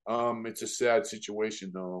cool. It's a sad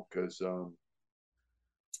situation though, because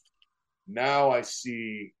now I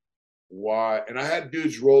see why. And I had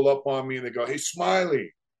dudes roll up on me and they go, "Hey,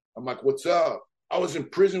 Smiley," I'm like, "What's up?" "I was in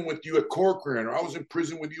prison with you at Corcoran, or I was in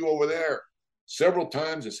prison with you over there." Several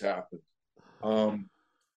times this happened.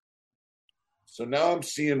 So now I'm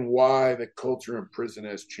seeing why the culture in prison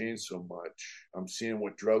has changed so much. I'm seeing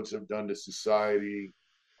what drugs have done to society.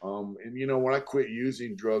 And when I quit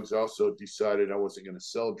using drugs, I also decided I wasn't going to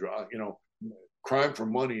sell drugs. Crime for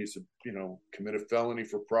money is, commit a felony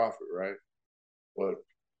for profit, right? But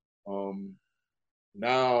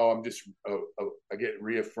now I'm just, I get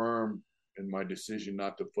reaffirmed in my decision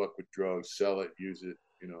not to fuck with drugs, sell it, use it,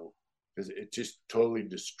 because it just totally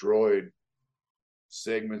destroyed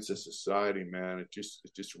segments of society, man. It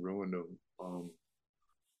just ruined them.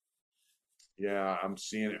 Yeah, I'm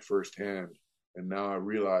seeing it firsthand. And now I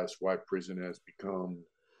realize why prison has become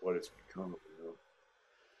what it's become.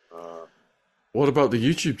 What about the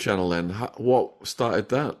YouTube channel then? What started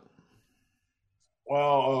that?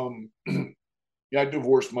 Well, yeah, I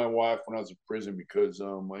divorced my wife when I was in prison because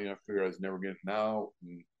I figured I was never getting out.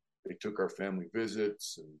 And they took our family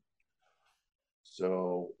visits, and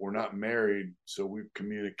so we're not married. So we're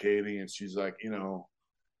communicating, and she's like,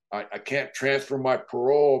 I can't transfer my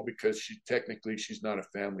parole because she's not a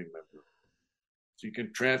family member. So you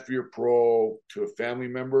can transfer your parole to a family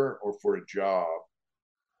member or for a job.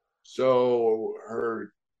 So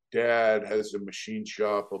her dad has a machine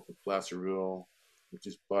shop up in Placerville, which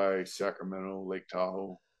is by Sacramento, Lake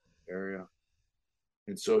Tahoe area.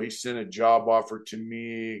 And so he sent a job offer to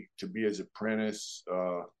me to be his apprentice.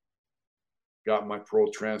 Got my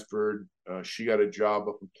parole transferred. She got a job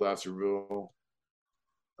up in Placerville.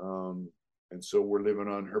 And so we're living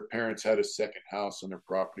on, her parents had a second house on their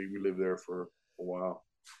property. We lived there for a while.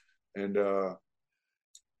 And,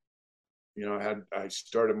 I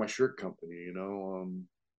started my shirt company,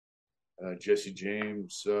 Jesse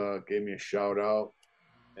James gave me a shout out.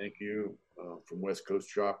 Thank you, from West Coast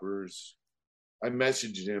Choppers. I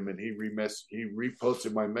messaged him and he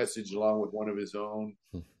reposted my message along with one of his own.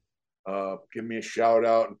 Give me a shout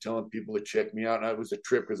out and telling people to check me out. And that was a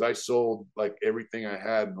trip because I sold like everything I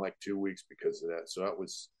had in like 2 weeks because of that. So that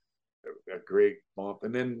was a great bump.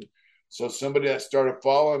 And then, so somebody that started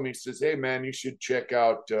following me says, "Hey man, you should check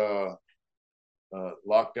out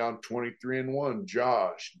Lockdown 23-1,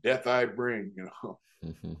 Josh, Death I Bring,"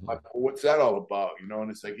 Like, well, what's that all about? And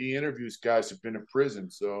it's like he interviews guys who've been in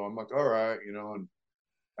prison. So I'm like, all right, and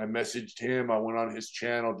I messaged him. I went on his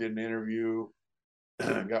channel, did an interview.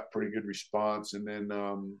 Got pretty good response, and then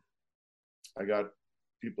I got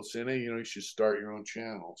people saying, "Hey, you should start your own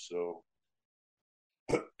channel." So,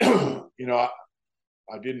 I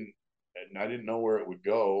didn't know where it would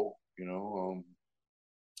go.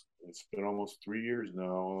 It's been almost 3 years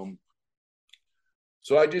now.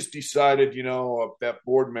 So I just decided, that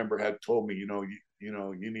board member had told me, you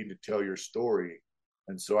need to tell your story,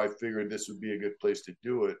 and so I figured this would be a good place to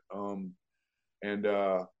do it. And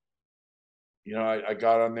I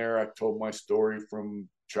got on there. I told my story from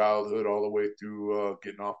childhood all the way through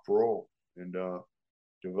getting off parole, and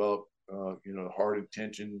developed hard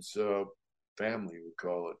intentions family, we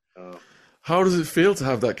call it. How does it feel to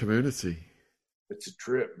have that community? It's a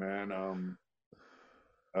trip, man.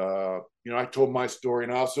 I told my story,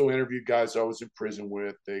 and I also interviewed guys I was in prison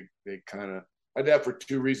with. They kind of, I did that for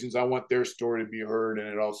two reasons. I want their story to be heard, and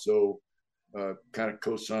it also kind of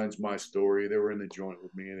co-signs my story. They were in the joint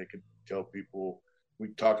with me, and they could tell people. We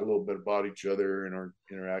talk a little bit about each other and our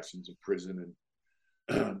interactions in prison,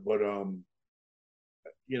 and but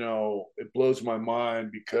it blows my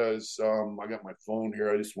mind because I got my phone here.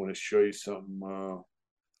 I just want to show you something.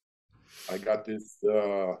 I got this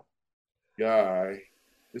guy.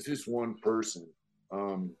 This is one person.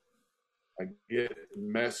 I get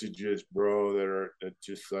messages, bro, that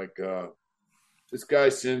just like this guy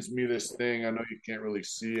sends me this thing. I know you can't really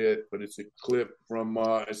see it, but it's a clip from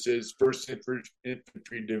it says First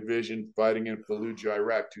Infantry Division fighting in Fallujah,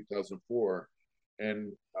 Iraq, 2004,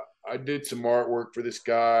 and I did some artwork for this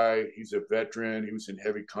guy. He's a veteran. He was in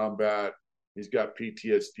heavy combat. He's got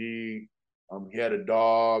PTSD. He had a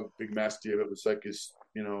dog, big mastiff. It was like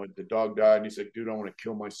the dog died, and he's like, dude, I want to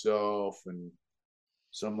kill myself. And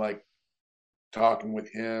so I'm like talking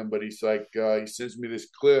with him, but he's like, he sends me this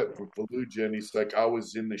clip from Fallujah, and he's like, I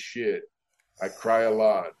was in the shit. I cry a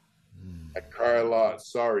lot. I cry a lot.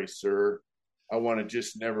 Sorry, sir. I want to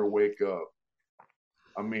just never wake up.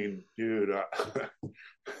 I mean, dude,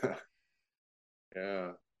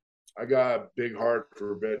 yeah, I got a big heart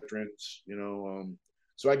for veterans,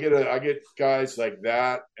 so I get guys like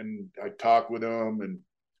that, and I talk with them, and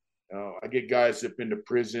I get guys that've been to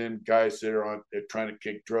prison, guys they're trying to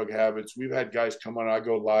kick drug habits. We've had guys come on. I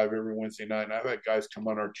go live every Wednesday night, and I've had guys come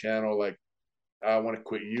on our channel like, I want to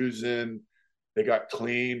quit using. They got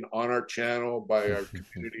clean on our channel by our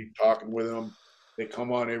community, talking with them. They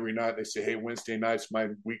come on every night. They say, hey, Wednesday night's my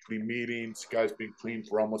weekly meetings. Guy's been clean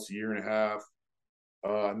for almost a year and a half.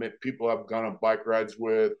 I met people I've gone on bike rides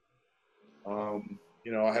with.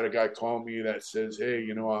 I had a guy call me that says, hey,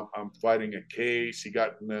 I'm fighting a case. He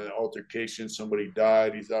got in an altercation. Somebody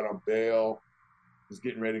died. He's out on bail. He's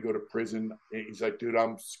getting ready to go to prison. He's like, dude,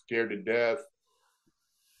 I'm scared to death.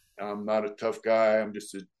 I'm not a tough guy. I'm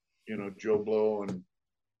just a, Joe Blow. And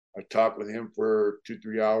I talked with him for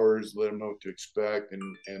 2-3 hours, let him know what to expect,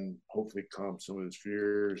 and hopefully calm some of his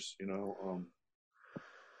fears.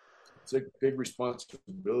 It's a big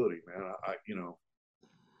responsibility, man.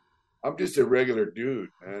 I'm just a regular dude,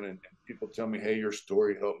 man, and people tell me, hey, your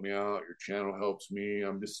story helped me out, your channel helps me.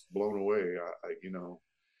 I'm just blown away. It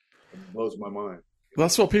blows my mind. Well,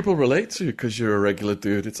 that's what people relate to because you're a regular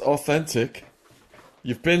dude. It's authentic.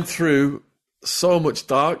 You've been through so much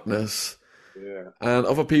darkness. Yeah. And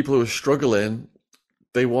other people who are struggling,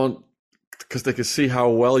 they want, because they can see how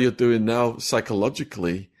well you're doing now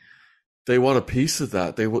psychologically, they want a piece of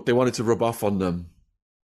that. They want it to rub off on them.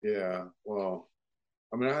 Yeah. Well,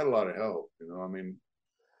 I had a lot of help,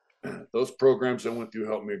 those programs I went through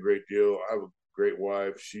helped me a great deal. I have a great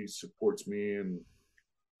wife. She supports me and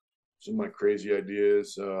some of my crazy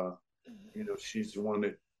ideas. She's the one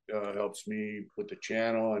that helps me with the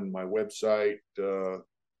channel and my website. So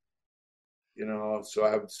I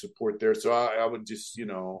have support there. So I would just,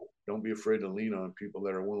 don't be afraid to lean on people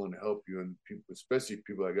that are willing to help you, and people, especially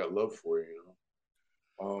people that got love for you.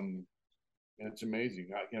 And it's amazing.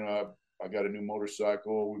 I got a new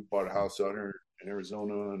motorcycle. We bought a house out here in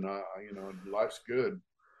Arizona, and life's good.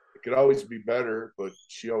 It could always be better, but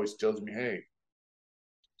she always tells me, hey,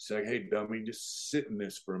 it's like, hey, dummy, just sit in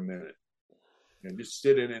this for a minute and just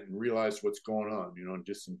sit in it and realize what's going on,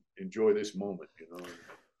 just enjoy this moment,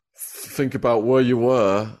 Think about where you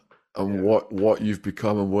were and what you've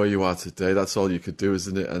become and where you are today. That's all you could do,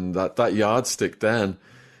 isn't it? And that yardstick then,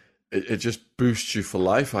 it just boosts you for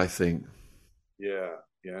life, I think. Yeah.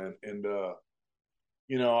 And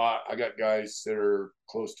I got guys that are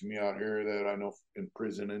close to me out here that I know in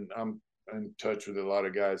prison, and I'm in touch with a lot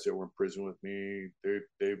of guys that were in prison with me.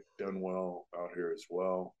 They've done well out here as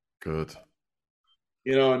well. Good.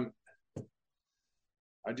 And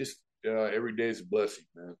I just every day is a blessing,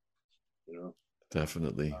 man.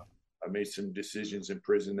 Definitely. I made some decisions in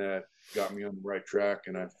prison that got me on the right track,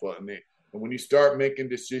 and I fought. And when you start making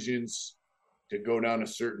decisions to go down a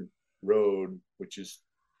certain road, which is,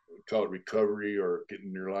 we call it recovery or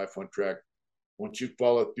getting your life on track, once you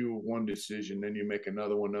follow through with one decision, then you make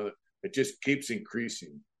another one. It just keeps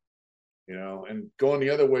increasing, and going the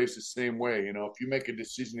other way is the same way. If you make a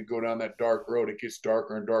decision to go down that dark road, it gets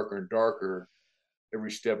darker and darker and darker every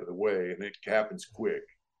step of the way, and it happens quick.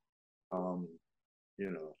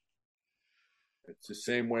 it's the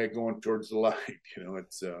same way going towards the light.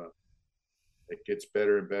 It gets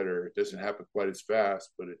better and better. It doesn't happen quite as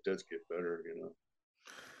fast, but it does get better.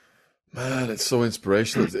 Man, it's so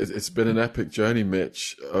inspirational. It's been an epic journey,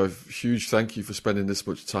 Mitch. A huge thank you for spending this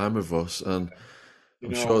much time with us, and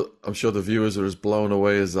I'm sure the viewers are as blown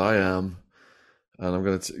away as I am. And I'm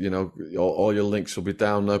going to, all your links will be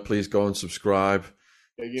down there. Please go and subscribe.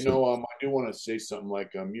 Yeah, I do want to say something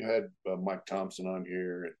like, you had Mike Thompson on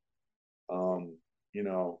here, and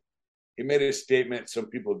he made a statement. Some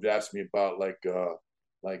people have asked me about, like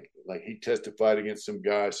he testified against some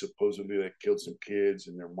guy supposedly that killed some kids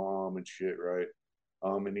and their mom and shit, right?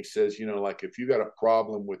 And he says, like, if you got a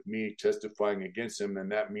problem with me testifying against him, then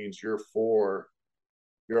that means you're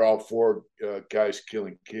all for guys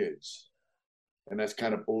killing kids, and that's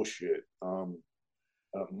kind of bullshit.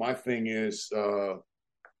 My thing is,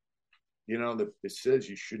 it says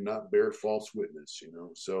you should not bear false witness.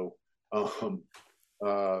 So,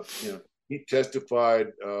 he testified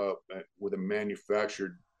with a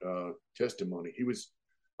manufactured testimony. He was,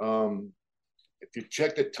 if you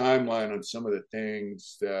check the timeline on some of the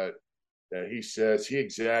things that he says, he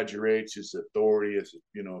exaggerates his authority as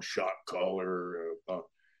shot caller.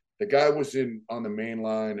 The guy was on the main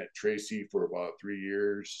line at Tracy for about 3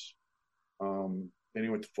 years. Then he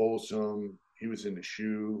went to Folsom. He was in the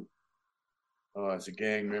SHU as a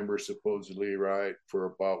gang member, supposedly, right, for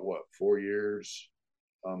about 4 years.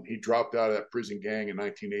 He dropped out of that prison gang in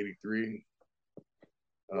 1983,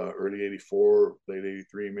 early 84, late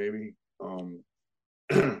 83, maybe.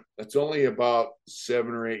 That's only about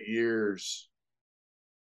 7 or 8 years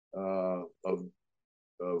of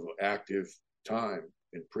active time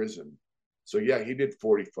in prison. So yeah, he did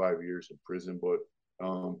 45 years in prison, but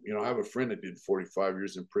I have a friend that did 45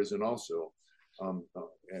 years in prison also, and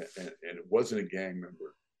it wasn't a gang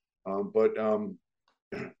member.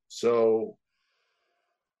 So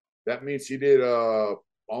that means he did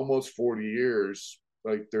almost 40 years,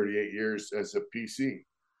 like 38 years as a PC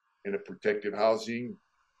in a protected housing.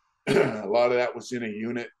 A lot of that was in a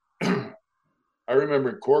unit. I remember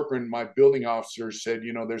in Corcoran, my building officer said,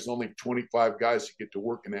 there's only 25 guys that get to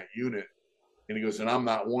work in that unit. And he goes, and I'm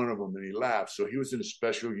not one of them. And he laughed. So he was in a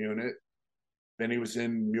special unit. Then he was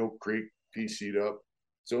in Mule Creek, PC'd up.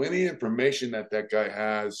 So any information that guy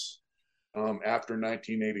has after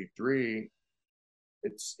 1983,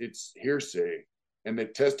 it's hearsay. And the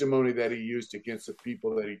testimony that he used against the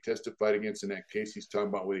people that he testified against in that case he's talking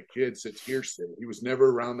about with the kids, it's hearsay. He was never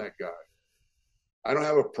around that guy. I don't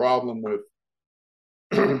have a problem with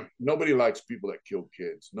nobody likes people that kill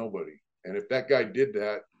kids. Nobody. And if that guy did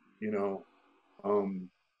that, and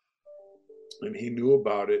he knew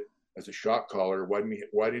about it as a shot caller, why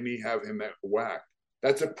didn't he have him whacked?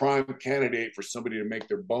 That's a prime candidate for somebody to make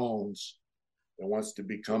their bones that wants to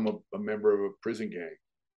become a member of a prison gang.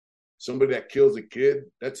 Somebody that kills a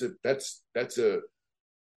kid, that's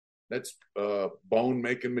bone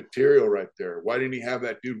making material right there. Why didn't he have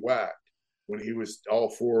that dude whacked when he was all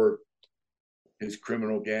for his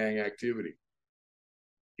criminal gang activity?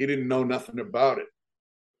 He didn't know nothing about it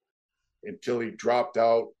until he dropped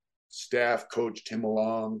out. Staff coached him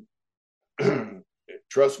along.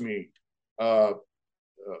 Trust me, law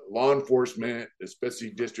enforcement, especially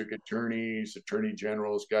district attorneys, attorney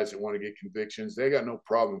generals, guys that want to get convictions, they got no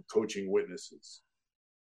problem coaching witnesses.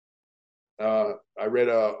 I read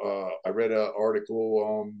a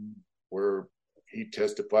article where he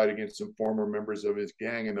testified against some former members of his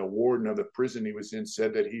gang, and the warden of the prison he was in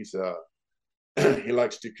said that he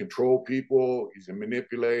likes to control people. He's a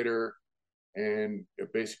manipulator, and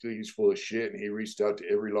basically he's full of shit. And he reached out to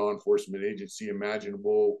every law enforcement agency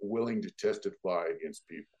imaginable, willing to testify against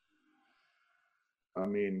people. I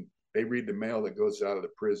mean, they read the mail that goes out of the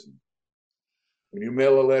prison. When you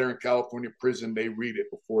mail a letter in California prison, they read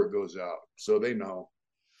it before it goes out, so they know.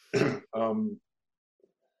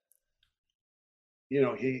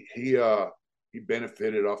 He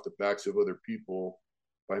benefited off the backs of other people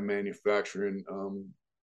by manufacturing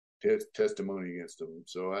testimony against them.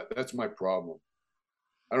 So that's my problem.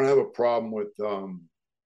 I don't have a problem with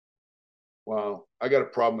I got a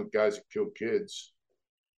problem with guys that kill kids.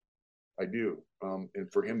 I do.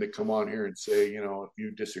 And for him to come on here and say, if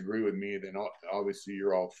you disagree with me, then obviously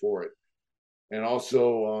you're all for it. And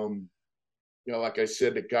also, like I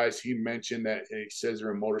said, the guys he mentioned that he says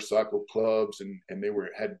they're in motorcycle clubs and they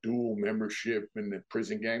had dual membership in the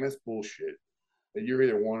prison gang. That's bullshit. You're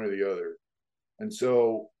either one or the other. And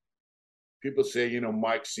so people say,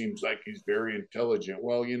 Mike seems like he's very intelligent.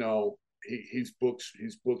 Well, he's book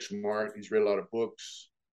smart. He's read a lot of books.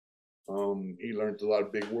 He learned a lot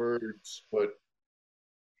of big words, but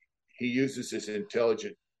he uses his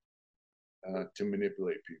intelligence to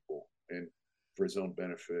manipulate people and for his own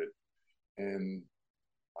benefit. And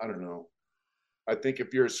I don't know. I think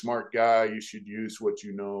if you're a smart guy, you should use what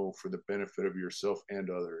you know for the benefit of yourself and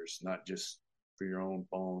others, not just for your own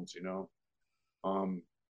bones, you know.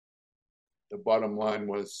 The bottom line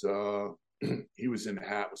was he was in a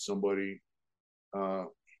hat with somebody.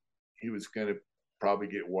 He was going to probably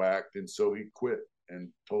get whacked, and so he quit and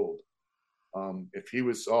told. If he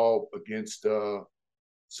was all against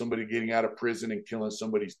somebody getting out of prison and killing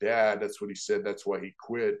somebody's dad, that's what he said. That's why he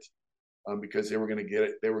quit, because they were going to get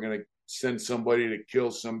it. They were going to send somebody to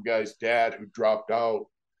kill some guy's dad who dropped out.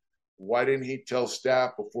 Why didn't he tell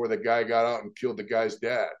staff before the guy got out and killed the guy's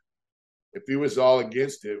dad? If he was all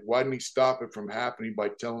against it, why didn't he stop it from happening by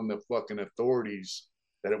telling the fucking authorities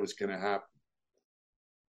that it was going to happen?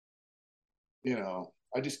 You know,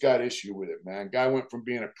 I just got issue with it, man. Guy went from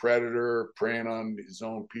being a predator, preying on his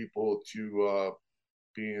own people, to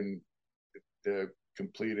being the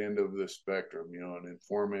complete end of the spectrum, you know, an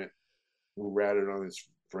informant who ratted on his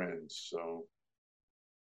friends. So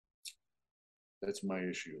that's my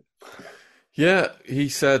issue. Yeah, he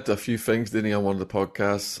said a few things, didn't he, on one of the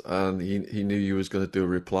podcasts, and he knew you was going to do a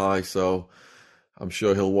reply, so I'm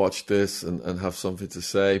sure he'll watch this and have something to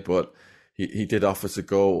say, but he did offer to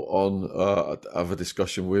go on, have a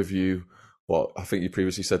discussion with you. Well, I think you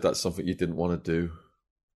previously said that's something you didn't want to do.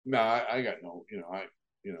 No, I got no,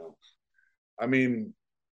 I mean,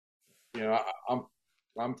 you know,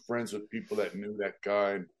 I'm friends with people that knew that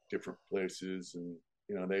guy in different places, and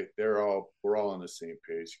you know, we're all on the same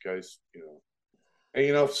page, guys. You know, and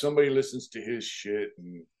you know, if somebody listens to his shit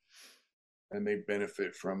and they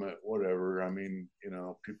benefit from it, whatever. I mean, you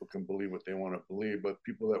know, people can believe what they want to believe, but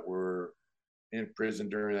people that were in prison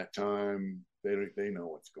during that time, they know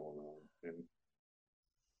what's going on, and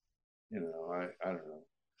you know, I don't know.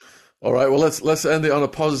 All right, well, let's end it on a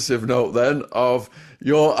positive note then. Of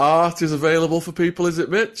your art is available for people, is it,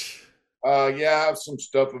 Mitch? Yeah, I have some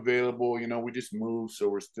stuff available. You know, we just moved, so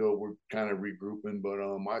we're kind of regrouping. But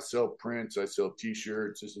I sell prints, I sell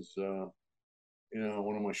T-shirts. This is you know,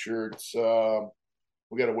 one of my shirts.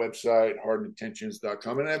 We got a website,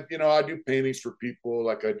 hardenedintentions.com, and I do paintings for people.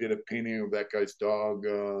 Like I did a painting of that guy's dog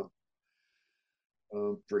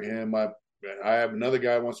for him. I have another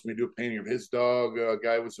guy who wants me to do a painting of his dog. A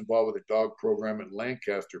guy was involved with a dog program at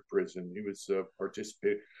Lancaster Prison. He was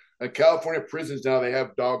participating. California prisons now, they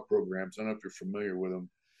have dog programs. I don't know if you're familiar with them.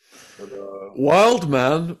 But, Wild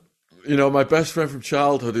man, you know, my best friend from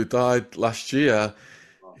childhood who died last year,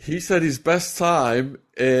 he said his best time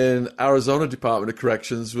in Arizona Department of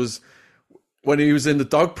Corrections was when he was in the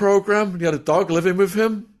dog program. He had a dog living with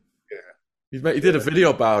him. Yeah. He did a video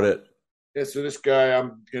about it. Yeah, so this guy,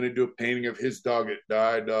 I'm going to do a painting of his dog that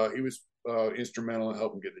died. He was instrumental in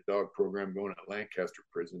helping get the dog program going at Lancaster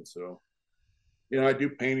Prison. So, you know, I do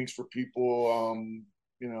paintings for people.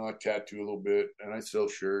 You know, I tattoo a little bit, and I sell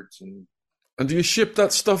shirts. And do you ship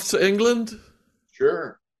that stuff to England?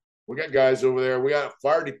 Sure. We got guys over there. We got a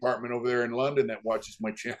fire department over there in London that watches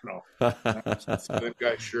my channel. I send them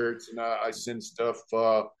guys shirts, and I send stuff.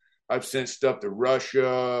 I've sent stuff to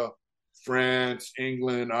Russia, France,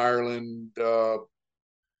 England, Ireland,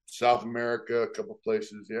 South America, a couple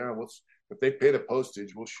places. Yeah, if they pay the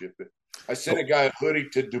postage, we'll ship it. I sent a guy a hoodie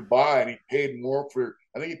to Dubai, and he paid more for.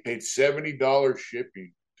 I think he paid $70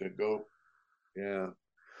 shipping to go. Yeah.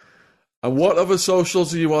 And what other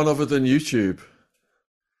socials are you on other than YouTube?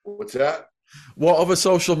 What's that? What other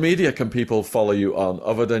social media can people follow you on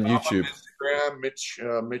other than YouTube?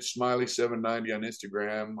 Instagram, Mitch Smiley 790 on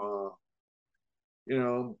Instagram. You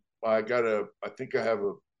know, I think I have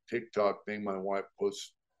a TikTok thing. My wife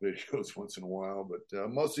posts videos once in a while, but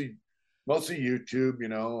mostly YouTube. You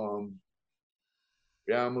know,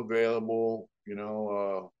 yeah, I'm available. You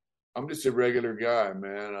know, I'm just a regular guy,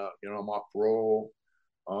 man. You know, I'm off parole.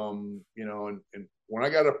 You know, and when I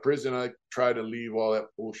got out of prison, I tried to leave all that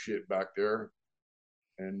bullshit back there,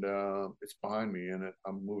 and it's behind me, and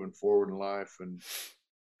I'm moving forward in life, and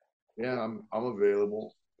yeah, I'm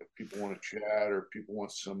available if people want to chat or people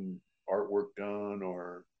want some artwork done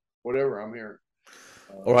or whatever. I'm here.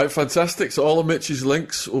 All right, fantastic. So all of Mitch's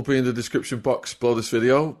links will be in the description box below this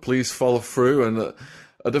video. Please follow through, and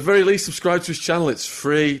at the very least, subscribe to his channel. It's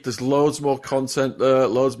free. There's loads more content there,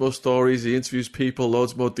 loads more stories. He interviews people,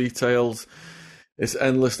 loads more details. It's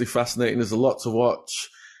endlessly fascinating. There's a lot to watch.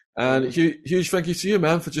 And huge thank you to you,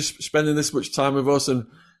 man, for just spending this much time with us and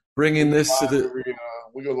bringing this to the...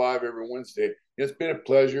 We go live every Wednesday. It's been a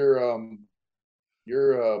pleasure.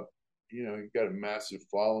 You're, you know, you've got a massive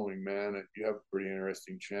following, man. You have a pretty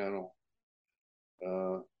interesting channel.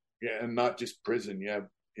 Yeah, and not just prison. You have,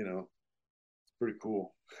 you know, it's pretty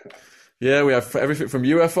cool. Yeah, we have everything from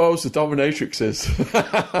UFOs to dominatrixes.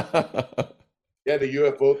 Yeah, the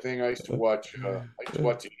UFO thing. I used to watch. I used to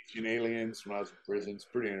watch Ancient Aliens when I was in prison. It's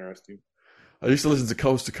pretty interesting. I used to listen to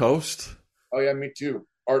Coast to Coast. Oh yeah, me too.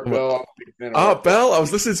 Art Bell. I'm a big fan of Art Bell. I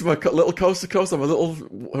was listening to my little Coast to Coast. I'm a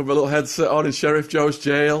little headset on in Sheriff Joe's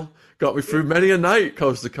jail. Got me through many a night.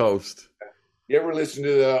 Coast to Coast. You ever listen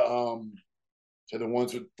to the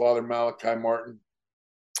ones with Father Malachi Martin?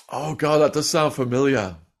 Oh God, that does sound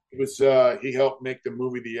familiar. It was he helped make the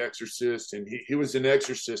movie The Exorcist, and he was an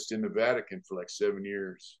exorcist in the Vatican for like 7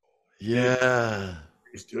 years. Yeah.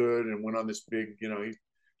 Priesthood and went on this big,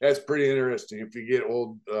 that's pretty interesting. If you get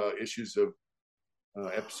old issues of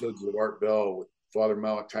episodes of Art Bell with Father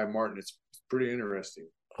Malachi Martin, it's pretty interesting.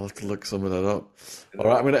 I'll have to look some of that up. All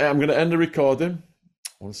right, I'm gonna end the recording.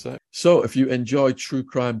 One sec. So, if you enjoy true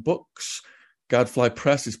crime books, Gadfly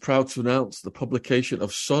Press is proud to announce the publication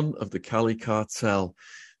of Son of the Cali Cartel.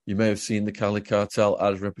 You may have seen the Cali Cartel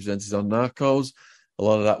as represented on Narcos. A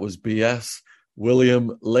lot of that was BS.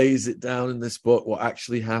 William lays it down in this book what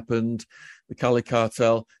actually happened. The Cali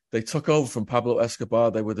Cartel, they took over from Pablo Escobar.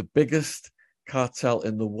 They were the biggest cartel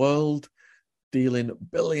in the world, dealing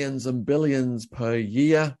billions and billions per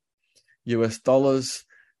year, US dollars.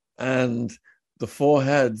 And the four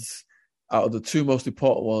heads out of the two most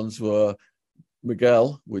important ones were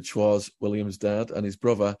Miguel, which was William's dad, and his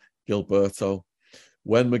brother, Gilberto.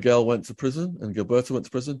 When Miguel went to prison and Gilberto went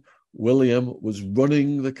to prison, William was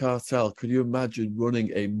running the cartel. Could you imagine running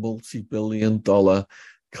a multi-billion-dollar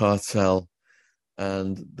cartel?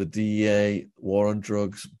 And the DEA, war on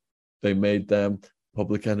drugs, they made them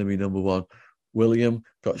public enemy number one. William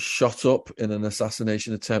got shot up in an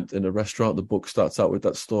assassination attempt in a restaurant. The book starts out with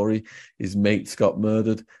that story. His mates got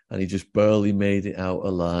murdered, and he just barely made it out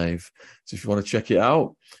alive. So if you want to check it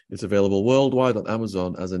out, it's available worldwide on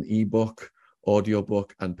Amazon as an ebook,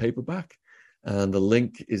 audiobook, and paperback. And the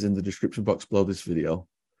link is in the description box below this video.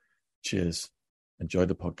 Cheers. Enjoy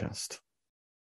the podcast.